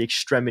and more to the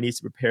extremities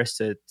to prepare us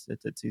to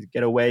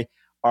get away.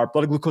 Our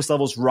blood glucose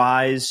levels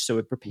rise, so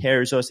it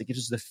prepares us. It gives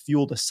us the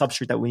fuel, the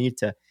substrate that we need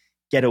to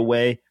get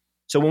away.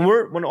 So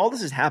when all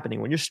this is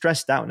happening, when you're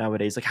stressed out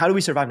nowadays, like how do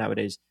we survive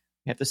nowadays?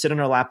 We have to sit on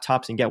our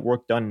laptops and get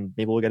work done, and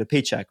maybe we'll get a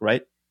paycheck,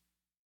 right?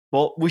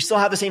 Well, we still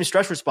have the same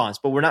stress response,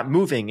 but we're not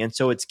moving, and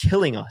so it's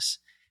killing us.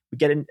 We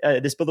get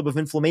this buildup of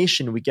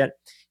inflammation. We get,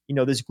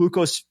 this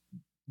glucose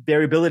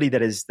variability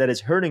that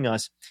is hurting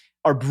us.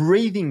 Our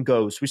breathing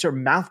goes. We start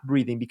mouth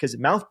breathing, because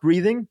mouth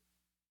breathing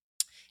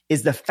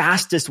is the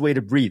fastest way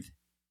to breathe.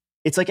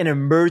 It's like an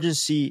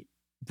emergency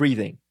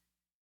breathing,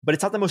 but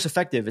it's not the most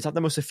effective. It's not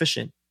the most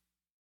efficient.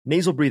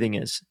 Nasal breathing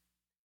is.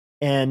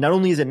 And not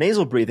only is it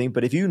nasal breathing,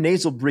 but if you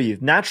nasal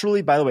breathe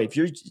naturally, by the way, if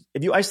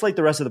you isolate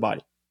the rest of the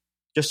body,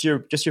 just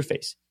your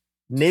face,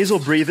 nasal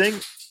breathing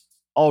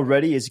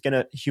already is going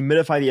to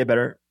humidify the air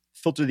better,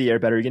 filter the air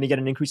better. You're going to get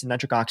an increase in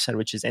nitric oxide,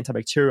 which is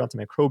antibacterial,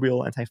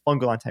 antimicrobial,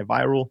 antifungal,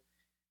 antiviral.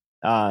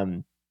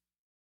 And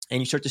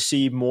you start to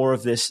see more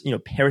of this,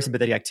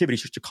 parasympathetic activity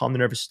starts to calm the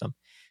nervous system.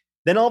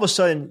 Then all of a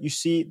sudden you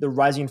see the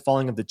rising and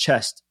falling of the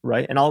chest,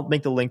 right? And I'll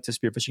make the link to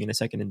spearfishing in a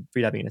second and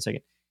freediving in a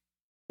second.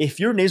 If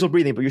you're nasal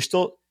breathing, but you're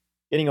still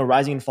getting a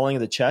rising and falling of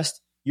the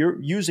chest,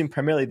 you're using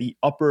primarily the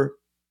upper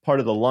part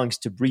of the lungs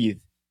to breathe.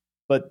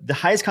 But the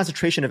highest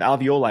concentration of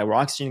alveoli, where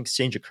oxygen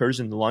exchange occurs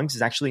in the lungs,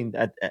 is actually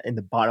in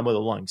the bottom of the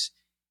lungs.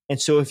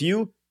 And so if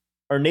you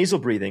are nasal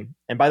breathing,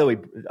 and by the way,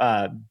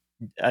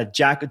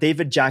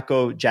 David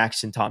Jacko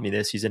Jackson taught me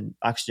this. He's an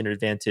Oxygen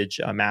Advantage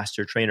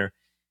master trainer.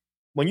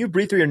 When you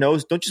breathe through your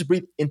nose, don't just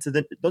breathe through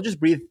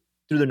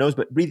the nose,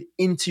 but breathe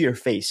into your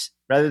face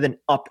rather than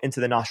up into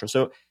the nostril.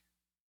 So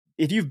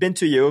if you've been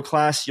to a yoga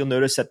class, you'll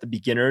notice that the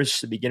beginner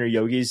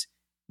yogis,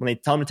 when they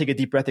tell them to take a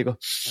deep breath, they go,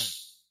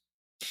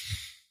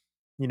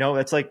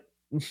 that's like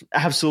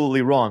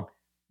absolutely wrong.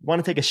 You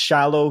want to take a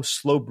shallow,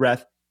 slow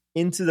breath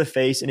into the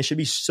face, and it should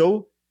be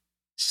so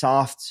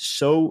soft,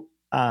 so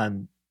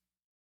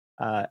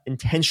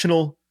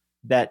intentional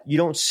that you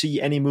don't see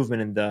any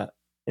movement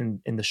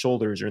in the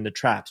shoulders or in the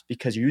traps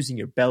because you're using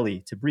your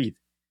belly to breathe.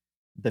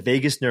 The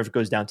vagus nerve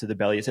goes down to the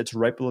belly. It sits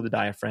right below the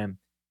diaphragm.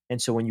 And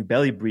so when you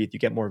belly breathe, you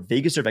get more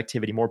vagus nerve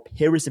activity, more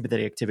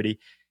parasympathetic activity.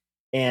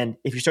 And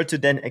if you start to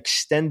then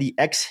extend the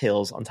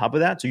exhales on top of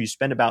that, so you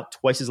spend about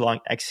twice as long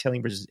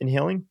exhaling versus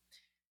inhaling,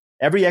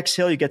 every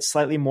exhale, you get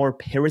slightly more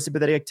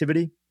parasympathetic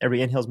activity.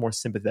 Every inhale is more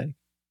sympathetic.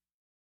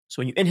 So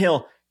when you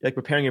inhale, you're like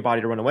preparing your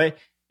body to run away.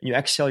 When you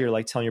exhale, you're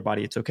like telling your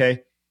body it's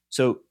okay.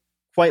 So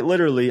quite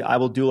literally, I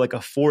will do like a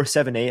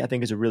 4-7-8, I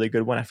think is a really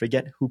good one. I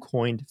forget who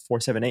coined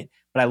 4-7-8,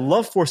 but I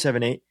love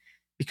 4-7-8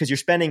 because you're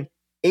spending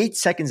 8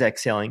 seconds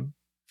exhaling,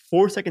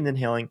 4 seconds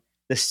inhaling.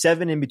 The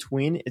 7 in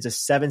between is a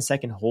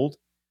 7-second hold.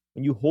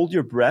 When you hold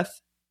your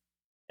breath,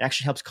 it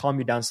actually helps calm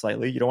you down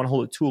slightly. You don't want to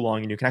hold it too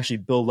long, and you can actually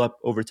build up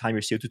over time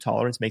your CO2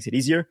 tolerance, makes it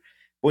easier.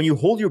 But when you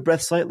hold your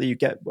breath slightly, you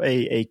get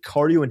a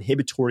cardio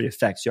inhibitory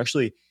effect. So you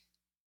actually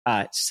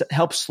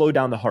help slow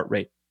down the heart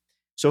rate.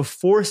 So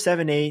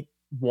 4-7-8-1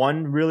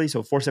 really.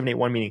 So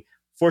 4-7-8-1 meaning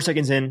 4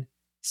 seconds in,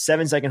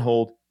 7-second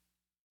hold,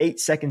 8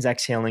 seconds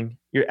exhaling.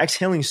 You're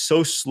exhaling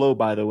so slow,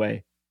 by the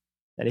way,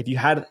 that if you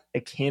had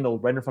a candle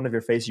right in front of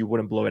your face, you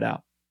wouldn't blow it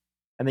out.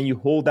 And then you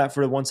hold that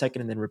for 1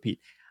 second and then repeat.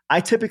 I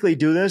typically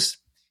do this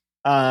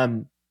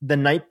the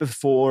night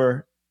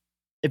before.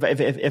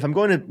 If I'm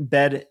going to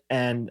bed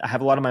and I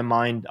have a lot on my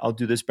mind, I'll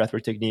do this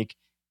breathwork technique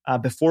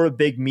before a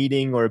big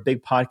meeting or a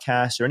big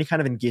podcast or any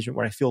kind of engagement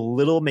where I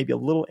feel maybe a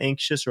little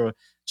anxious or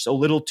just a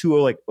little too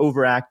like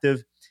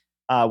overactive.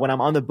 When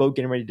I'm on the boat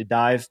getting ready to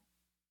dive,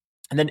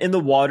 and then in the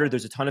water,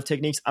 there's a ton of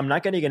techniques. I'm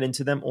not going to get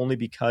into them only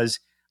because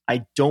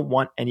I don't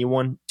want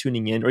anyone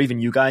tuning in or even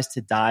you guys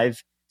to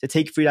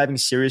take freediving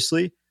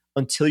seriously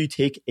until you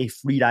take a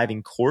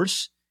freediving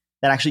course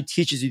that actually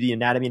teaches you the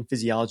anatomy and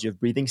physiology of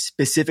breathing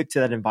specific to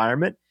that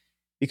environment.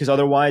 Because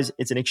otherwise,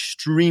 it's an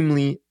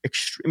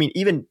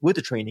even with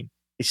the training,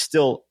 it's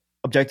still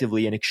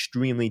objectively an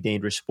extremely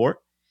dangerous sport.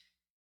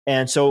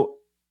 And so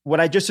what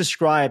I just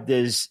described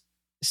is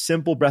a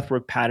simple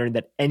breathwork pattern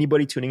that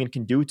anybody tuning in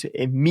can do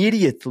to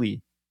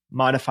immediately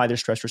modify their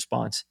stress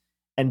response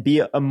and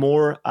be a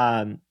more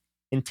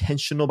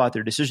intentional about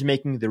their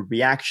decision-making, their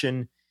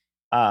reaction,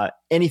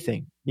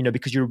 anything,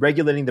 because you're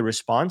regulating the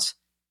response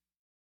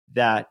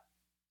that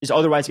is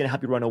otherwise going to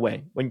help you run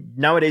away. When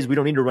nowadays we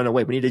don't need to run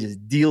away. We need to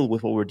just deal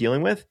with what we're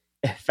dealing with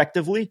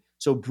effectively.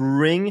 So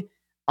bring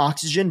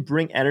oxygen,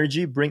 bring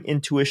energy, bring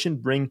intuition,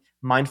 bring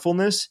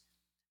mindfulness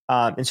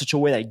in such a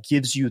way that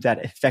gives you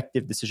that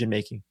effective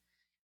decision-making.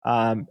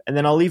 And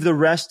then I'll leave the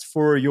rest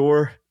for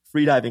your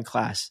freediving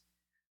class.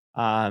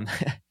 But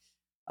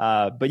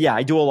yeah,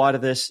 I do a lot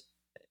of this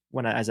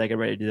as I get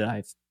ready to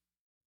dive.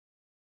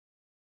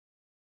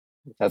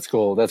 That's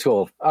cool.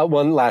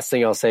 One last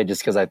thing I'll say,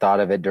 just because I thought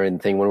of it during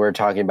the thing when we were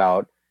talking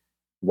about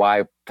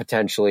why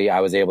potentially I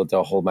was able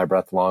to hold my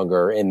breath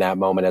longer in that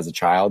moment as a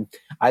child.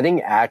 I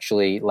think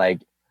actually,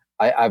 like,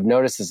 I've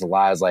noticed this a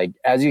lot, is like,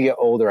 as you get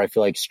older, I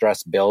feel like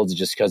stress builds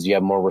just because you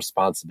have more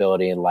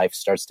responsibility and life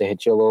starts to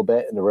hit you a little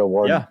bit and the real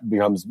world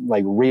becomes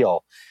like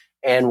real.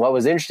 And what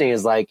was interesting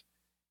is like,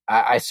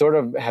 I sort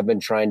of have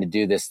been trying to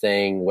do this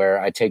thing where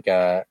I'm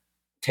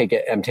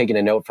taking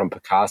a note from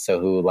Picasso,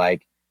 who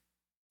like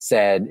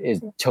said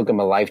it took him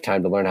a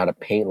lifetime to learn how to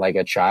paint like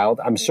a child.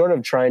 I'm sort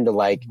of trying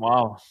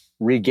to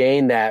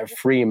regain that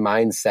free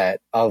mindset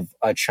of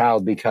a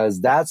child, because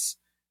that's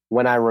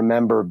when I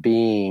remember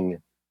being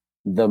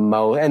the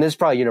most, and this is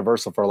probably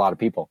universal for a lot of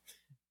people,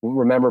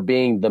 remember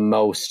being the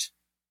most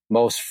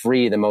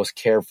free, the most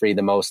carefree,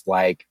 the most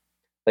like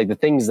the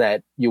things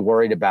that you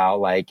worried about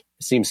like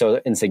seem so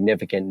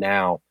insignificant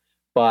now.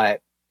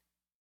 But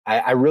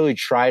I really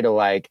try to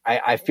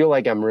I feel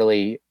like I'm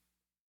really,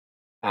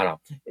 I don't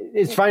know.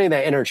 It's finding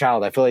that inner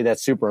child. I feel like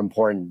that's super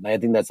important. I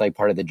think that's like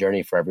part of the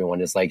journey for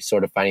everyone, is like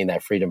sort of finding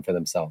that freedom for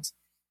themselves.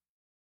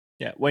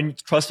 Yeah.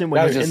 Trust me,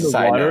 when you're in the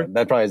water,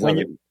 that probably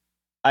is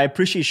I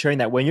appreciate sharing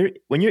that. When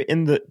you're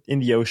in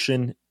the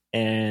ocean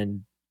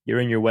and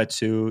you're in your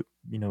wetsuit,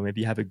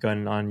 maybe you have a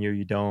gun on you,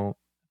 you don't,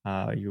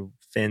 your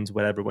fins,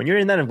 whatever. When you're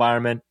in that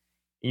environment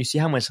and you see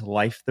how much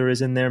life there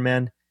is in there,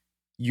 man,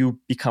 you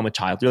become a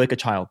child. You're like a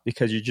child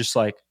because you're just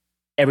like,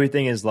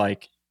 everything is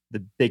like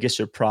the biggest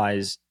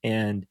surprise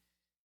and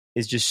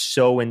is just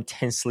so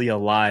intensely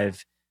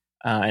alive.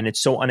 And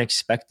it's so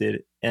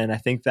unexpected. And I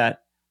think that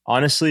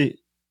honestly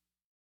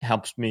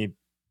helps me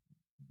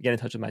get in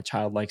touch with my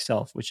childlike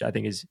self, which I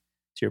think is,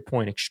 to your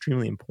point,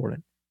 extremely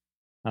important.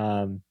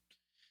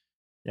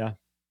 Yeah.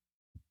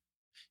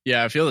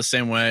 Yeah, I feel the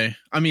same way.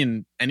 I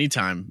mean,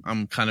 anytime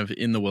I'm kind of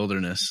in the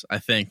wilderness, I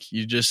think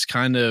you just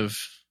kind of,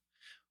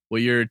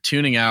 you're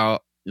tuning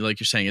out, like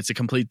you're saying, it's a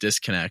complete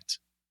disconnect,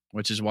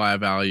 which is why I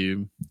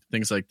value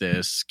things like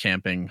this,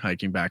 camping,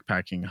 hiking,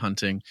 backpacking,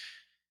 hunting.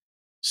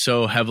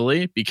 so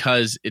heavily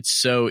because it's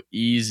so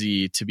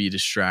easy to be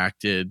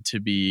distracted, to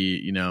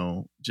be,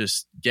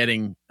 just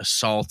getting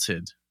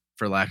assaulted,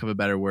 for lack of a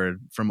better word,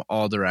 from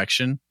all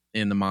direction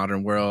in the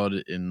modern world,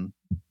 in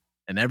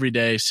an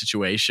everyday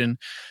situation.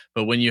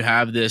 But when you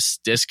have this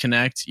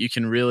disconnect, you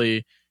can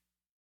really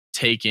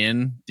take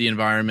in the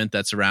environment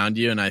that's around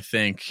you. And I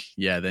think,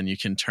 then you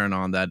can turn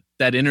on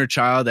that inner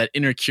child, that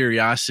inner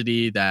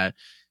curiosity, that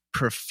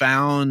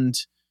profound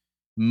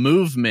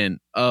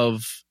movement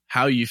of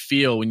how you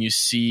feel when you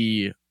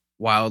see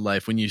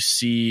wildlife, when you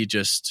see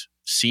just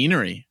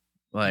scenery,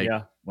 like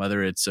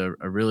whether it's a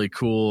really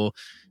cool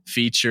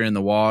feature in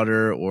the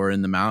water or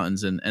in the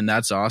mountains. And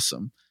that's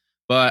awesome.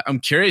 But I'm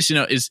curious,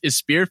 is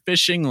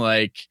spearfishing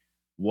like,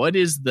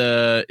 is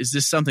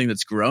this something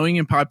that's growing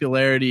in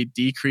popularity,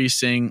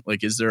 decreasing?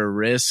 Like, is there a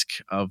risk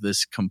of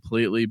this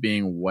completely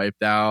being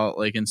wiped out,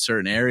 like in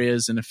certain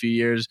areas in a few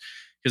years?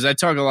 Because I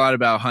talk a lot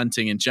about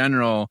hunting in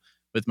general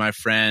with my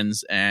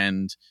friends,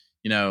 and,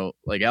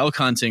 like elk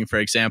hunting, for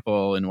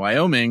example, in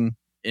Wyoming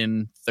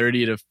in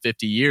 30 to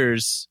 50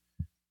 years,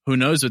 who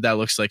knows what that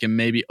looks like, and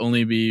maybe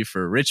only be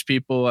for rich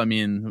people. I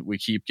mean, we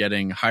keep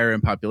getting higher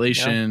in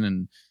population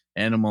and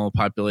animal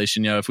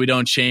population. If we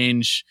don't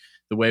change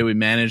the way we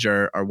manage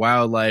our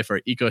wildlife, our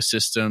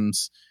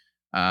ecosystems,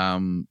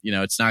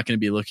 it's not going to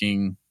be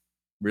looking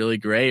really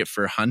great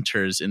for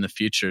hunters in the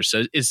future.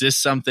 So is this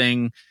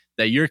something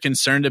that you're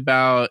concerned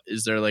about?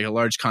 Is there like a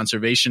large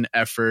conservation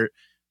effort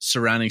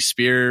surrounding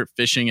spear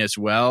fishing as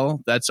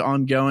well that's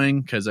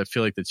ongoing? Because I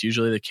feel like that's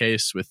usually the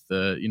case with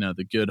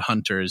the good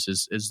hunters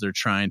is they're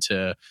trying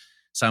to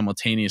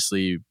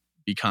simultaneously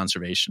be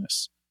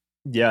conservationists.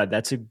 Yeah,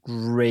 that's a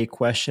great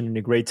question and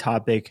a great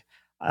topic.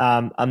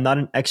 I'm not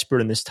an expert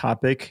in this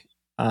topic.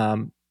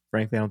 Frankly,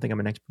 I don't think I'm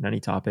an expert in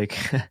any topic.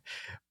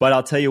 But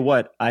I'll tell you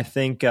what, I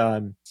think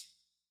from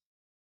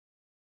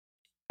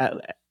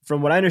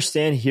what I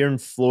understand here in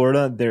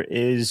Florida,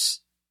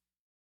 there's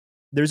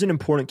an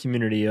important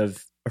community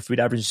of free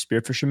divers and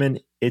spear fishermen.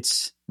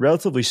 It's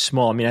relatively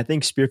small. I mean, I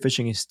think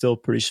spearfishing is still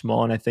pretty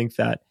small, and I think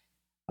that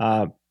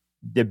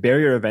the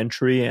barrier of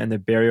entry and the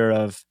barrier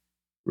of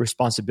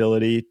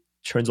responsibility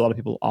turns a lot of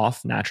people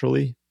off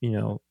naturally.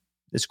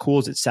 As cool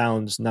as it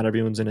sounds, not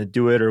everyone's going to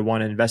do it or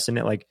want to invest in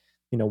it. Like,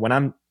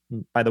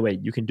 by the way,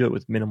 you can do it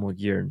with minimal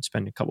gear and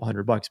spend a couple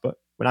 $100, but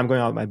when I'm going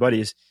out with my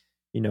buddies,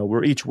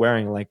 we're each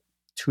wearing like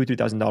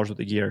 $2,000-$3,000 worth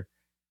of gear.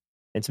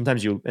 And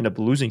sometimes you end up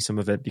losing some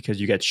of it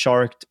because you get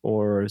sharked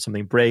or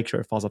something breaks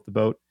or it falls off the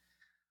boat.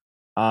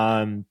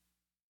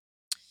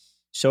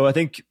 So I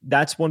think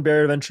that's one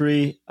barrier of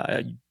entry.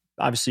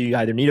 Obviously, you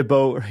either need a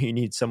boat or you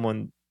need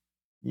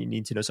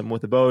to know someone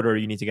with a boat, or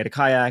you need to get a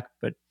kayak.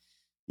 But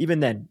even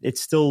then, it's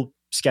still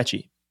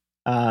sketchy.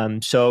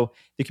 So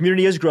the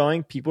community is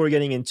growing. People are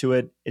getting into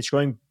it. It's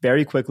growing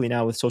very quickly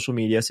now with social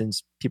media,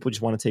 since people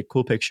just want to take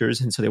cool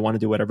pictures. And so they want to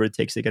do whatever it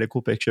takes to get a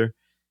cool picture.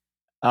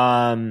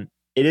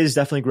 It is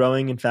definitely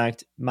growing. In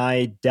fact,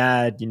 my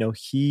dad,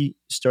 he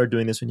started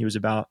doing this when he was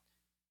about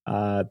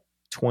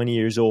 20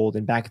 years old.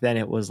 And back then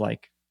it was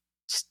like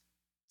it's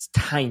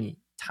tiny.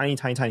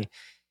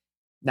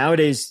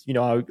 Nowadays,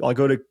 I'll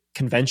go to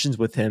conventions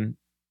with him,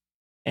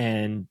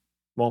 and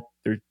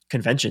they're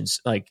conventions.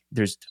 Like,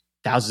 there's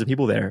thousands of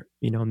people there,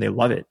 and they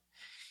love it.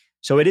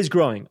 So it is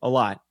growing a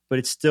lot, but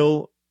it's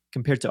still,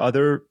 compared to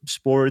other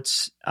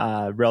sports,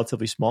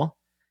 relatively small.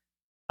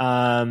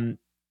 I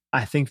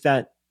think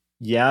that,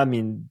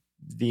 the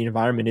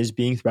environment is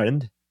being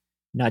threatened,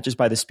 not just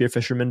by the spear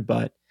fishermen,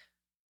 but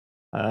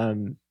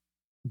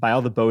by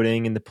all the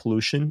boating and the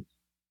pollution.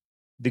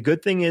 The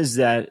good thing is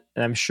that,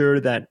 and I'm sure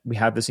that we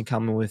have this in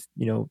common with,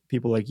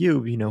 people like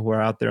you, who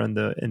are out there in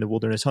the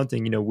wilderness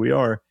hunting, we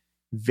are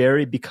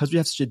because we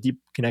have such a deep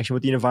connection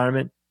with the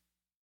environment.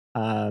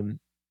 We're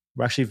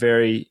actually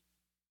very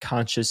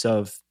conscious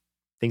of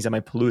things that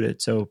might pollute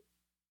it. So,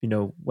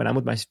 when I'm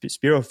with my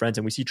Spiro friends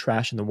and we see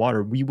trash in the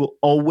water, we will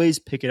always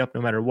pick it up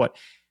no matter what,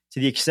 to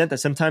the extent that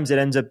sometimes it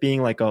ends up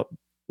being like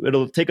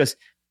it'll take us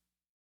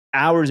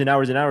hours and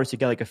hours and hours to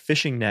get like a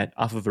fishing net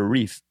off of a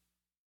reef.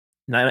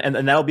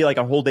 And that'll be like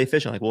a whole day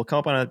fishing. Like, we'll come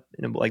up on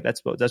like,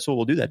 that's what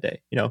we'll do that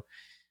day,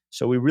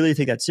 So we really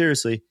take that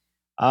seriously.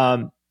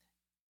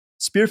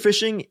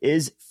 Spearfishing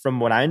is, from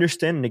what I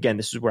understand, and again,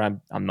 this is where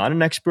I'm not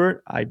an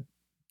expert. I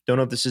don't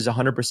know if this is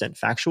 100%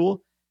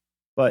 factual,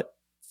 but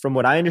from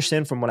what I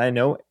understand, from what I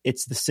know,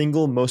 it's the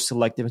single most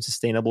selective and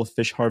sustainable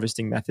fish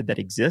harvesting method that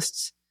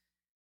exists.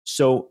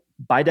 So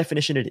by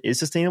definition, it is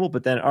sustainable,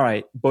 but then, all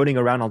right, boating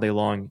around all day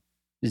long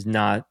is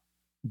not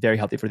very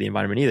healthy for the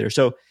environment either.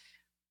 So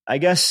I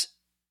guess,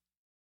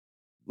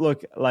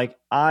 look, like,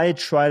 I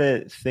try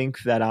to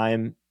think that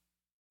I'm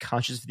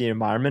conscious of the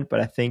environment, but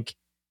I think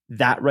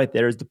that right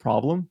there is the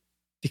problem,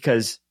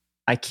 because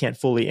I can't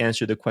fully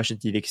answer the question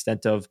to the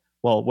extent of,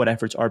 what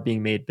efforts are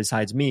being made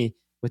besides me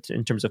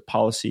in terms of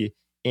policy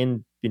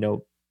in,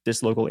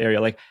 this local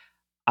area. Like,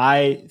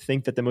 I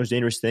think that the most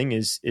dangerous thing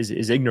is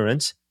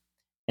ignorance.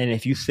 And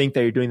if you think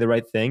that you're doing the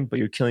right thing, but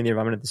you're killing the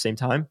environment at the same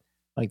time,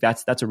 like,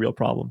 that's a real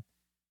problem.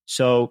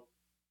 So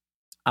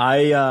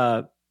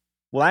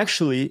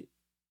actually,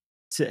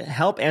 to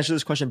help answer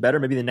this question better,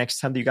 maybe the next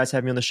time that you guys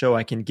have me on the show,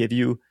 I can give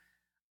you,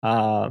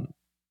 I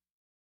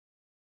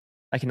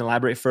can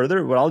elaborate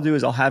further. What I'll do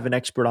is I'll have an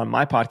expert on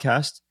my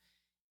podcast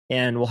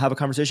and we'll have a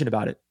conversation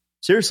about it.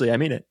 Seriously, I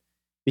mean it.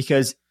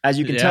 Because as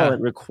you can tell, it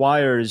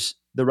requires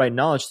the right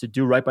knowledge to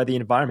do right by the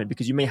environment,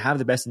 because you may have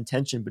the best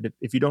intention, but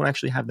if you don't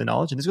actually have the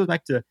knowledge, and this goes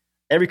back to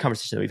every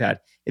conversation that we've had,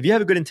 if you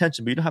have a good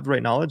intention, but you don't have the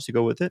right knowledge to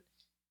go with it,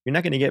 you're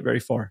not going to get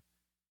very far.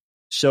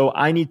 So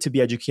I need to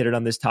be educated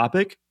on this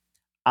topic.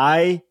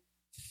 I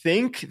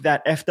think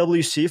that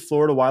FWC,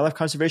 Florida Wildlife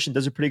Conservation,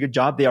 does a pretty good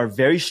job. They are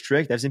very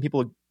strict. I've seen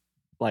people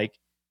like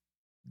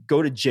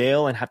go to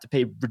jail and have to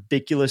pay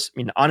ridiculous, I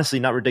mean,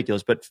 honestly, not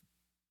ridiculous, but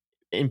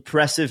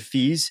impressive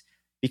fees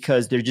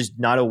because they're just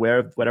not aware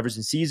of whatever's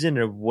in season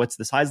or what's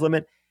the size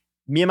limit.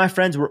 Me and my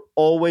friends were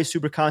always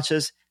super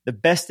conscious. The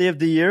best day of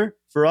the year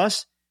for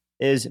us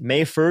is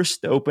May 1st,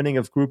 the opening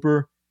of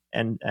grouper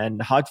and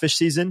hogfish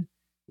season.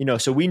 You know,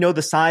 so we know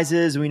the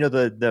sizes, we know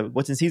the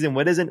what's in season,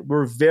 what isn't.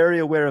 We're very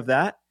aware of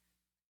that.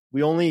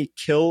 We only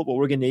kill what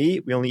we're going to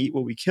eat. We only eat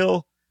what we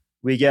kill.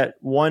 We get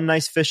one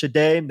nice fish a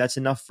day. That's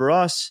enough for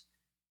us.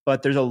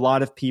 But there's a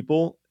lot of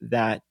people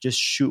that just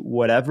shoot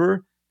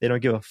whatever. They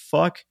don't give a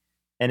fuck.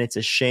 And it's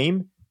a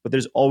shame. But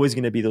there's always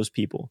going to be those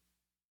people.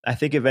 I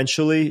think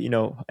eventually, you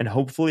know, and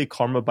hopefully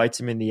karma bites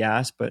them in the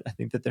ass. But I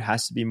think that there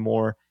has to be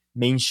more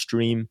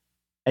mainstream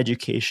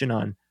education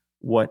on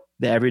what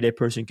the everyday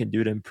person can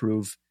do to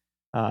improve,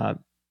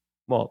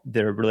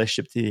 their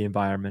relationship to the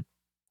environment.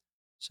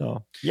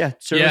 So, yeah,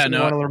 certainly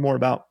want to learn more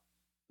about.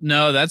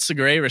 No, that's a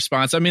great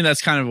response. I mean,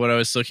 that's kind of what I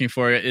was looking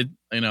for.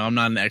 I'm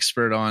not an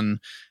expert on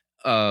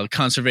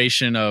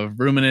conservation of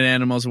ruminant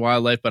animals,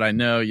 wildlife, but I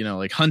know,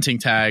 like hunting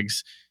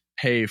tags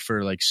pay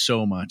for like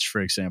so much,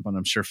 for example, and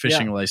I'm sure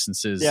fishing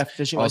licenses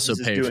fishing also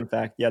licenses pay do, for, in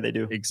fact. Yeah, they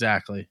do.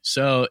 Exactly.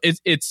 So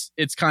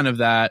it's kind of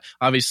that.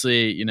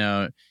 Obviously,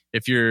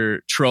 if you're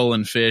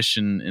trolling fish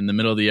in the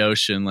middle of the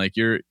ocean, like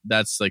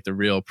that's like the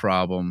real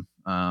problem.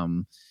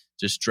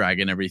 Just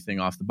dragging everything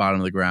off the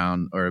bottom of the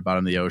ground or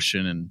bottom of the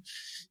ocean. And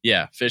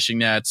fishing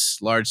nets,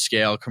 large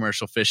scale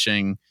commercial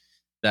fishing,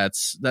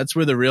 that's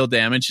where the real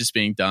damage is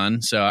being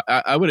done. So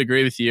I would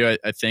agree with you.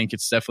 I think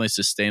it's definitely a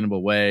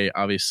sustainable way.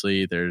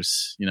 Obviously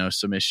there's,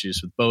 some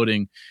issues with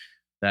boating.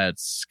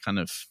 That's kind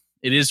of,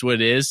 it is what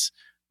it is,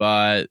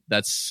 but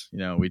that's,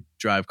 we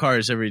drive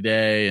cars every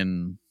day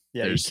and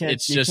you can't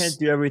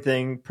do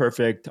everything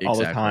perfect all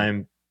the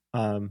time.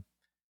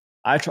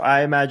 I like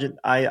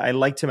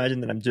to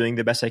imagine that I'm doing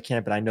the best I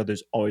can, but I know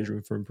there's always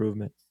room for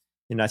improvement.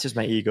 It's just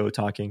my ego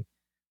talking.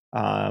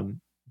 But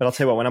I'll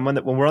tell you what,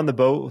 when we're on the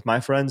boat with my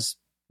friends,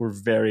 we're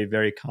very,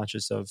 very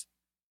conscious of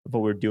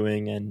what we're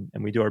doing, and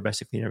we do our best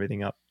to clean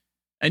everything up.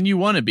 And you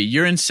want to be,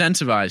 you're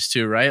incentivized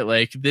too, right?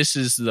 Like this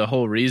is the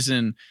whole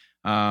reason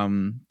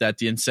that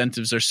the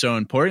incentives are so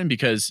important,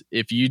 because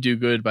if you do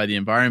good by the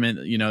environment,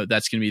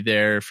 that's going to be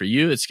there for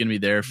you. It's going to be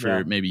there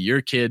for maybe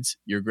your kids,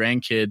 your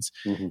grandkids.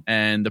 Mm-hmm.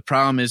 And the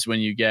problem is when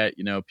you get,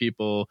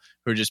 people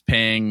who are just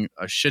paying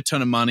a shit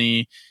ton of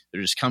money,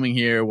 they're just coming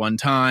here one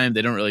time,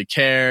 they don't really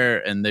care,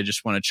 and they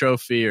just want a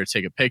trophy or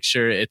take a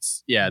picture.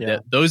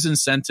 Those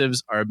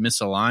incentives are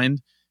misaligned.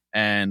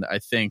 And I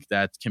think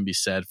that can be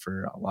said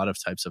for a lot of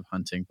types of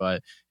hunting,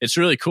 but it's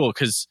really cool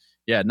because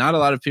not a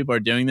lot of people are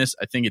doing this.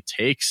 I think it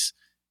takes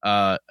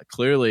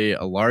clearly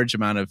a large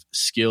amount of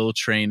skill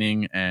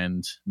training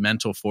and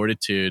mental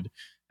fortitude.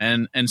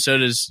 And so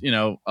does,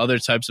 other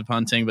types of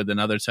hunting, but then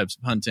other types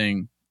of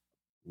hunting,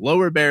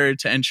 lower barrier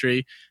to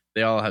entry.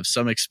 They all have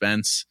some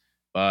expense,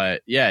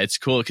 but it's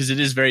cool because it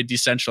is very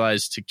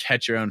decentralized to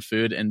catch your own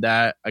food. And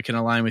that I can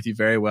align with you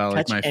very well.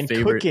 Like my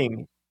favorite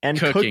cooking.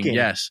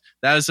 Yes.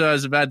 That was what I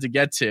was about to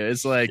get to.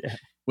 It's like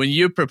when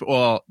you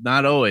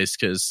not always,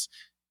 because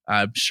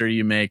I'm sure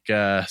you make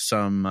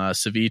some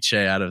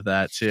ceviche out of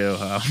that too.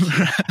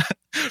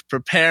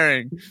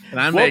 Preparing, and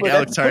I make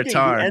elk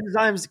tartare. The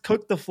enzymes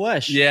cook the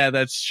flesh. Yeah,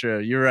 that's true.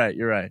 You're right.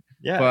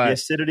 Yeah, but the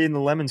acidity in the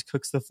lemons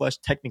cooks the flesh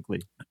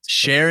technically.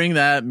 Sharing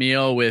that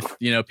meal with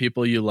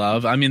people you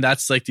love, I mean,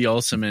 that's like the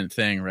ultimate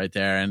thing right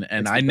there.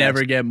 And I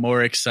never get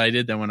more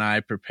excited than when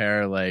I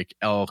prepare like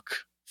elk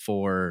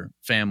for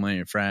family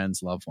and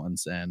friends, loved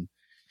ones. And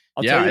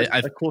I'll tell you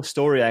a cool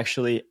story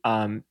actually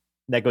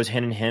that goes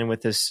hand in hand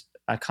with this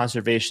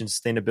conservation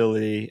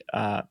sustainability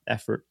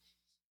effort.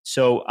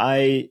 So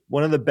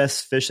one of the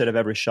best fish that I've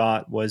ever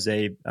shot was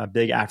a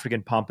big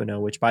African pompano,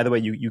 which by the way,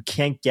 you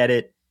can't get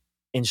it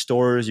in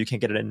stores. You can't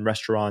get it in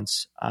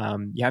restaurants.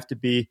 You have to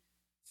be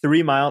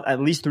at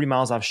least 3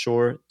 miles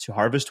offshore to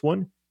harvest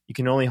one. You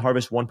can only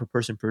harvest one per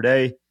person per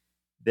day.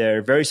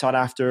 They're very sought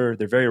after.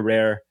 They're very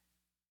rare.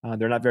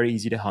 They're not very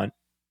easy to hunt.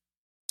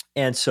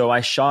 And so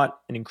I shot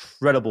an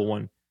incredible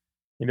one.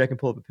 Maybe I can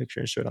pull up a picture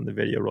and show it on the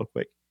video real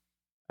quick.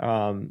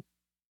 Or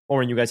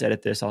when you guys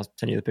edit this, I'll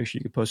send you the picture.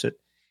 You can post it.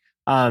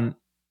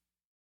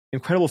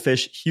 Incredible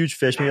fish, huge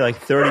fish, maybe like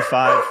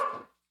 35.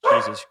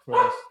 Jesus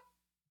Christ.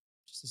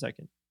 Just a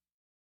second.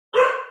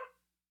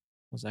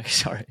 1 second.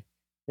 Sorry.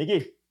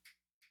 Nikki.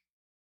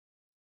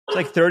 It's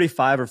like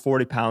 35 or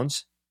 40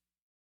 pounds.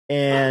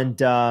 And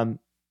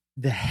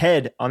the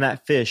head on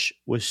that fish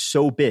was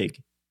so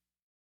big.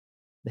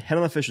 The head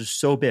on the fish was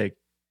so big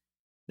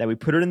that we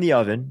put it in the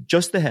oven,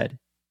 just the head,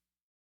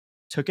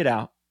 took it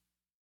out,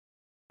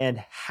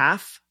 and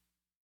half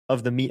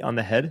of the meat on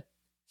the head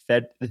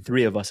fed the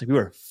three of us. Like we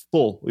were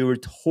full. We were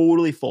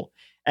totally full.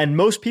 And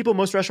most people,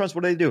 most restaurants,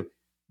 what do?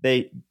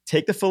 They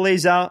take the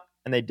fillets out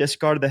and they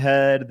discard the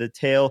head, the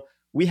tail.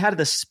 We had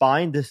the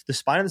spine. The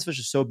spine of this fish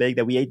was so big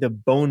that we ate the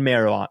bone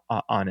marrow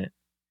on it.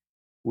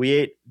 We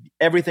ate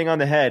everything on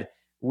the head.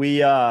 We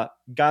got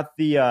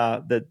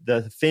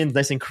the fins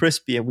nice and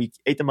crispy, and we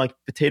ate them like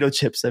potato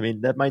chips. I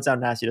mean, that might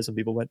sound nasty to some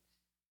people, but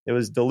it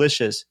was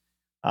delicious.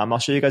 I'll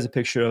show you guys a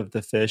picture of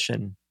the fish,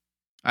 and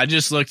I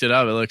just looked it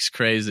up. It looks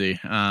crazy.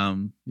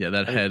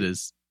 That head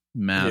is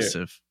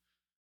massive.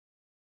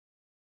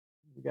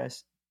 You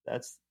guys,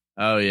 that's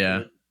oh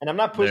yeah. And I'm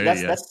not pushing.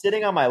 That's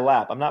sitting on my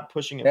lap. I'm not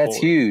pushing it. That's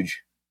forward.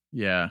 huge.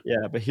 Yeah.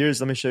 Yeah, but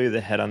let me show you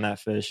the head on that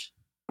fish.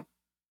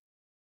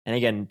 And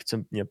again,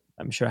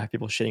 I'm sure I have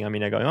people shitting on me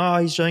now going, "Oh,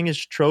 he's showing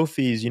his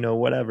trophies,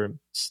 whatever."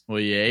 Well,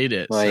 you ate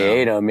it. Well, you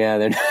ate them,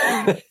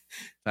 yeah.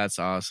 That's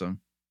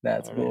awesome.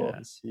 That's cool.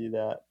 To see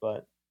that,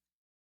 but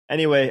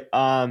anyway,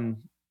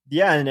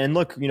 yeah, and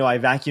look, I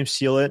vacuum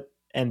seal it,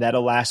 and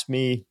that'll last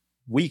me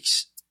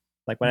weeks.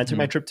 Like when I took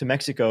my trip to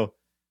Mexico,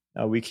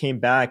 we came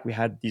back. We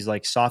had these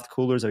like soft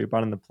coolers that we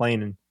brought on the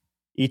plane, and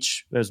it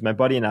was my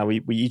buddy and I.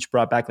 We each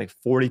brought back like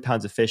 40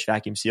 pounds of fish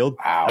vacuum sealed.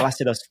 Wow, it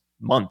lasted us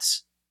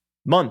months.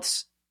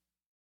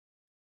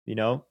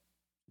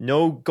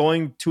 No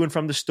going to and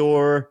from the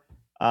store,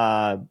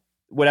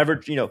 whatever.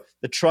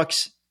 The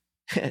trucks.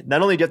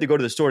 Not only do you have to go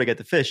to the store to get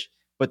the fish,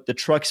 but the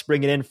trucks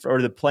bring it in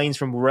or the planes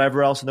from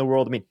wherever else in the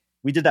world. I mean,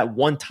 we did that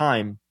one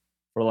time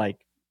for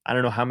like I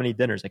don't know how many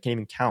dinners. I can't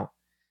even count.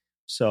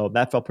 So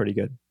that felt pretty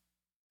good.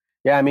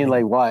 Yeah, I mean,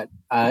 like what?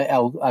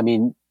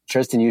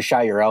 Tristan, you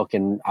shot your elk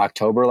in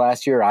October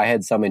last year. I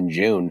had some in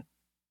June.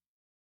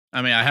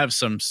 I mean, I have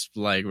some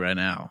like right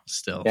now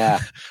still. Yeah.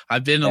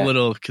 I've been a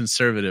little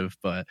conservative,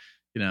 but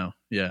yeah.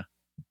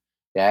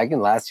 Yeah, it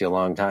can last you a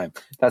long time.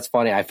 That's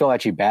funny. I feel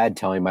actually bad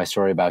telling my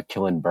story about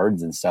killing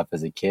birds and stuff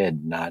as a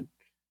kid, not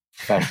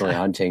professionally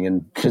hunting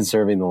and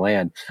conserving the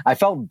land. I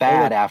felt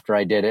bad after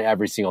I did it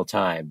every single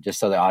time, just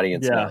so the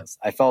audience knows.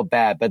 I felt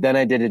bad, but then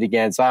I did it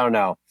again. So I don't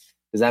know.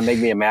 Does that make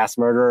me a mass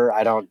murderer?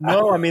 I don't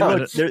know. I mean,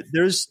 look,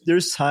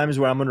 there's times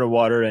where I'm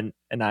underwater and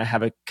I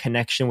have a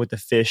connection with the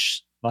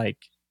fish. Like,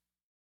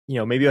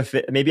 maybe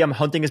I'm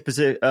hunting a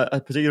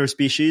particular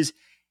species,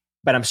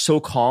 but I'm so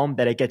calm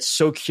that it gets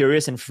so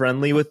curious and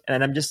friendly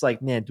and I'm just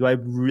like, man, do I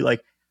really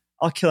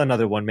I'll kill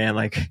another one, man.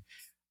 Like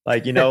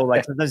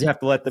sometimes you have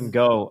to let them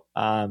go.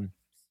 And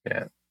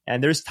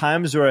there's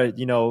times where,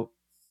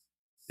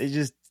 they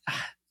just,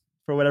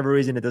 for whatever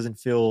reason, it doesn't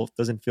feel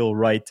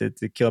right to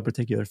kill a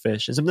particular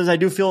fish. And sometimes I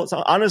do feel,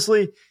 so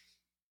honestly,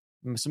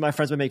 some of my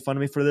friends would make fun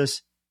of me for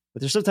this,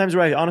 but there's sometimes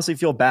where I honestly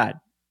feel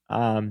bad.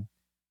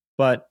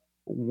 But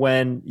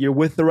when you're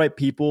with the right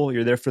people,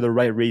 you're there for the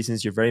right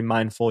reasons, you're very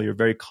mindful, you're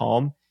very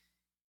calm,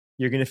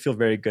 you're going to feel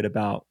very good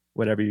about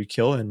whatever you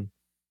kill. And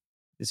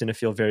it's going to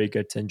feel very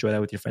good to enjoy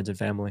that with your friends and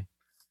family.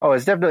 Oh,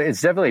 it's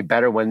definitely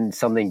better when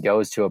something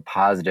goes to a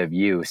positive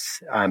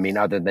use. I mean,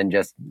 other than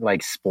just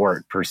like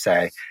sport per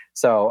se.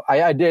 So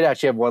I did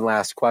actually have one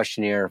last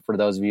question here for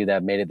those of you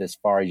that made it this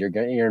far. You're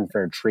in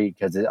for a treat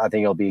because I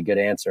think it'll be a good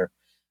answer.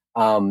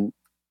 We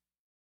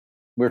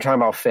were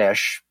talking about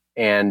fish,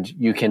 and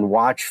you can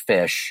watch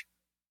fish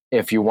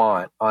if you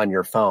want on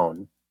your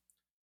phone,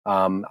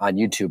 on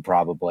YouTube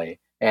probably.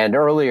 And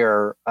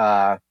earlier,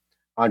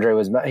 Andre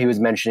was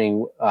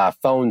mentioning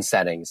phone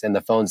settings, and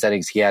the phone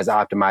settings he has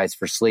optimized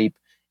for sleep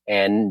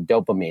and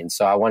dopamine.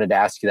 So I wanted to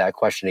ask you that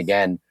question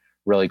again,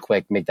 really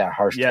quick, make that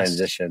harsh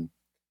transition.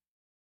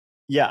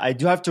 Yeah, I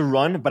do have to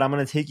run, but I'm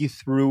going to take you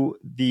through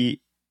the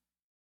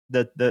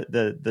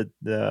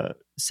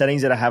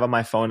settings that I have on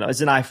my phone. It's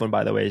an iPhone,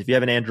 by the way. If you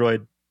have an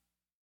Android,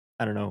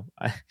 I don't know.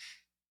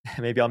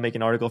 Maybe I'll make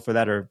an article for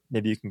that, or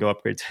maybe you can go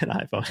upgrade to an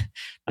iPhone.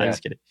 I'm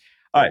just kidding.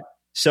 All right.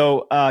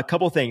 So a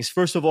couple things.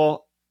 First of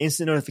all,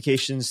 instant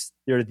notifications,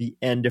 they're the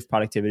end of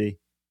productivity.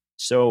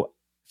 So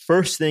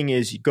first thing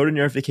is you go to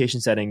notification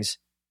settings.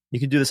 You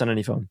can do this on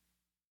any phone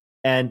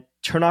and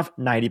turn off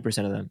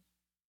 90% of them,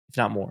 if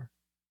not more.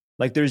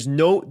 Like there's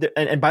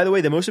and by the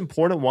way, the most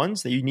important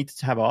ones that you need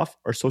to have off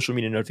are social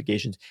media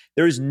notifications.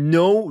 There is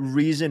no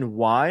reason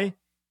why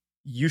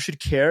you should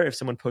care if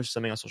someone posts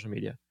something on social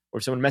media or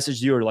if someone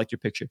messaged you or liked your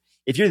picture.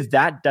 If you're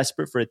that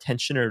desperate for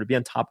attention or to be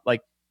on top,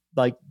 like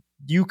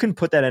you can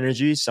put that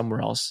energy somewhere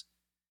else.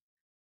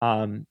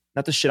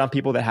 Not to shit on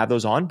people that have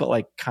those on, but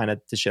like kind of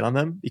to shit on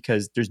them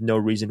because there's no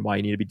reason why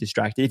you need to be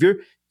distracted.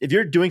 If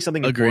you're doing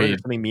something important or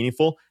something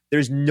meaningful,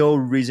 there's no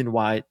reason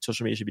why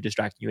social media should be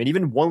distracting you. And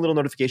even one little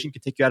notification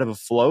could take you out of a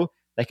flow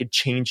that could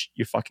change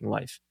your fucking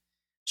life.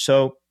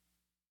 So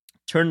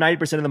turn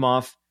 90% of them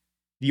off.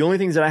 The only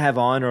things that I have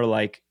on are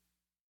like,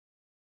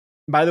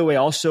 by the way,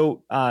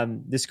 also,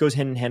 this goes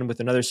hand in hand with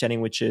another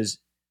setting, which is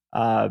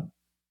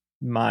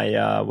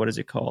my, what is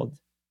it called?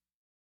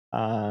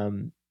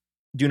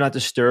 Do not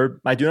disturb.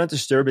 My do not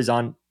disturb is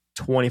on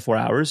 24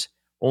 hours,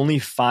 only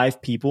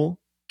 5 people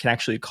can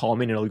actually call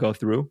me and it'll go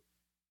through.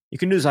 You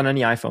can do this on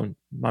any iPhone,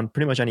 on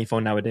pretty much any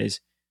phone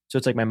nowadays. So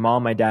it's like my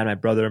mom, my dad, my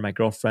brother, my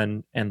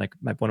girlfriend, and like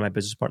one of my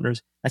business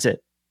partners. That's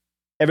it.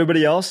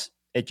 Everybody else,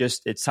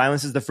 it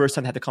silences the first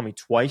time. They have to call me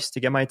twice to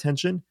get my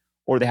attention,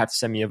 or they have to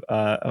send me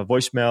a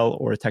voicemail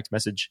or a text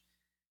message.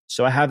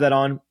 So I have that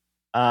on.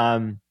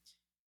 Going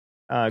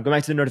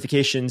back to the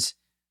notifications,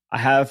 I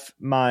have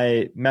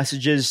my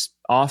messages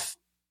off.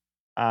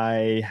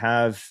 I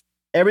have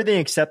everything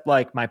except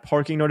like my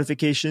parking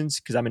notifications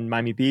because I'm in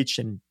Miami Beach,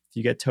 and if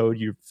you get towed,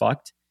 you're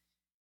fucked.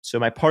 So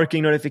my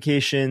parking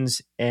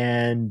notifications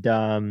and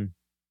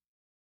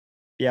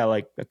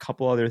like a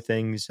couple other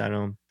things. I don't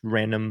know,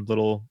 random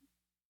little,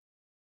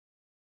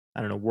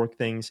 work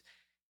things.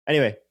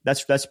 Anyway,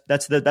 that's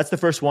the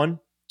first one.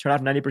 Turn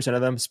off 90% of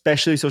them,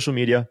 especially social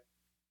media.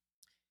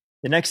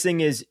 The next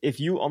thing is if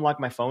you unlock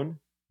my phone,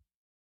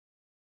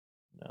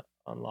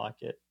 unlock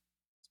it.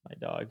 It's my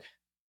dog.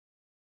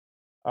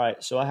 All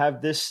right, so I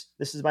have this.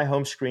 This is my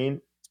home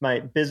screen. It's my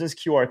business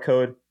QR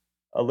code,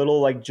 a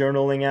little like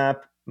journaling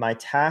app, my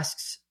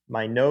tasks,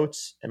 my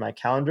notes, and my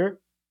calendar.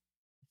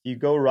 If you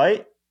go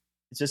right,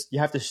 it's just you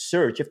have to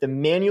search. You have to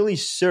manually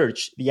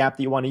search the app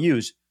that you want to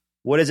use.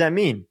 What does that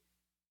mean?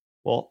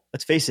 Well,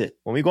 let's face it.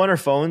 When we go on our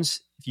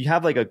phones, if you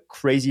have like a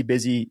crazy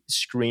busy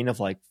screen of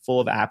like full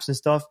of apps and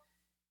stuff,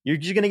 you're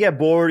just going to get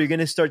bored. You're going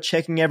to start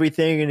checking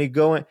everything. You're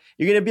going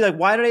to be like,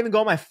 why did I even go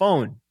on my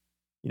phone?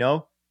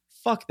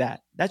 Fuck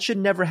that. That should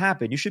never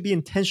happen. You should be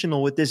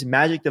intentional with this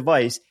magic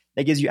device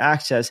that gives you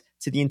access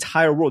to the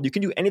entire world. You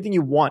can do anything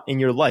you want in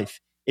your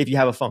life if you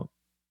have a phone.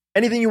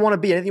 Anything you want to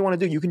be, anything you want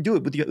to do, you can do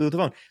it with the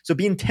phone. So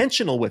be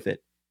intentional with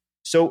it.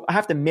 So I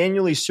have to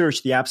manually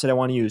search the apps that I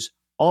want to use.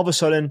 All of a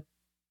sudden,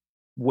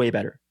 way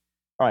better.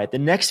 All right, the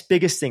next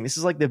biggest thing, this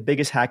is like the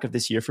biggest hack of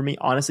this year for me.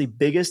 Honestly,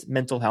 biggest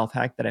mental health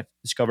hack that I've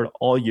discovered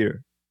all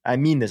year. I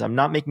mean this. I'm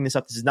not making this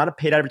up. This is not a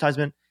paid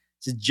advertisement.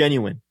 This is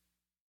genuine.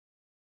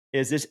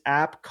 Is this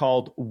app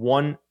called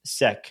 1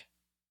 Sec.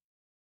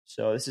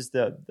 So this is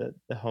the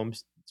home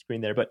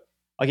screen there. But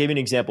I'll give you an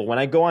example. When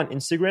I go on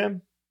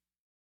Instagram,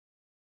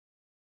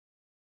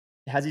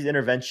 it has these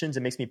interventions.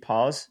 It makes me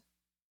pause.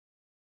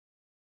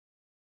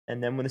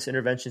 And then when this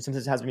intervention,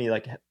 sometimes it has me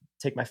like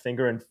take my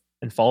finger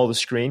and follow the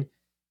screen.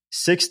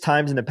 6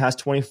 times in the past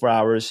 24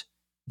 hours,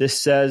 this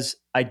says,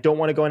 I don't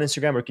want to go on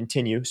Instagram or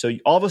continue. So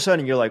all of a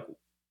sudden you're like,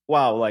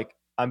 wow, like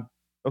I'm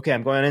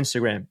going on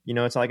Instagram.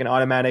 It's not like an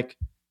automatic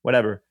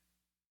whatever.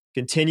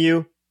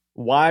 Continue.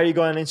 Why are you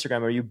going on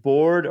Instagram? Are you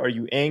bored? Are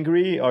you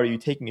angry? Are you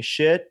taking a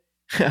shit?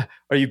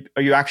 Are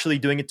you actually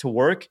doing it to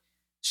work?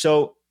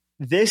 So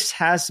this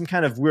has some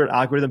kind of weird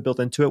algorithm built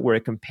into it where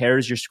it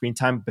compares your screen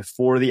time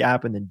before the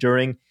app and then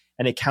during,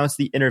 and it counts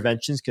the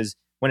interventions because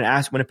when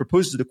it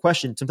proposes the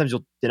question, sometimes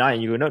you'll deny it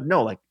and you go,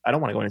 no, like I don't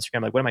want to go on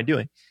Instagram. Like, what am I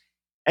doing?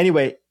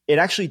 Anyway, it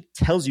actually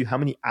tells you how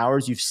many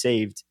hours you've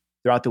saved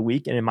throughout the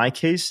week. And in my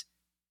case,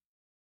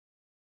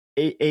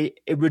 a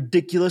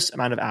ridiculous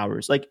amount of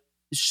hours, like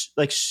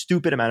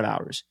stupid amount of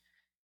hours.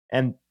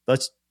 And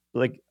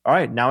all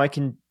right, now I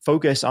can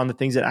focus on the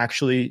things that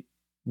actually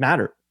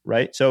matter,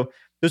 right? So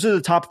those are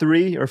the top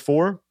 3 or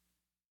 4.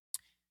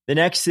 The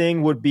next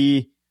thing would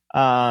be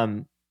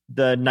the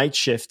night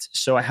shift.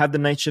 So I have the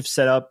night shift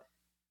set up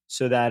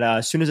so that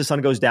as soon as the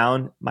sun goes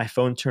down, my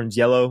phone turns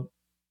yellow.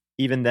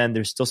 Even then,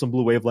 there's still some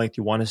blue wavelength.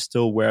 You want to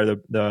still wear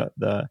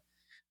the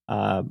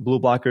blue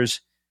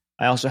blockers.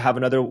 I also have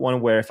another one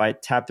where if I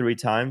tap 3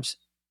 times,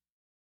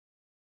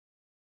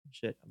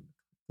 I'm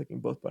clicking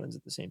both buttons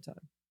at the same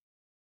time.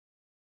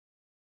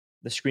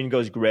 The screen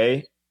goes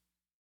gray.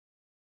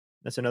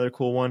 That's another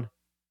cool one.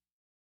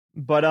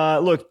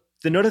 But look,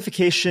 the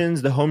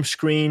notifications, the home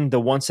screen,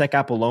 the 1 Sec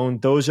app alone,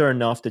 those are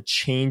enough to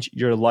change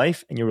your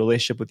life and your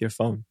relationship with your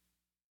phone.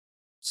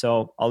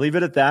 So I'll leave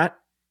it at that.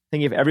 I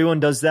think if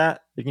everyone does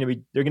that, they're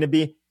going to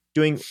be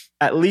doing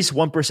at least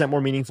 1% more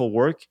meaningful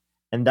work,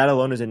 and that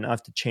alone is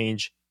enough to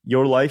change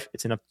your life.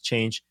 It's enough to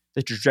change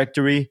the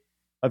trajectory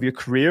of your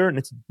career, and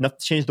it's enough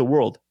to change the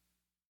world.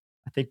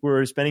 I think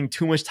we're spending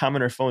too much time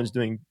on our phones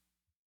doing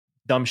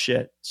dumb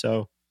shit.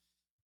 So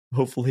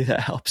hopefully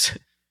that helps.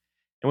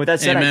 And with that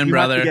said,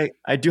 Amen,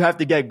 I do have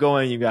to get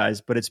going, you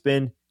guys, but it's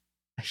been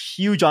a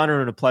huge honor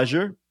and a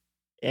pleasure.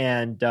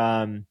 And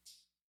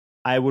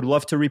I would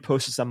love to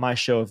repost this on my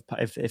show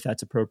if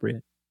that's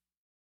appropriate.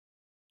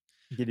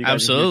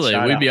 Absolutely.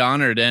 We'd be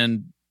honored.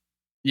 And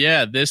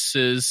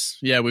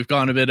we've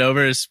gone a bit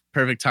over. It's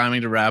perfect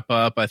timing to wrap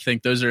up. I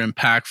think those are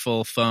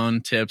impactful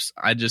phone tips.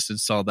 I just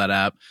installed that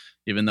app,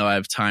 even though I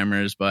have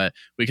timers, but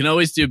we can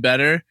always do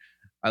better.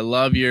 I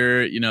love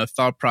your,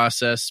 thought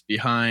process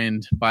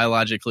behind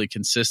biologically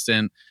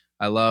consistent.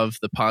 I love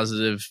the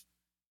positive,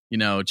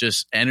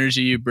 just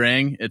energy you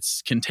bring.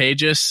 It's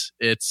contagious.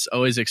 It's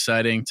always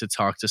exciting to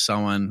talk to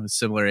someone with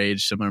similar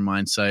age, similar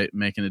mindset,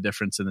 making a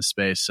difference in the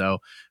space. So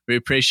we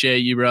appreciate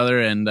you, brother.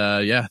 And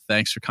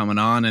thanks for coming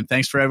on. And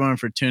thanks for everyone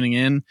for tuning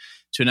in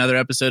to another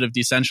episode of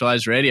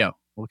Decentralized Radio.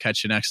 We'll we'll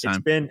catch you next time.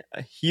 It's been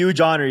a huge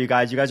honor, you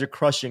guys. You guys are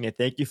crushing it.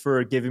 Thank you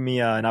for giving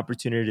me an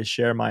opportunity to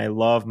share my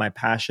love, my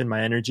passion,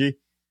 my energy.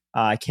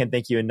 I can't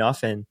thank you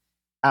enough, and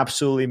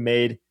absolutely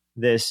made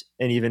this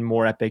an even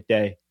more epic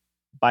day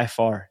by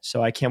far.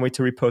 So I can't wait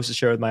to repost and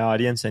share with my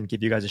audience and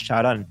give you guys a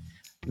shout out and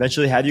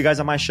eventually have you guys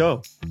on my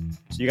show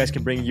so you guys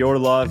can bring your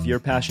love, your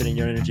passion, and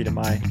your energy to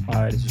my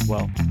audience as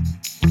well.